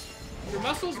yourself. Your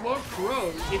muscles won't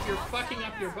grow if you're fucking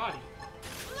up your body.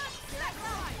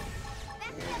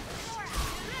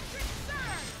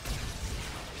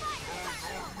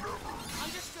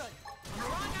 Understood. I'm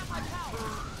drawing out my power.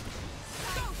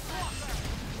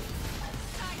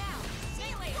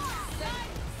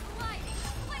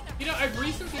 You know, I've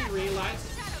recently realized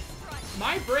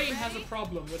my brain has a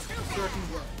problem with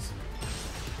certain words.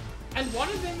 And one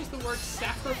of them is the word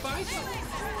sacrifice,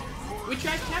 which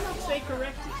I cannot say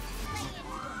correctly.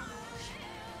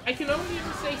 I can only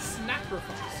ever say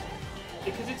snacrifice,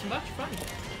 because it's much funnier.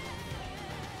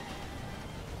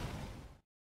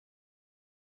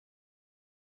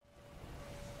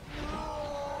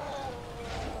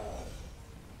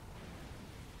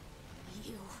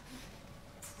 You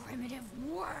primitive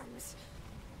worms.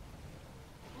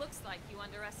 Looks like you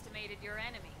underestimated your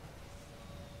enemy.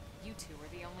 You two are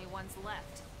the only ones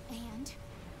left. And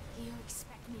you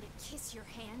expect me to kiss your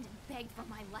hand and beg for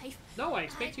my life? No, I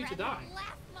expect you to die. I'd rather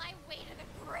laugh my way to the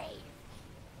grave.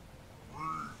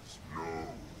 Please,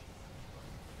 no.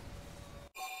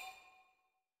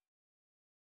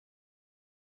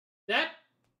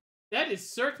 That is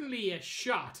certainly a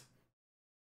shot.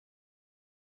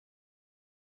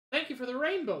 Thank you for the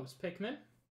rainbows, Pikmin.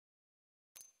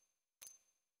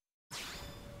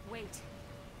 Wait.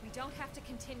 We don't have to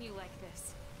continue like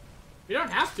this. We don't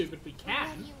have to, but we What can.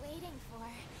 are you waiting for?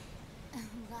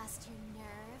 Lost your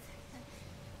nerve?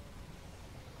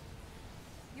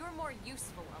 You're more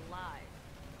useful alive.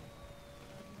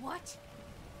 What?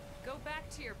 Go back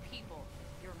to your people,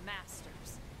 your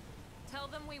masters. Tell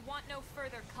them we want no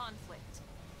further conflict.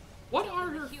 What Tell are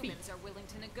them her the feet? humans are willing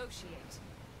to negotiate.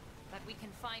 That we can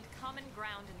find common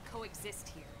ground and coexist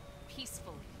here,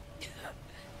 peacefully.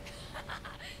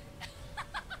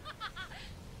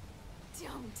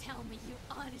 Don't tell me you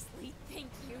honestly think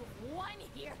you've won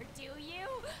here, do you?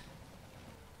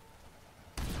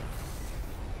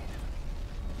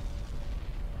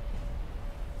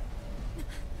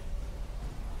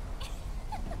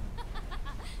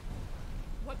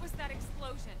 What was that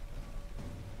explosion?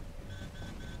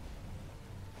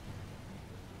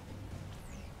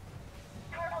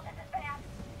 Colonel, this is bad.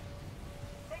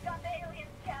 They got the alien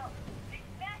scout. They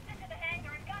smashed into the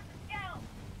hangar and got the scout.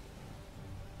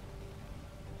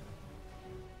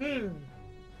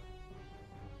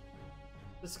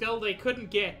 The skull they couldn't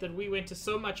get that we went to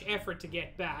so much effort to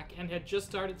get back and had just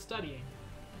started studying.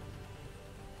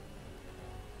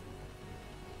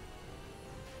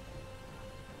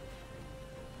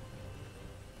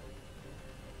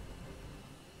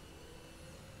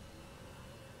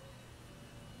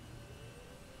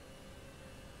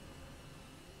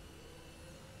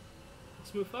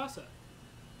 It's Mufasa.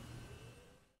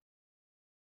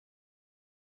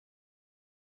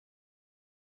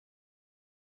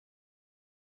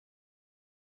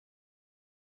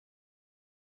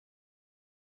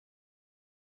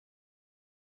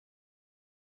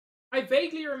 I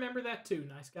vaguely remember that too,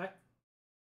 nice guy.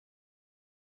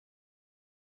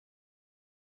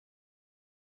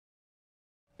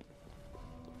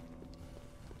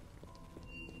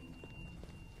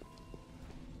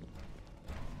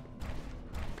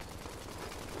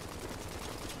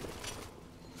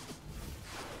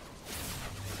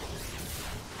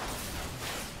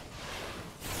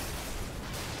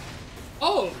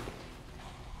 Oh!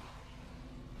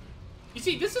 You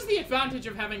see, this is the advantage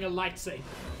of having a lightsaber.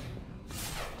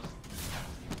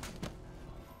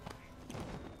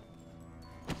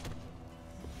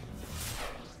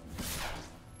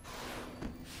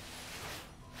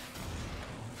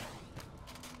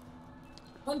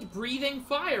 And breathing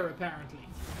fire, apparently.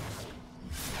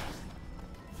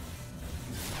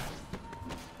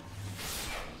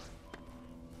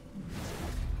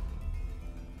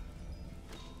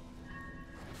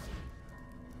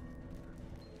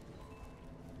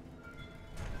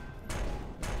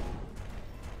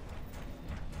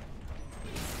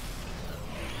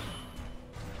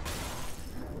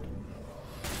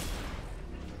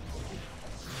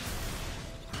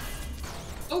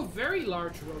 Oh, very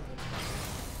large robot.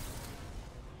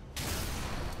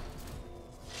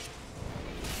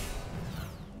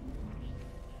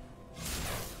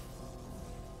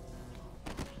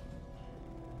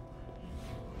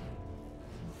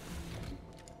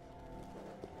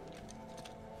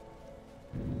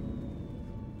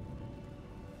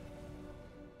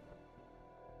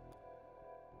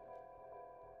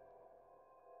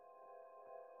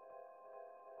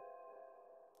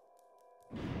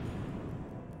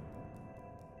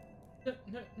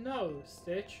 No,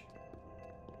 Stitch.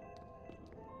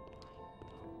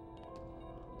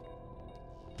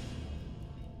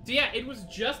 So yeah, it was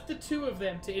just the two of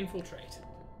them to infiltrate.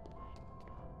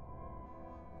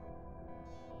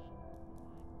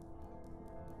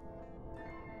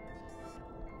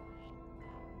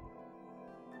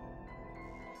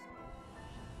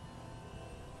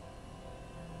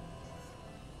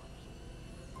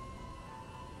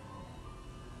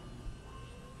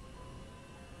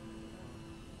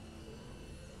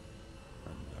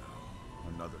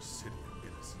 Another city of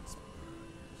innocence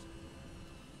burns.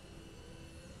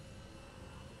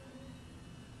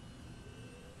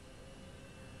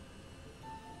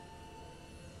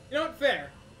 You know what? Fair.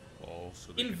 All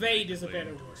so they Invade can is a lay claim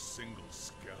better to word. A single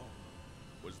scout.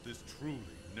 Was this truly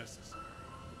necessary?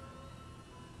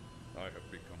 I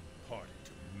have become party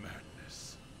to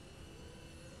madness.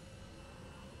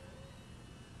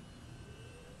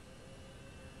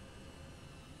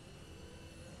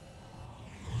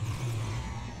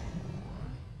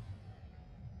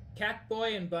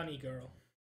 Catboy and Bunny Girl.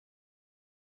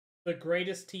 The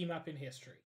greatest team up in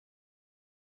history.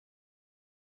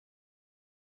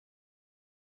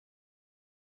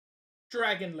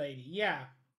 Dragon Lady, yeah.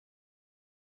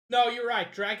 No, you're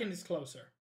right. Dragon is closer.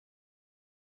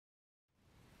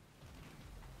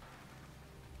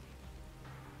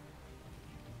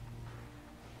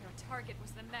 Your target was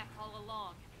the mech all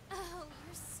along. Oh,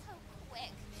 you're so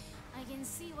quick. I can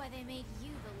see why they made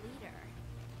you the leader.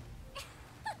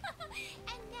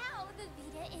 And now the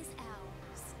Vita is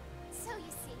ours. So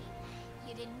you see,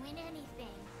 you didn't win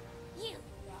anything. You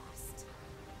lost.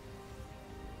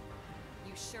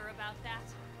 You sure about that?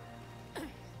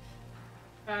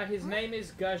 His name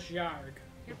is Gazjarg.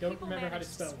 I Your don't people remember how to managed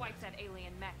to spell swipe that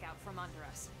alien mech out from under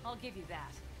us. I'll give you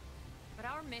that. But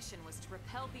our mission was to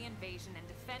repel the invasion and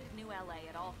defend New LA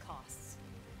at all costs.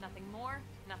 Nothing more,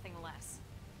 nothing less.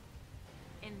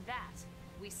 In that,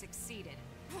 we succeeded.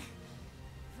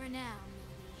 For now,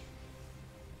 maybe.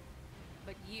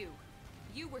 But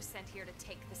you were sent here to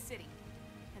take the city.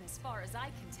 And as far as I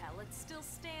can tell, it's still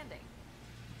standing.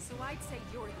 So I'd say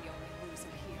you're the only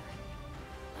loser here.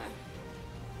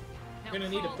 Now Gonna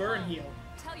need a crawl burn home, heal.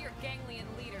 Tell your ganglion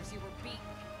leaders you were beaten,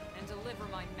 and deliver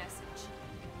my message.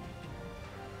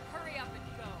 Hurry up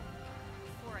and go,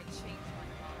 before I change my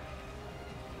mind.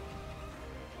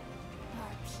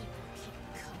 Our people can't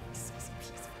coexist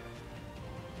peacefully.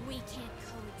 We can't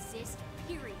coexist,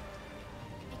 period.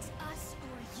 It's us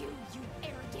or you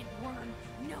arrogant worm.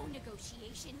 No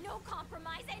negotiation, no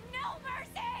compromise, and no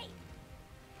mercy!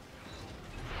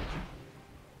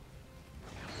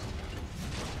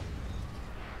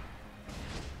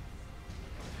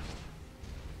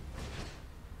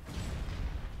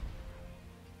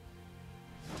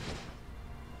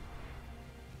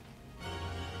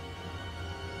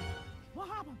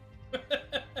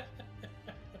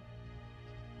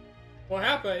 What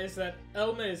happened is that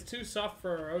Elma is too soft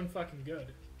for her own fucking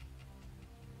good.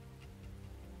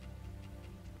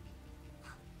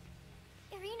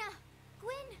 Irina,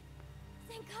 Gwyn,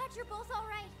 thank God you're both all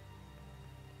right.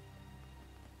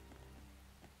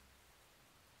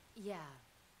 Yeah,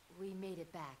 we made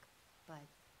it back, but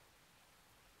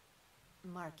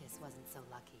Marcus wasn't so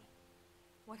lucky.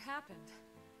 What happened?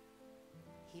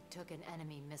 He took an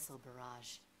enemy missile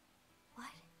barrage. What?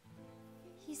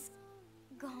 He's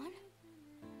gone?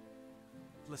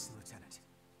 Listen, Lieutenant.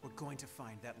 We're going to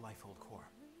find that Lifehold core.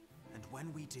 And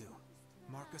when we do,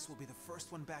 Marcus will be the first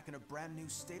one back in a brand new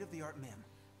state-of-the-art MIM.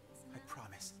 I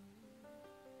promise.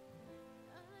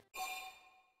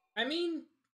 I mean,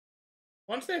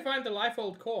 once they find the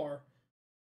Lifehold core,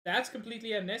 that's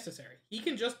completely unnecessary. He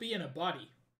can just be in a body.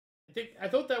 I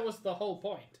thought that was the whole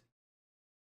point.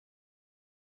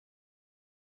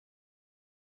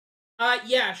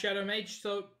 Yeah, Shadow Mage.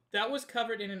 So that was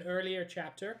covered in an earlier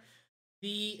chapter.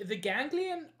 The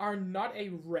Ganglion are not a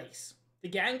race. The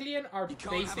Ganglion are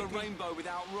basically... You can't have a rainbow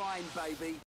without rhyme,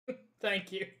 baby.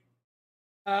 Thank you.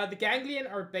 The Ganglion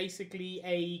are basically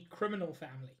a criminal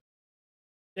family.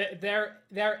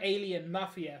 They're alien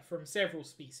mafia from several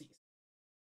species.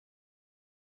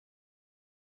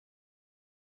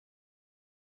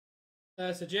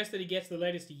 Suggest that he gets the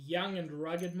latest young and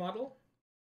rugged model.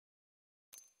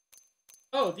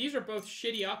 Oh, these are both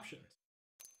shitty options.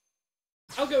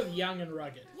 I'll go with young and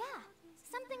rugged. Yeah,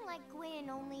 something like Gwyn,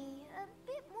 only a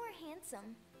bit more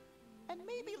handsome. And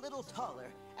maybe a little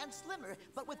taller and slimmer,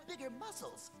 but with bigger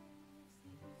muscles.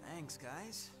 Thanks,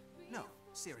 guys. No,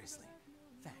 seriously.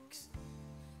 Thanks.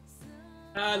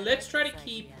 Let's try to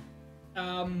keep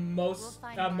most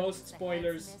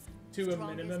spoilers to a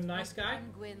minimum, nice guy.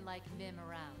 Gwyn-like Mim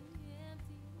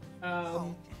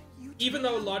around. Even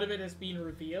though a lot of it has been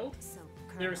revealed,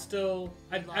 there's still...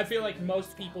 I feel like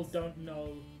most people don't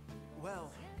know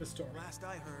the story. Last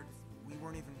I heard, we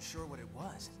weren't even sure what it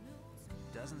was.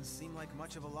 Doesn't seem like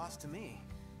much of a loss to me.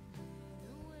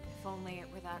 If only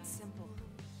it were that simple.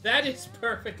 That is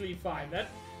perfectly fine.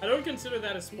 I don't consider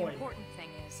that a The spoiler. important thing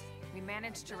is, we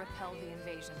managed to repel the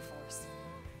invasion force.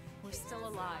 We're still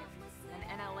alive, and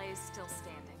NLA is still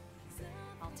standing.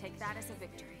 I'll take that as a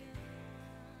victory.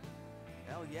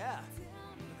 Hell yeah.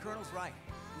 The Colonel's right.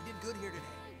 We did good here today.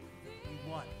 We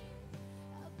won.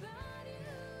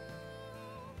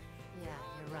 Yeah,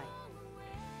 you're right.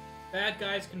 Bad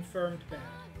guys confirmed bad.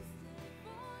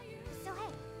 So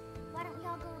hey, why don't we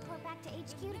all go report back to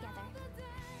HQ together?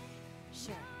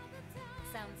 Sure.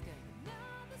 Sounds good.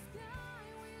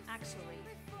 Actually,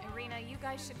 Irina, you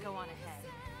guys should go on ahead.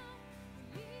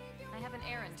 I have an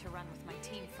errand to run with my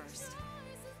team first.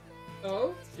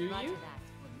 Oh, do Roger you? that.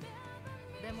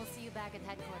 Then we'll see you back at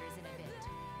headquarters in a bit.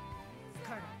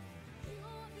 Colonel.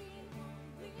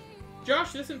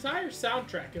 Josh, this entire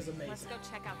soundtrack is amazing. Let's go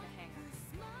check out the hangar.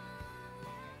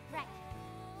 Right.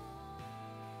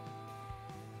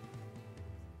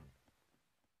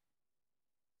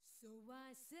 So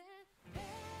I said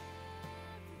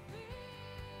everything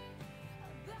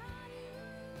about you.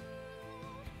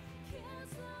 Can't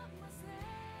stop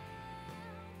myself.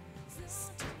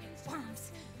 Stupid worms.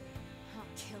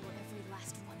 I'll kill every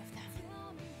last one of them.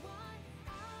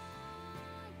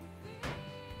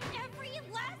 Every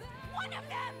last one of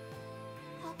them!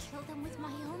 kill them with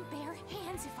my own bare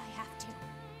hands if I have to.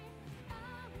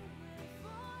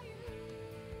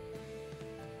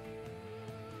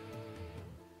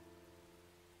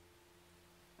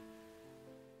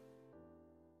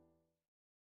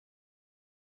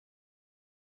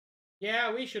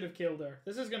 Yeah, we should have killed her.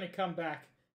 This is gonna come back,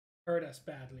 hurt us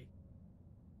badly.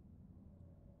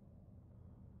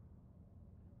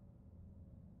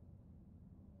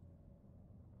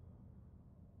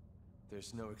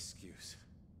 There's no excuse.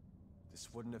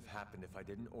 This wouldn't have happened if I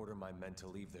didn't order my men to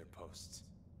leave their posts.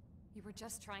 You were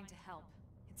just trying to help.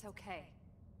 It's okay.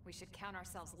 We should count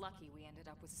ourselves lucky we ended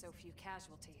up with so few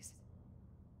casualties.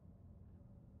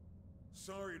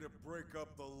 Sorry to break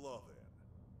up the love-in,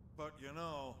 but you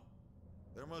know,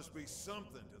 there must be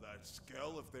something to that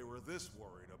skell if they were this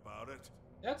worried about it.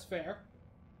 That's fair.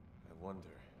 I wonder.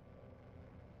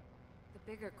 The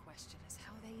bigger question is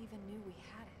how they even knew we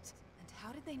had it. And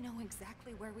how did they know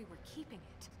exactly where we were keeping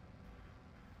it?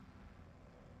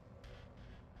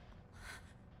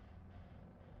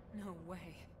 No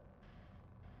way.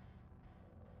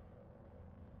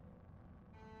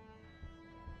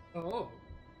 Oh.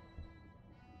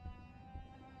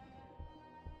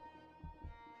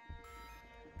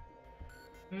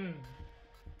 Hmm.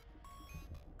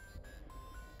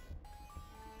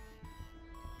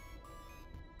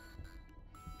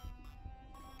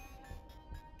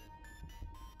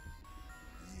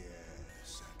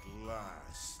 Yes, at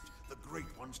last. The Great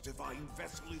One's divine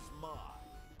vessel is mine.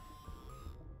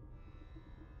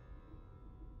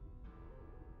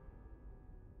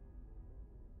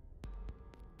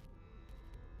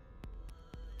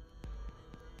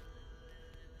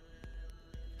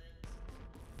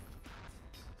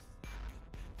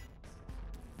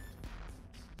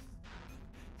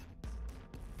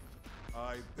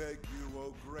 I beg you,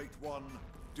 O Great One,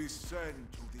 descend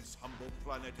to this humble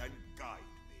planet and guide me.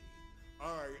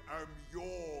 I am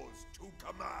yours to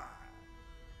command.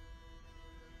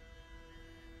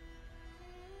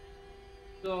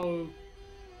 So,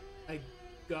 a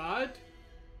god?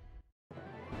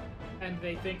 And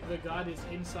they think the god is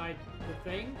inside the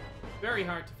thing? Very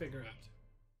hard to figure out.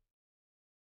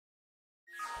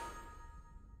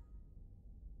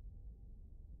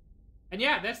 And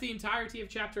yeah, that's the entirety of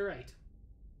Chapter 8.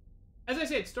 As I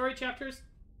said, story chapters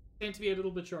tend to be a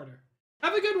little bit shorter.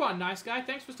 Have a good one, nice guy.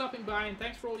 Thanks for stopping by, and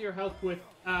thanks for all your help with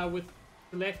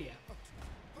Telethia.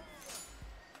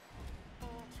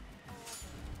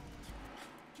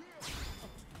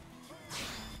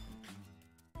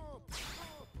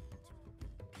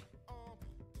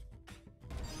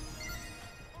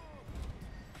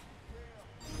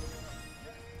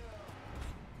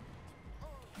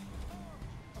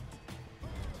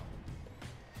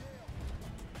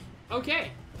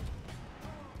 Okay.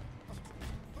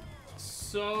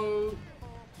 So...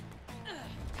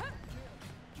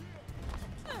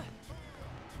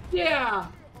 yeah!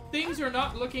 Things are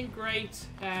not looking great,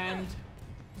 and...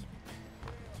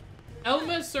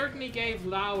 Elma certainly gave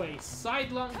Lau a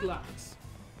sidelong glance.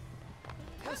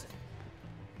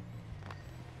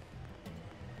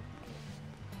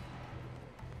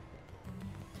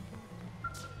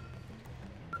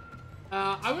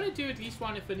 I want to do at least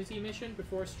one affinity mission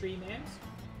before stream ends.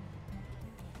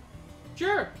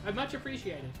 Sure, I'd much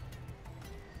appreciate it.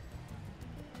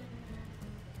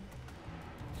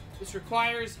 This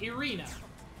requires Irina.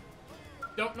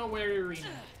 Don't know where Irina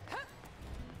is.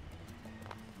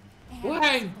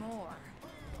 Wang!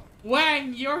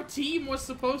 Wang, your team was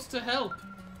supposed to help.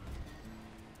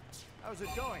 How's it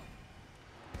going?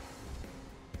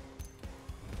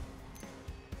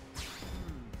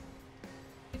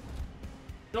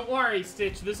 Don't worry,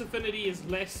 Stitch, this affinity is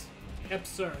less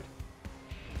absurd.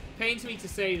 It pains me to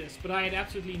say this, but I had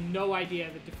absolutely no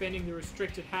idea that defending the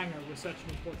restricted hangar was such an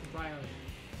important priority.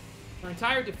 Our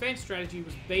entire defense strategy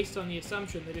was based on the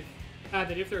assumption that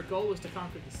if their goal was to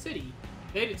conquer the city,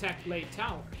 they'd attack Blade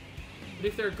Tower. But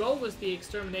if their goal was the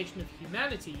extermination of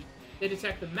humanity, they'd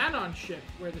attack the Manon ship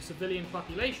where the civilian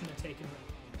population had taken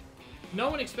root. No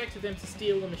one expected them to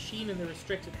steal the machine in the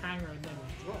restricted hangar and then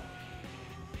withdraw.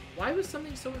 Why was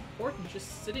something so important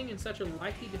just sitting in such a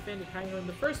lightly defended hangar in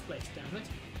the first place, damn it?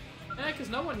 Eh, because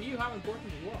no one knew how important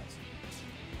it was.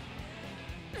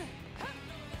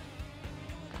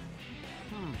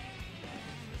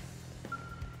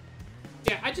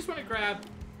 Yeah, I just want to grab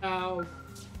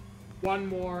one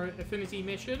more affinity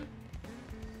mission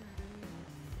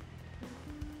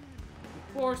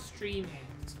before stream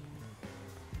ends.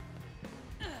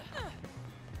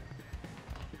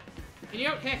 And you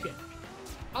know, heck it.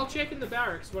 I'll check in the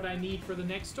barracks what I need for the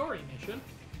next story mission.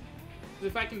 Because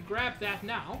if I can grab that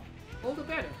now, all the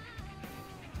better.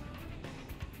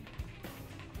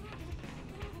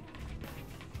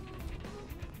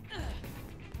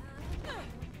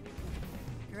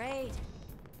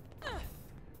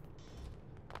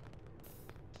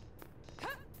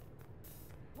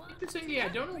 Interestingly, I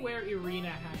don't know where Irina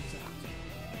hangs out.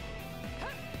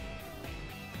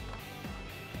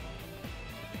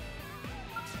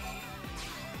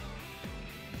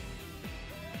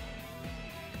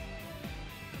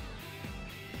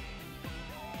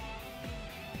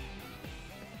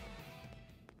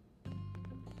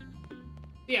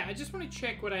 Yeah, I just want to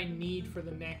check what I need for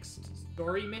the next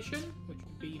story mission, which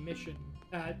would be mission,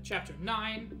 chapter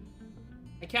 9.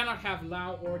 I cannot have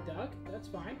Lau or Doug, that's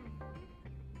fine.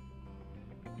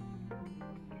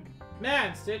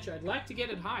 Man, Stitch, I'd like to get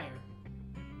it higher.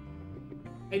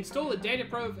 Install a data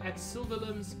probe at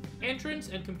Sylvalim's entrance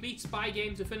and complete Spy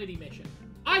Games Affinity mission.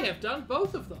 I have done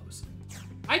both of those.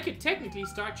 I could technically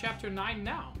start chapter 9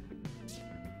 now.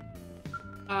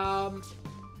 I'm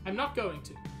not going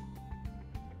to.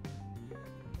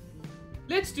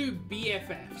 Let's do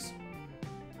BFFs.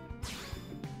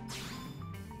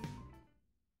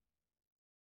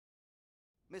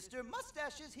 Mr.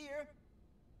 Mustache is here.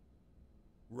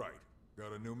 Right.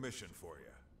 Got a new mission for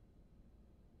you.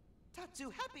 Tatsu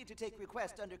happy to take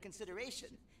request under consideration.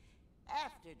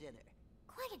 After dinner.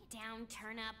 Quite a down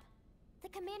turn-up. The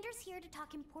commander's here to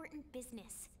talk important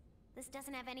business. This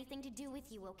doesn't have anything to do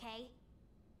with you, okay?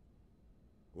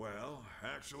 Well,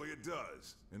 actually it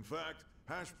does. In fact,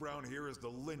 Hash Brown here is the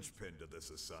linchpin to this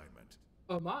assignment.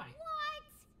 Oh my.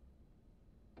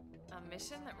 A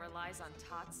mission that relies on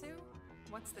Tatsu?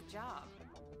 What's the job?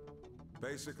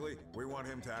 Basically, we want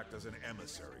him to act as an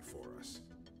emissary for us.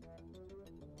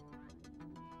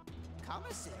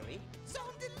 Commissary?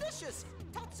 Sound delicious!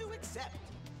 Tatsu accept!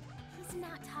 He's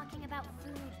not talking about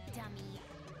food, dummy.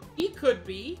 He could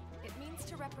be. It means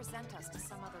to represent us to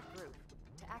some other group.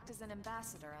 To act as an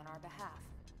ambassador on our behalf.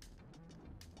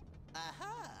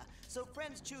 Aha! So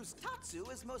friends choose Tatsu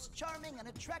as most charming and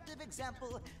attractive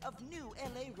example of new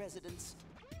LA residents.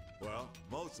 Well,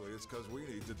 mostly it's because we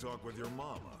need to talk with your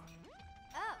mama.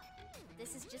 Oh,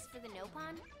 this is just for the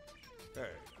Nopon?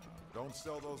 Hey, don't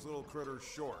sell those little critters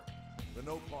short. The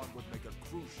Nopon would make a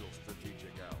crucial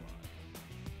strategic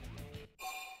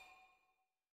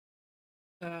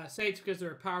ally. Say it's because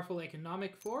they're a powerful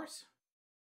economic force?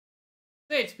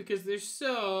 Say it's because they're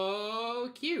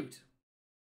so cute.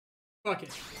 Fuck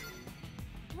it.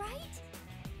 Right?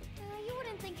 You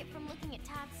wouldn't think it from looking at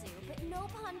Tatsu, but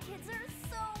Nopon kids are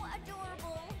so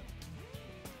adorable.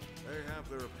 They have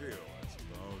their appeal, I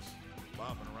suppose.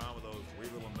 Bopping around with those wee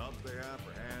little nubs they have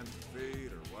for hands and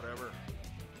feet or whatever.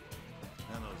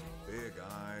 And those big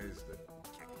eyes that...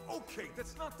 Okay,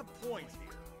 that's not the point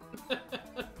here.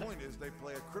 The point is they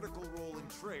play a critical role in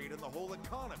trade and the whole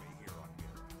economy here on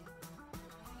Mirror.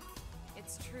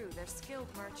 It's true, they're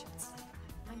skilled merchants.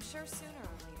 I'm sure sooner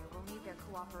or later we'll need their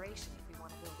cooperation if we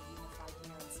want to build a unified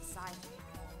Mirror society.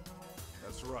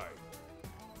 That's right.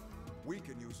 We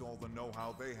can use all the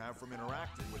know-how they have from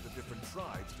interacting with the different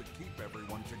tribes to keep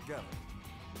everyone together.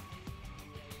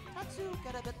 Tatsu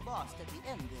got a bit lost at the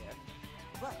end there,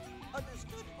 but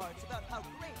understood parts about how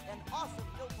great and awesome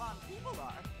Nopon people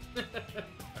are.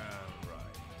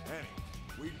 Right. Anyway,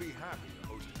 we'd be happy to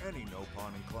host any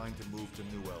Nopon inclined to move to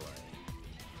New LA.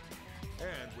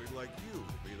 And we'd like you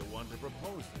to be the one to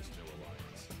propose this new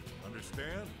alliance.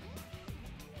 Understand?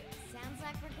 Sounds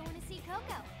like we're going to see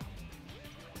Coco.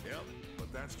 Yep,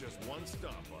 but that's just one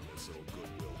stop on this little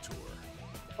goodwill tour.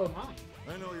 Oh my.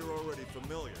 I know you're already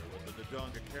familiar with the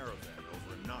Dodonga Caravan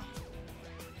over in Noctua.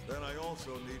 Then I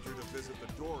also need you to visit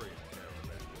the Dorian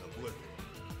Caravan in Oblivion.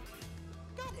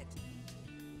 Got it.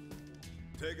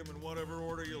 Take them in whatever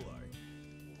order you like.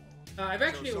 I've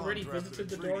actually So Son already drafted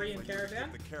visited a the treaty Dorian for you to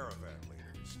Caravan. give the caravan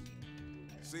leaders.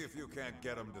 See if you can't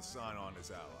get them to sign on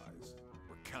as allies.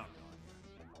 We're counting on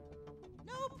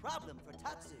you. No problem for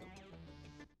Tatsu.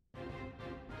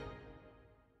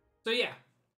 So yeah,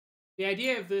 the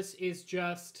idea of this is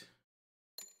just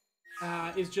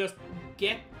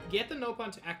get the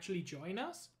Nopon to actually join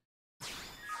us,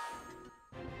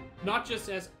 not just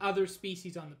as other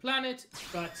species on the planet,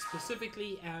 but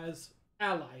specifically as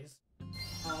allies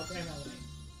of MLA.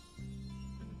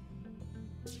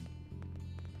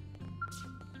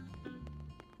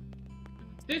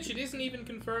 Stitch, it isn't even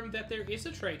confirmed that there is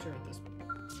a traitor at this point.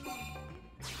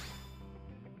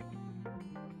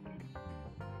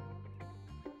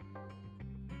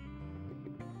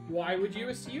 Why would you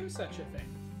assume such a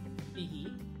thing?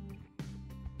 Hee.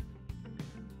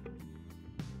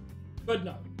 But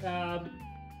no.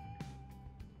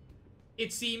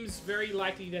 It seems very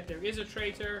likely that there is a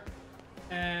traitor,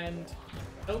 and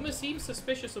Elma seems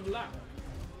suspicious of Lau.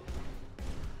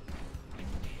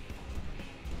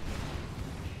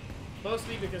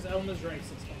 Mostly because Elma's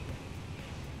racist.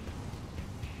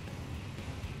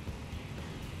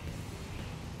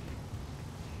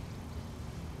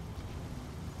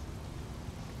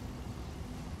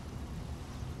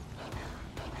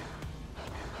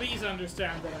 Please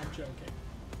understand that I'm joking.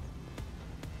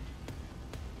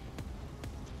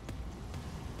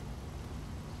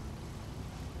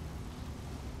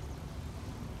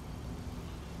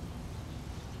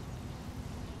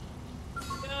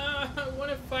 I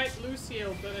want to fight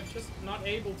Lucille, but I'm just not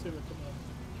able to at the moment.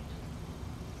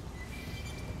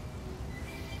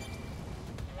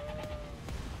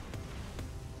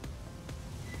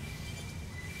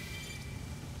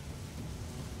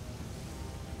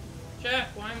 Chat,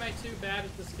 why am I too bad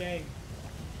at this game?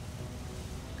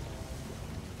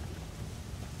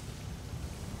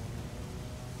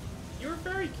 You're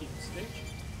very cute, Stitch.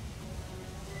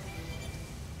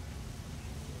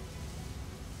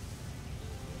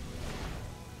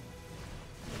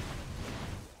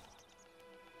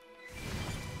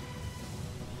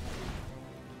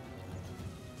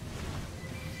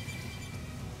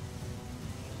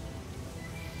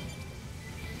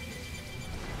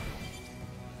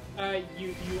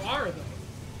 You are though.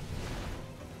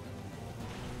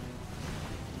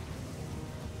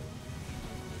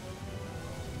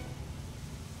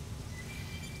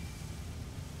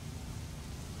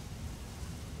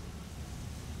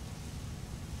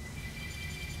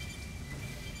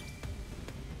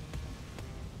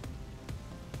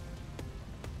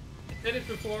 I said it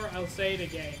before, I'll say it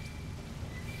again.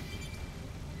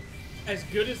 As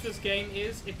good as this game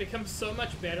is, it becomes so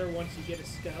much better once you get a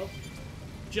stealth.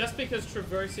 Just because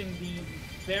traversing the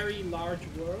very large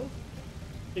world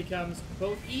becomes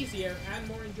both easier and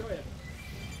more enjoyable.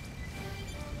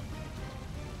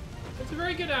 That's a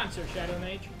very good answer, Shadow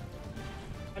Mage.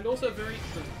 And also very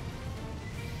true.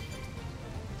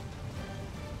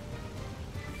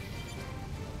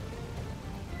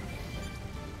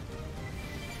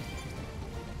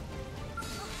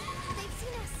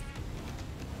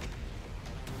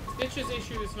 Stitch's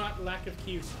issue is not lack of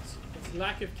cuteness. It's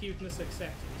lack of cuteness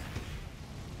accepted.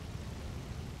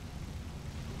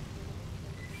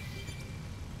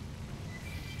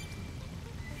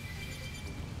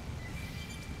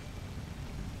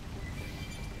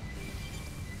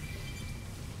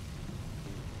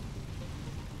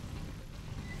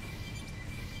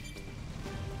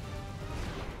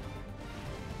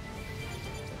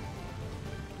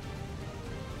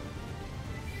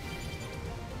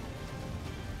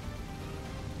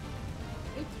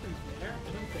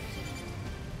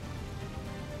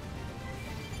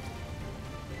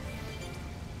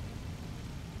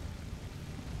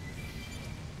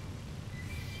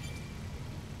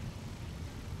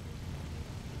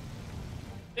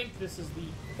 I think this is the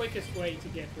quickest way to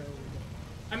get where we're going.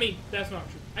 I mean, that's not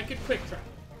true. I could quick travel.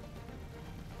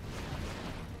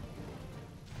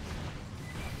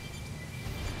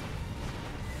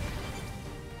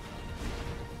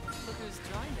 Look who's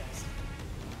joined us.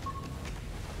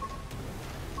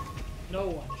 No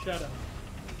one, shut up.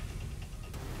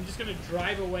 I'm just gonna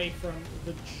drive away from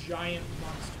the giant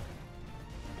monster.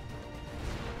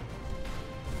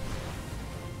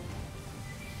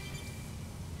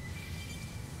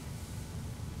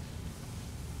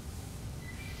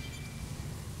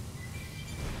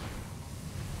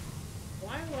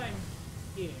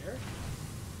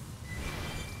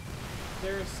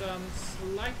 There's some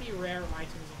slightly rare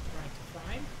items I'm trying to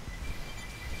find.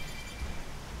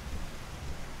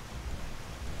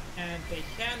 And they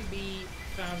can be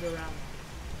found around.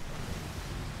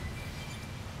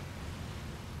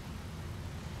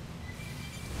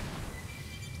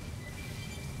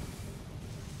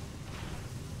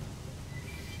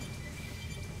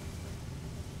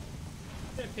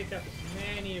 I'm going to pick up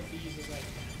as many of these as I can.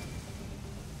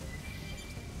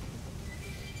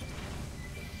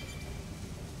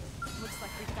 Looks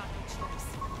like we've got no choice.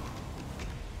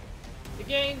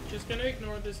 Again, just gonna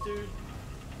ignore this dude.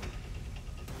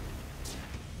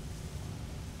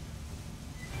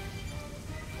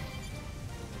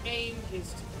 Aim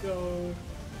is to go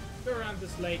around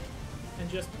this lake and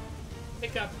just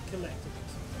pick up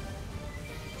collectibles.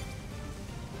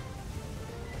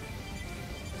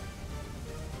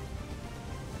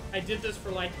 I did this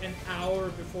for like an hour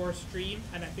before stream,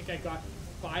 and I think I got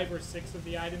 5 or 6 of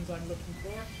the items I'm looking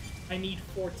for. I need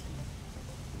 14.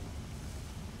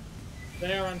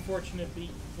 They are unfortunately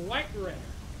quite rare.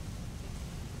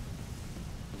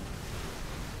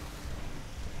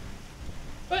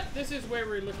 But this is where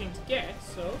we're looking to get,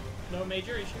 so no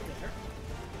major issue there.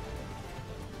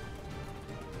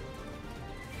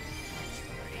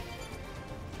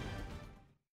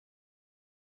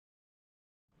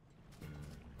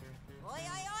 Oi,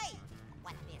 oi, oi!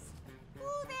 What this?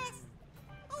 Who this?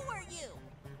 Who are you?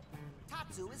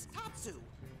 Tatsu is Tatsu.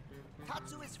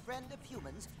 Tatsu is friend of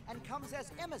humans and comes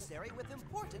as emissary with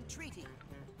important treaty.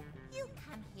 You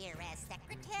come here as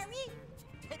secretary?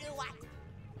 To do what?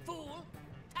 Fool!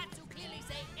 Tatsu clearly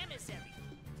say emissary.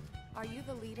 Are you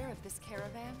the leader of this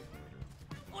caravan?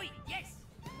 Oi, yes!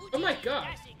 Oh my Mujiji, god.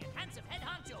 Dashing and handsome head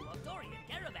honcho of Dorian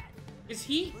Caravan. Is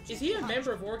he a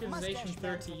member of Organization Mustache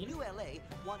Man 13? from ULA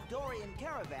want Dorian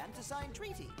Caravan to sign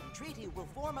treaty. Treaty will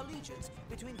form allegiance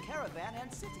between Caravan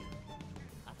and City.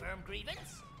 A firm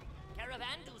grievance?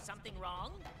 Caravan do something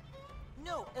wrong?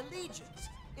 No, allegiance.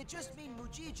 It just means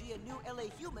Mujiji and new LA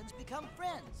humans become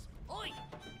friends. Oi!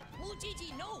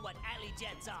 Mujiji know what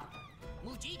allegiance are.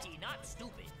 Mujiji not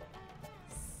stupid.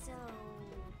 So,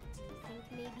 do you think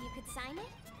maybe you could sign it?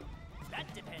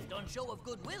 That depend on show of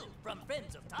goodwill from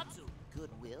friends of Tatsu.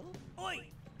 Goodwill? Oi!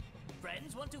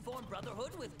 Friends want to form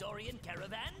brotherhood with Dorian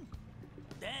Caravan?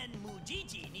 Then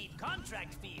Mujiji need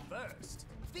contract fee first.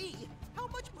 Fee? How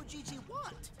much Mujiji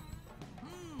want?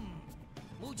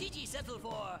 Mujiji settle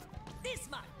for this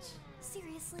much.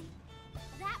 Seriously?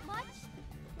 That much?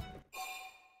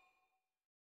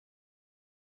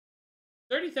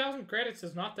 30,000 credits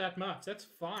is not that much. That's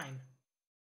fine.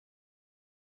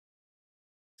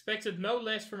 Expected no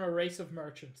less from a race of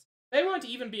merchants. They won't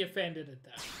even be offended at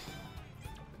that.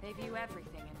 They view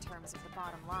everything in terms of the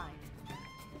bottom line.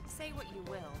 Say what you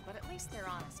will, but at least they're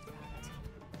honest about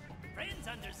it. Friends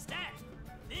understand.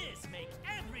 This make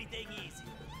everything easier.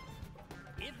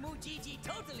 If Mujiji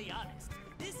totally honest,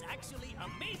 this actually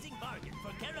amazing bargain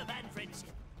for caravan friendship.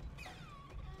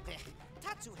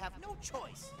 Tatsu have no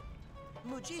choice.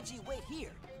 Mujiji wait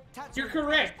here. Tatsu You're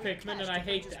correct, Pikmin, and I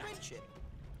hate that. Friendship.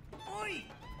 Oi!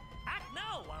 Act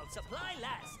now while supply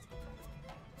lasts.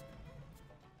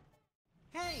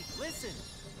 Hey, listen!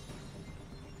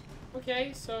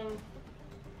 Okay, so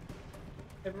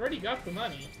I've already got the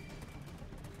money.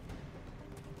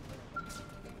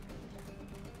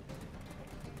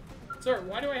 Sir,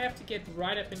 why do I have to get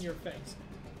right up in your face?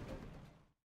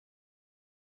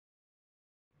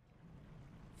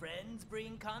 Friends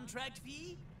bring contract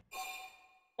fee?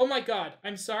 Oh my god,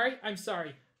 I'm sorry.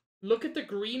 Look at the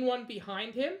green one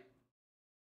behind him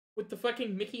with the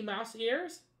fucking Mickey Mouse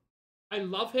ears. I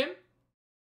love him.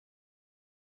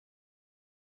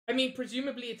 I mean,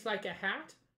 presumably it's like a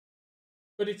hat,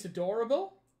 but it's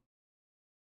adorable.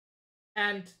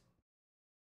 And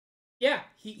yeah,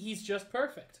 he's just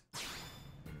perfect.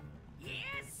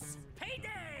 Yes!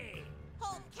 Payday!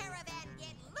 Whole caravan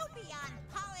get loopy on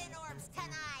pollen orbs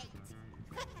tonight.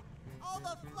 All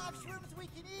the fluff shrooms we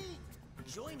can eat.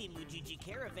 Joining Mujiji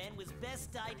Caravan was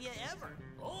best idea ever.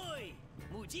 Oi!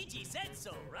 Mujiji said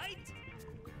so, right?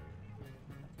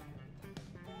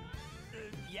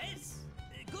 Yes.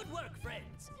 Good work,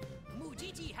 friends.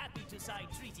 Mujiji happy to sign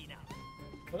treaty now.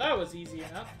 Well, that was easy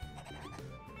enough.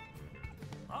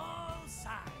 All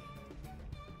signed.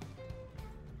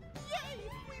 Yay!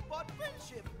 We bought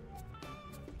friendship.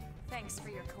 Thanks for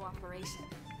your cooperation.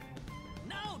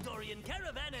 Now Dorian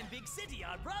Caravan and Big City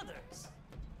are brothers.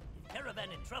 If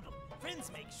Caravan in trouble,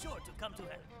 friends make sure to come to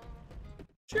help.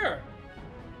 Sure.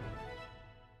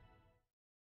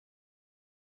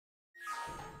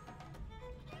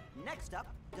 Next up,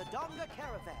 the Donga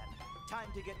Caravan. Time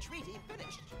to get treaty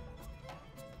finished.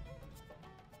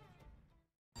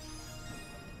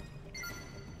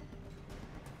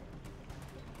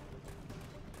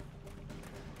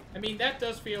 I mean, that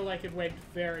does feel like it went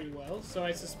very well, so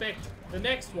I suspect the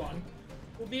next one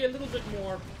will be a little bit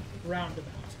more roundabout.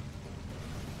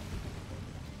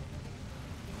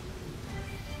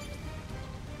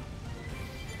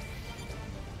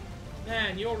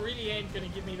 Man, you really ain't gonna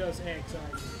give me those eggs,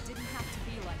 are you? It didn't have to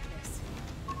be like this.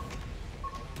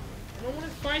 I don't want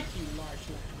to fight you,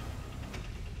 Marshland.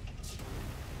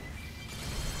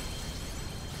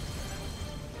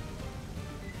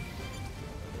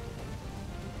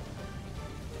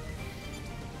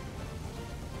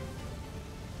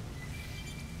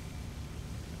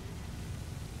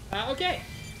 Okay.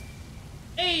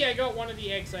 Hey, I got one of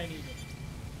the eggs I needed.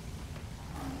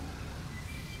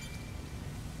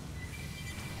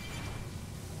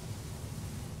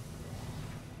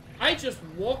 I just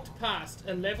walked past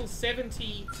a level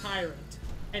 70 tyrant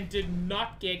and did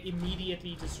not get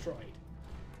immediately destroyed.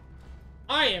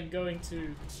 I'm going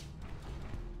to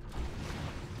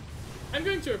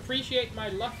appreciate my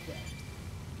luck then.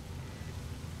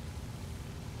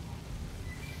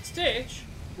 Stitch,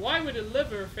 why would a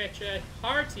liver fetch a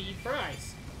hearty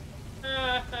price?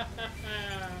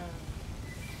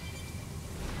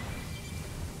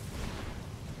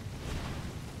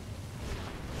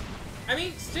 I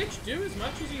mean, Stitch, do as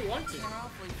much as you want to.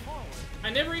 I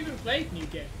never even played New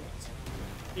Game Plus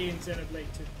in Xenoblade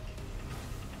 2.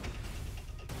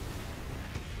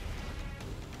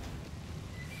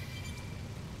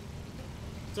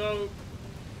 So,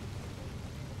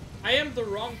 I am the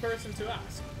wrong person to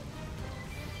ask.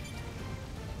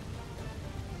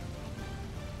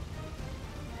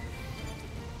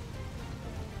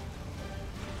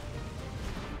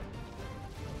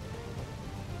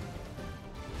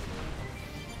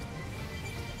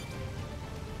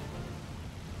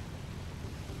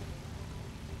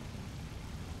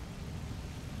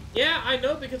 Yeah, I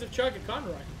know because of Chugga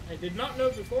Conroy. I did not know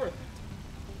before that.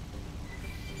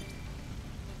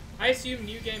 I assume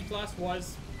New Game Plus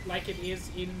was like it is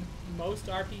in most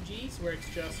RPGs, where it's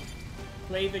just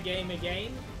play the game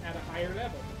again at a higher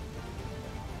level.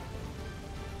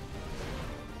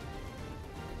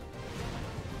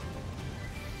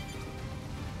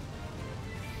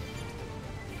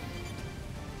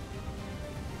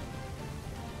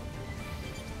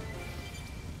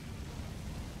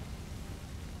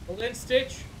 Well then,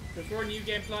 Stitch, before New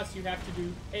Game Plus, you have to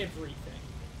do everything.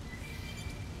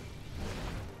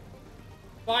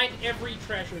 Find every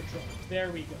treasure trove. There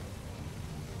we go.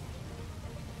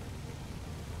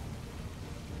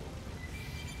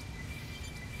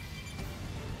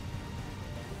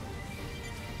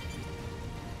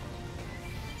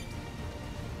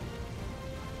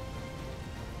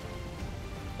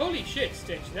 Holy shit,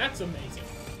 Stitch, that's amazing.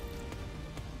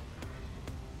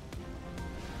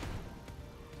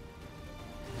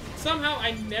 Somehow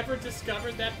I never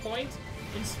discovered that point,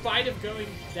 in spite of going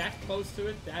that close to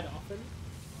it that often.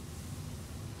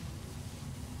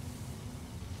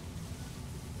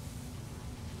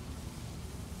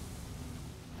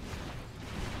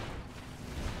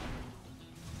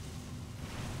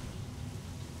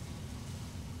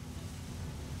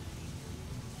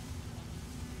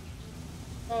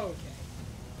 Okay.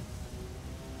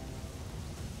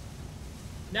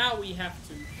 Now we have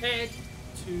to head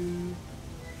to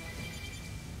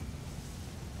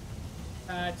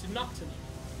Nocturne.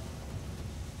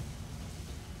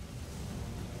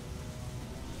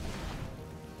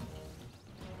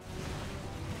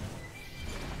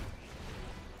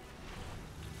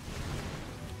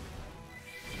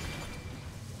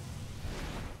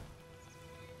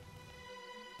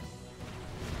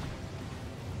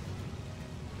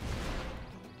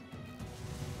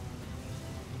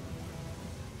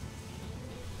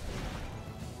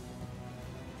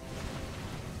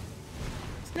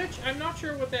 I'm not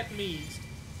sure what that means,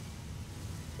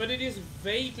 but it is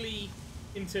vaguely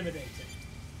intimidating.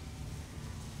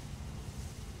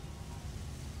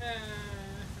 I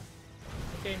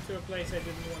came to a place I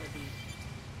didn't want to be.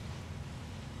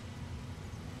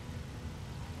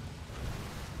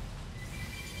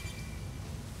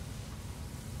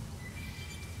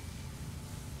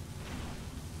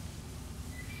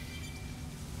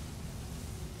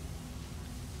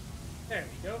 There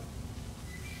we go.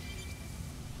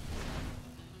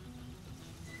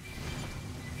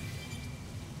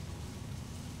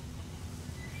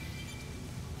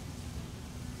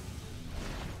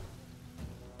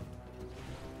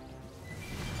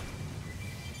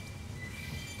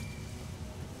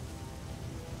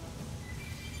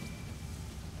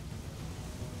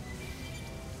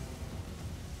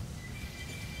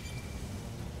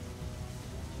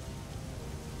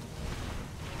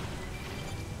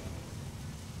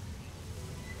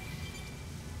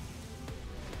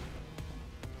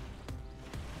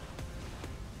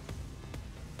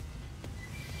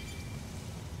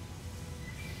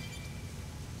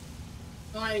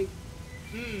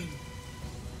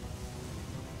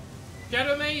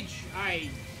 Shadow Mage, I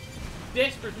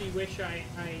desperately wish I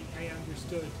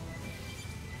understood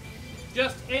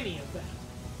just any of that.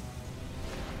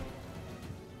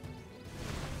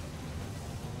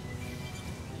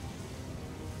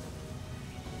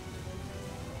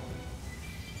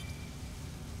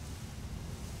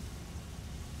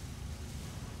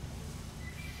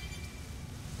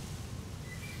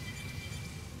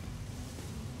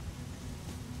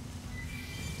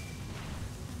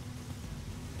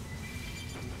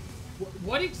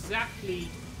 What exactly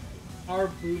are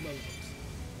Boomerlangs?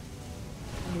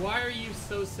 And why are you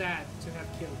so sad to have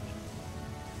killed them?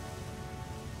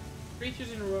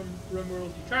 Creatures in RimWorld,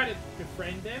 you try to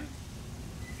befriend them,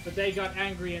 but they got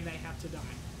angry and they have to die.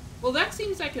 Well, that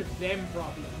seems like a them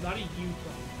problem, not a you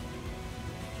problem.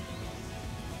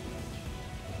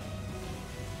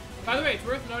 By the way, it's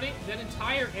worth noting, that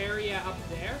entire area up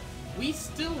there, we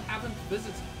still haven't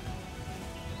visited.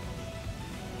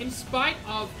 In spite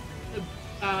of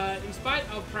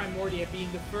Primordia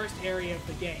being the first area of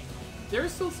the game, there are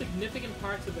still significant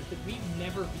parts of it that we've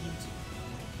never been to.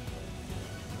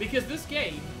 Because this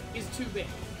game is too big.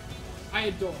 I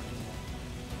adore it.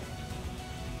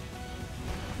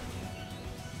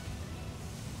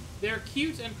 They're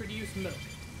cute and produce milk.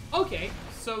 Okay,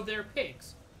 so they're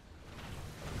pigs.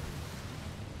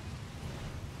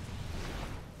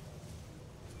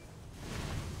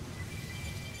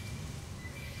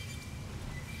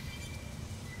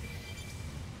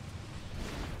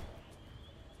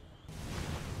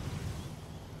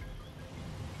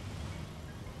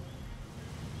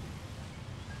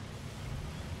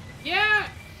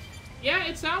 Yeah,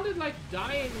 it sounded like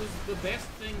dying was the best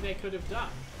thing they could have done.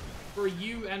 For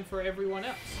you and for everyone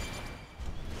else.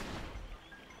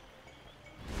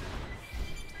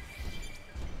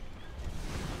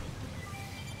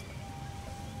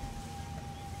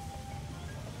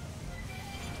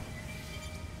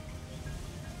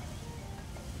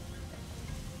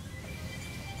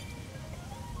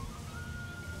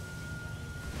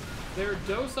 They're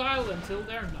docile until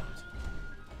they're not.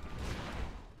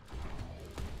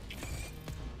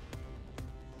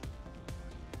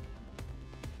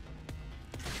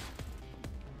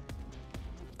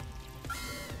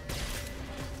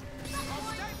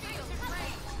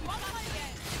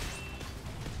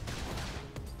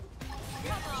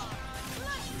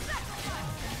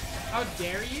 How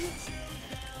dare you?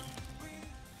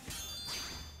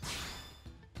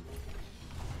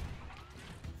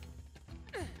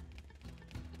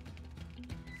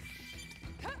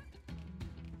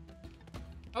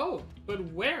 Oh,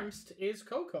 but Wurmst is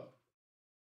Coco.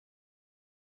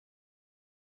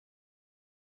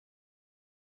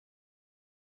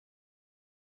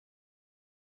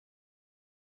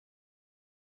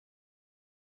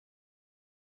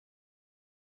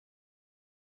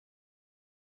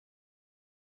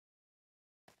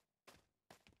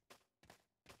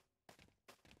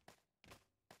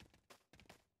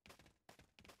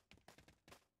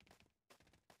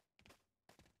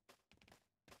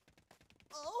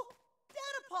 Oh,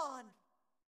 Datapon!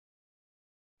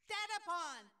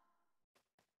 Datapon!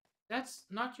 That's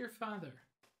not your father.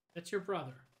 That's your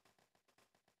brother.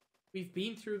 We've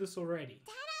been through this already.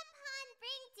 Datapon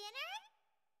bring dinner?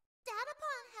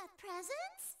 Datapon have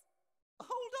presents?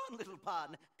 Hold on, little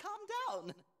Pon. Calm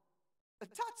down.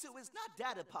 Tatsu is not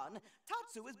Datapon.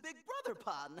 Tatsu is Big Brother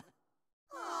Pon.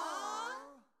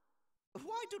 Aww.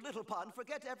 Why do little Pon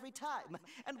forget every time?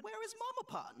 And where is Mama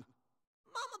Pon?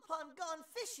 Mama Pon gone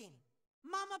fishing.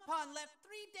 Mama Pon left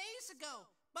 3 days ago,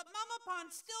 but Mama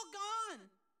Pon's still gone.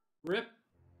 Rip.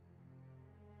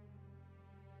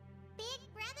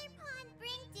 Big Brother Pon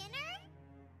bring dinner?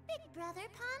 Big Brother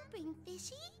Pon bring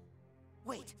fishy?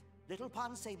 Wait, little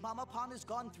Pon say Mama Pon is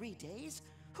gone 3 days?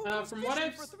 Who From what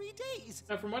I've for 3 days?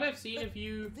 From what I've seen of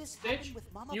you, Stitch,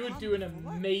 with Mama you would Pon do an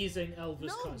before? amazing Elvis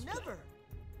No, cosplay. never.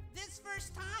 This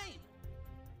first time.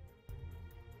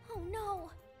 Oh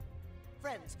no.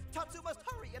 Friends, Tatsu must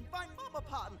hurry and find Mama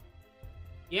Pon.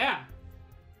 Yeah.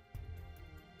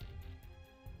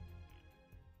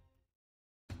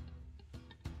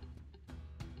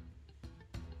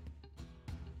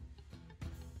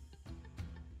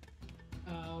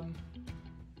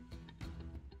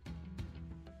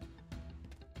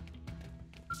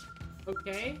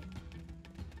 Okay.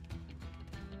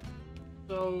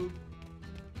 So,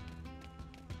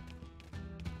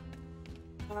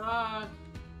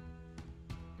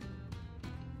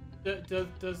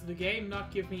 does the game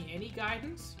not give me any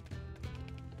guidance?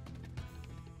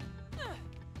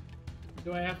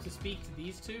 Do I have to speak to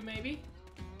these two, maybe?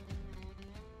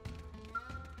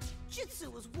 Jitsu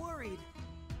was worried.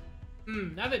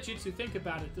 Now that Jitsu think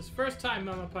about it, this first time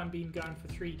Mama Pon been gone for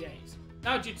 3 days.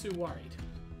 Now Jitsu worried.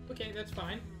 Okay, that's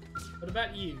fine. What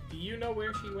about you? Do you know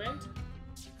where she went?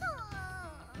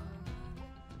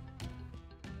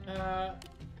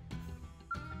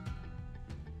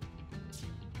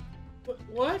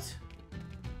 What?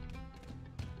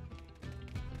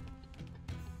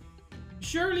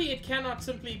 Surely it cannot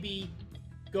simply be,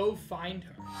 go find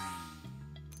her.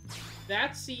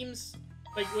 That seems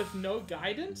like with no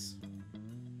guidance?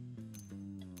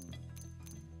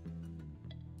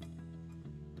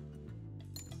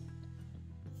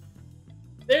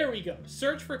 There we go.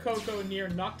 Search for Coco near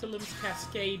Noctilum's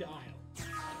Cascade Isle.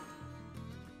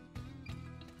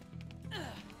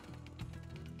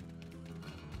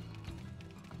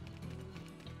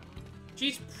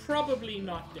 She's probably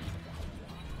not dead.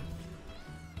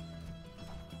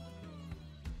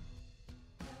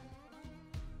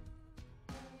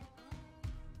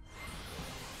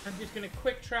 I'm just gonna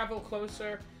quick travel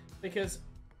closer because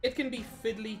it can be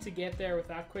fiddly to get there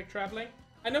without quick traveling.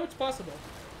 I know it's possible,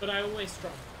 but I always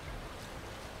struggle.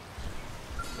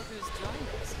 Look who's joined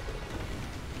us.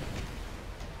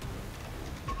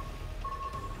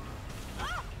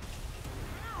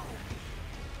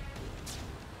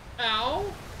 Ow!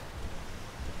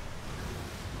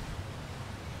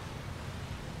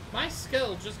 My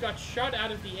skill just got shot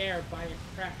out of the air by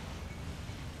a crab.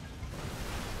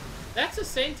 That's a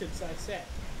sentence I said.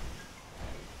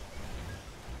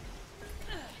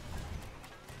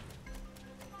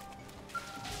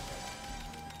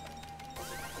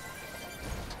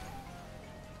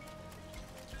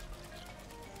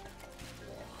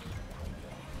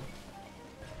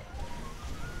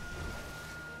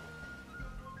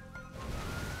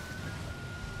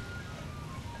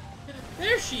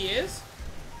 There she is.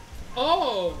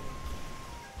 Oh.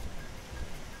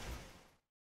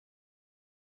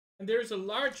 And there's a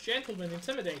large gentleman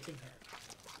intimidating her.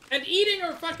 And eating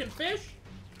her fucking fish?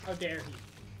 How dare he?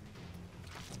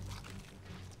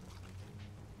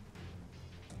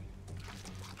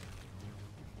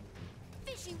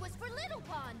 Fishy was for Little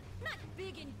Pond, not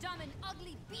big and dumb and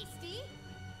ugly beastie.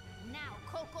 Now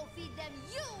Coco feed them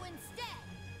you instead.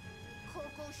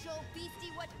 Coco show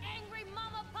Beastie what angry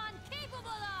Mama Pond capable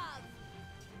of!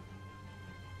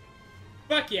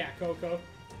 Fuck yeah, Coco.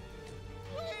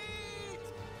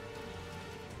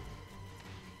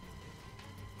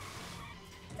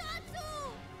 Tatsu!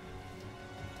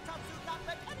 Tatsu not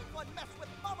let anyone mess with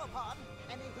Mama Pond.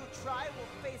 Any who try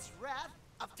will face wrath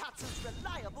of Tatsu's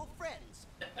reliable friends.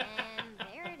 And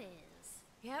there it is.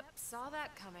 Yep, saw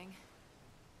that coming.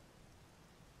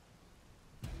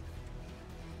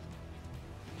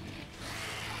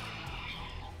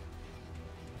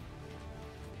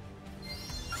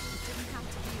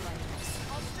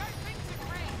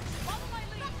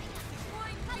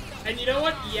 And you know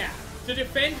what? Yeah. To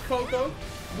defend Coco,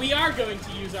 we are going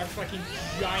to use our fucking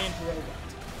giant robot.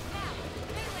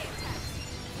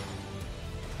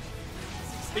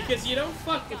 Because you don't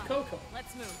fuck with Coco.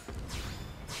 Let's move.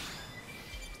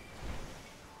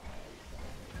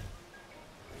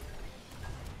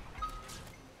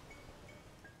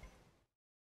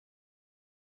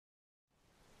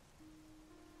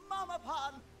 Mama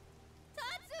Pond!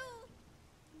 Tatsu!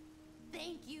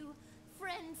 Thank you.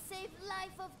 Friends saved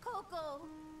life of Coco.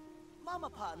 Mama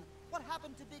Pond, what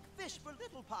happened to Big Fish for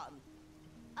Little Pond?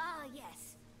 Ah,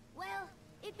 yes. Well,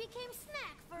 it became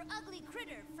snack for ugly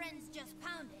critter friends just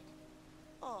pounded.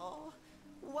 Oh,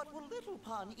 what will Little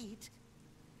Pond eat?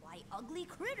 Why, ugly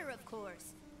critter, of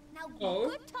course. Now Oh? go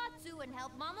good Tatsu and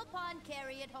help Mama Pond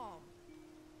carry it home.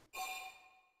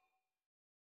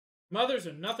 Mothers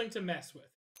are nothing to mess with.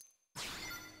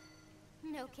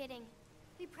 No kidding.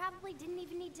 We probably didn't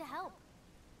even need to help.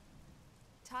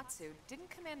 Tatsu, didn't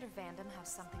Commander Vandam have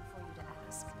something for you to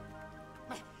ask?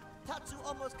 Tatsu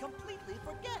almost completely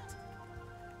forget.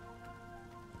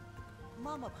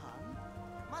 Mama Pond,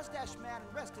 Mustache Man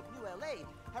and rest of New LA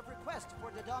have requests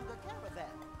for Dodonga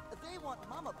Caravan. They want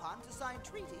Mama Pond to sign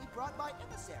treaty brought by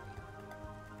emissary.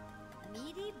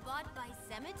 Meaty bought by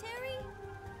cemetery?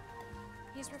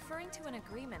 He's referring to an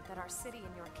agreement that our city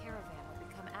and your caravan would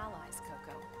become allies,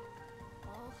 Coco.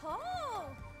 Oh-ho!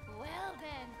 Well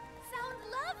then, sound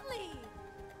lovely!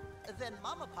 Then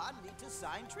Mama Pond need to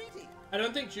sign treaty. I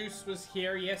don't think Juice was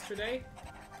here yesterday.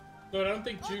 So I don't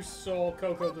think Juice saw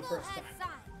Coco the first time.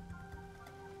 Signed.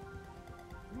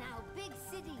 Now Big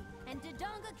City and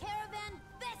Dodonga Caravan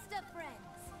best of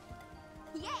friends!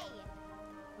 Yay!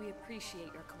 We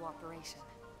appreciate your cooperation.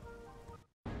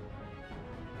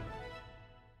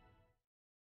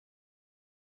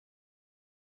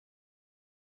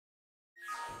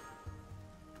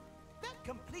 That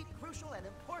complete crucial and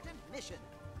important mission.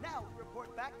 Now we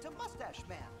report back to Mustache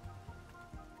Man.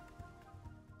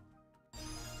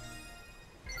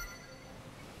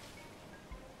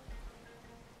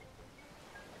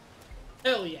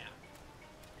 Hell yeah.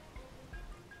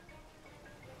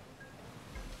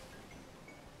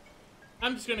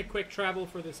 I'm just gonna quick travel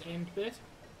for this end bit.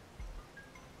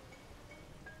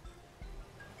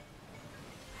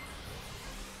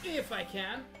 If I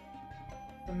can.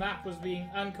 The map was being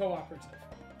uncooperative.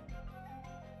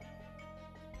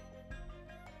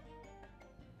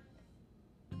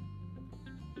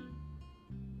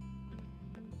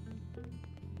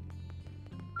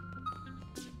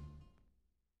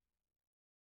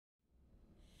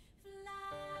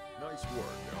 Nice work,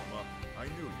 Elma. I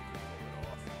knew you could pull it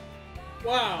off.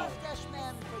 Wow. Mustache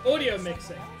Man forget Audio someone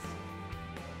mixing. else?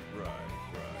 Right.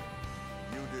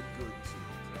 You did good too,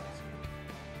 Tatsu.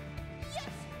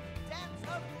 Yes! Dance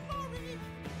of glory!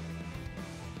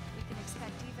 We can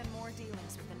expect even more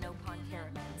dealings with the No Pond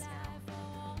caravans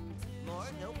now. More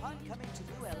No Pond coming to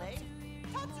New LA?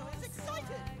 Tatsu is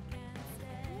excited!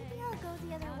 Maybe I'll go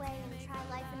the other way and try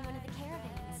life in one of the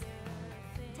caravans.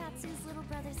 Tatsu's little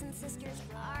brothers and sisters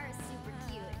are super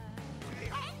cute.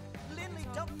 Lindley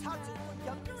dumped Tatsu for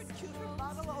younger and cuter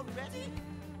model already?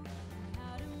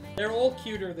 They're all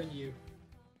cuter than you.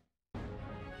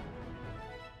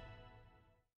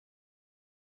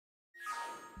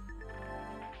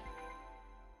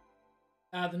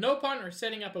 The Nopon are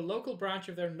setting up a local branch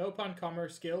of their Nopon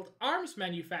Commerce Guild arms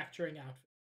manufacturing outfit.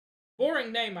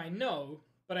 Boring name, I know,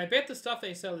 but I bet the stuff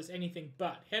they sell is anything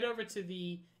but. Head over to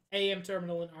the AM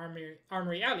terminal in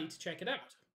Armory Alley to check it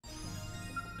out.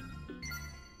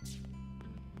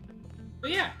 But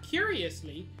yeah,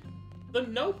 curiously, the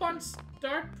Nopon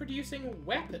start producing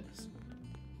weapons,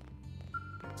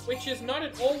 which is not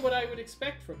at all what I would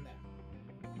expect from them.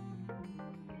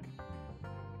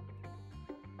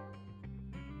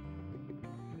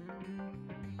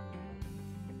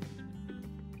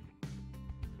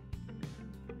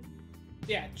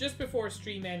 Yeah, just before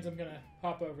stream ends, I'm gonna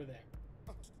hop over there.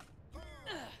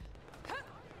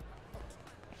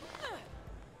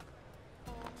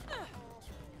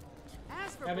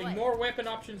 Having more weapon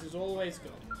options is always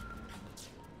good.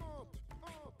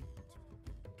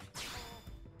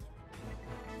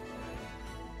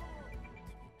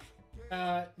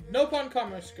 Nopon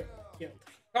Commerce Guild.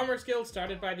 Commerce Guild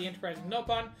started by the enterprising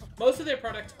Nopon. Most of their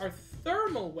products are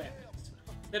thermal weapons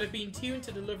that have been tuned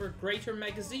to deliver greater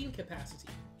magazine capacity.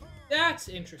 That's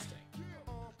interesting.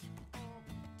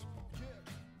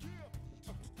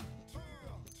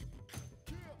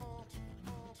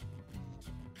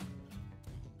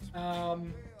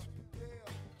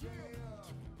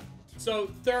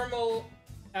 So thermal,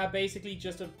 basically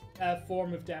just a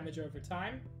form of damage over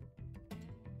time.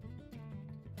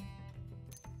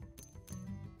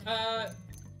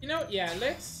 You know, yeah,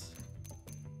 let's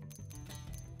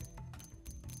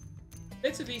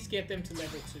at least get them to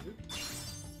level 2.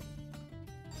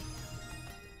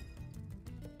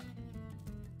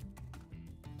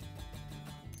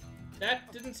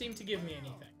 That didn't seem to give me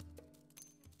anything.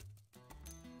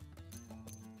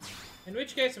 In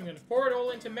which case, I'm going to pour it all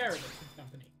into Meredith and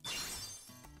company.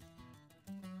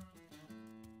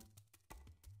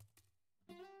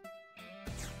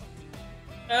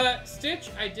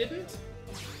 Stitch, I didn't.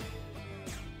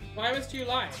 Why must you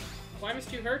lie? Why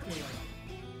must you hurt me like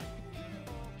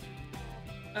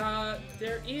that?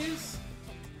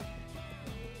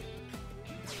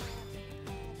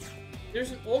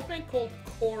 There's an augment called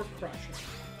Core Crusher,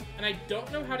 and I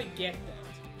don't know how to get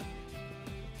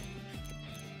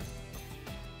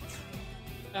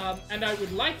that. And I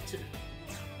would like to.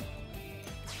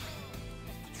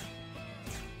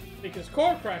 Because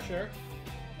Core Crusher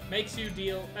makes you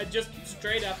deal, just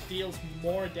straight up deals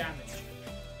more damage.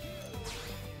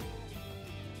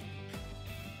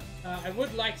 I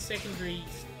would like secondary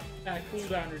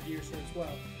cooldown reducer as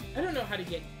well. I don't know how to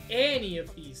get any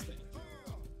of these things.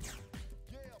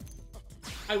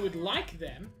 I would like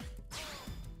them,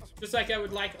 just like I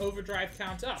would like overdrive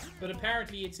count up, but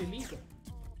apparently it's illegal.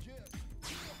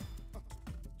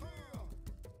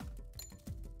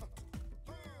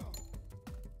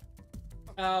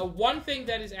 One thing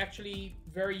that is actually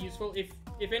very useful, if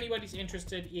anybody's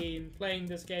interested in playing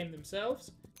this game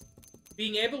themselves,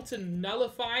 being able to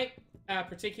nullify a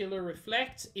particular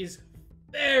reflect is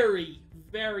very,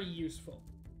 very useful.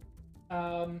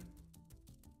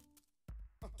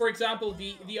 For example,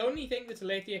 the only thing that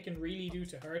Aletheia can really do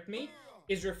to hurt me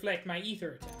is reflect my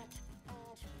ether attack.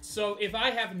 So if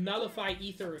I have nullify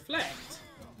ether reflect,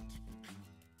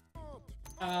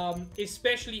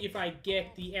 especially if I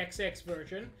get the XX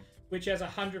version, which has a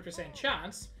 100%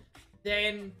 chance,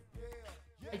 then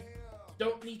I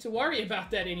don't need to worry about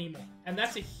that anymore. And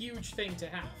that's a huge thing to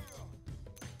have.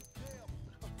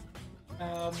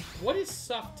 What is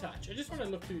Soft Touch? I just want to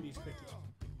look through these quickly.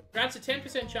 Grants a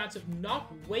 10% chance of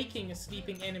not waking a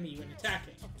sleeping enemy when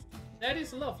attacking. That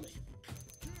is lovely.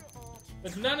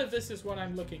 But none of this is what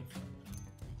I'm looking for.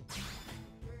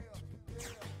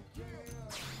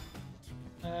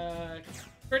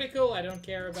 Critical, I don't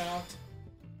care about.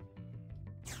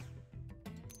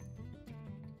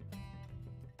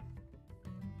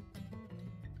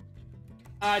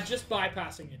 Just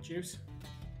bypassing it, Juice.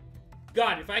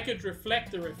 God, if I could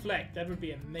reflect the reflect, that would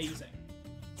be amazing.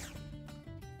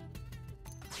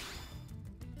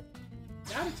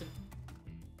 Now it's an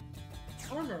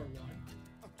armor one.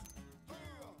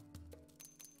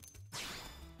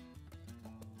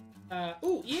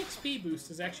 Ooh, EXP boost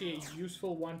is actually a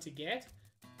useful one to get.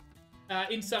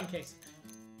 In some cases.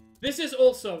 This is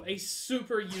also a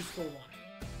super useful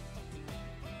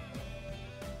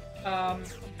one.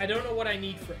 I don't know what I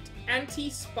need for it.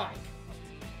 Anti-spike.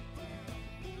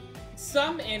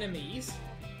 Some enemies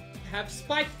have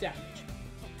spike damage,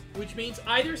 which means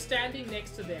either standing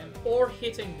next to them or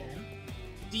hitting them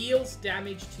deals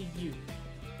damage to you.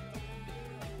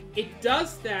 It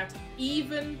does that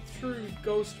even through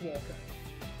Ghostwalker,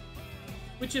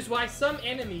 which is why some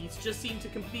enemies just seem to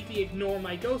completely ignore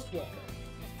my Ghostwalker,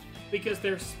 because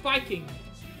they're spiking me.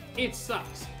 it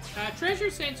sucks. Treasure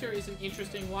Sensor is an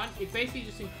interesting one. It basically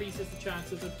just increases the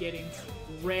chances of getting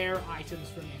rare items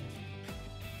from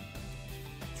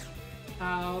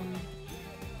enemies.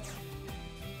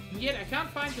 Yet I can't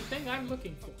find the thing I'm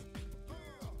looking for.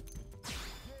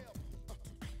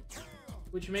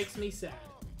 Which makes me sad.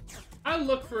 I'll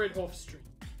look for it off stream.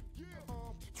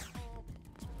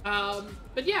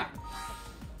 But yeah.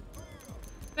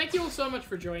 Thank you all so much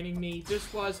for joining me.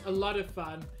 This was a lot of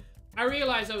fun. I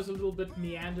realized I was a little bit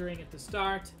meandering at the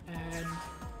start, and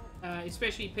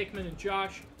especially Pikmin and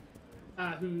Josh,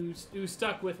 who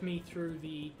stuck with me through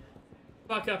the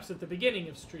fuck-ups at the beginning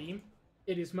of stream.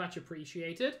 It is much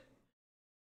appreciated.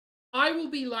 I will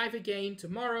be live again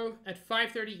tomorrow at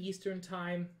 5:30 Eastern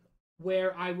Time,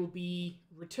 where I will be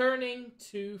returning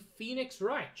to Phoenix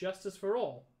Wright, Justice for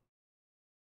All,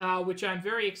 which I'm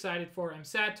very excited for. I'm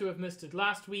sad to have missed it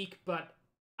last week, but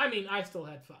I mean, I still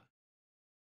had fun.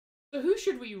 So who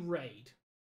should we raid?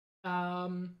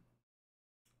 Barry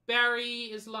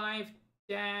is live.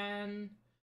 Dan,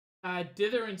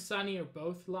 Dither and Sunny are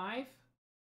both live.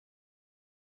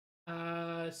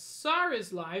 Sar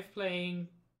is live playing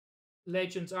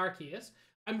Legends Arceus.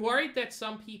 I'm worried that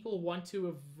some people want to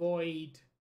avoid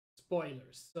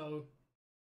spoilers, so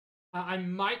I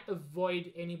might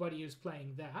avoid anybody who's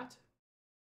playing that.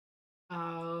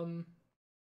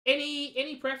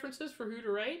 Any preferences for who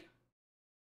to raid?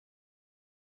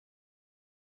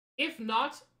 If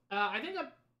not, I think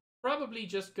I'm probably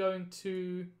just going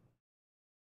to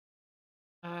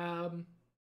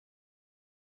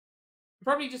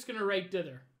raid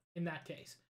Dither in that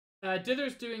case.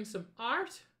 Dither's doing some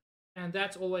art, and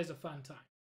that's always a fun time.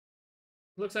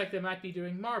 Looks like they might be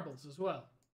doing marbles as well.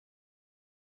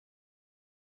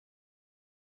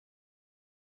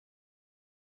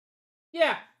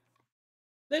 Yeah.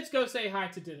 Let's go say hi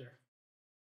to Dither.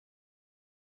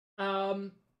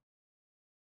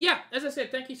 Yeah, as I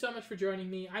said, thank you so much for joining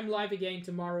me. I'm live again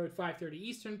tomorrow at 5:30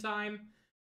 Eastern Time.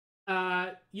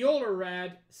 Y'all are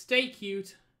rad. Stay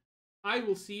cute. I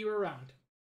will see you around.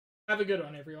 Have a good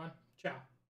one, everyone. Ciao.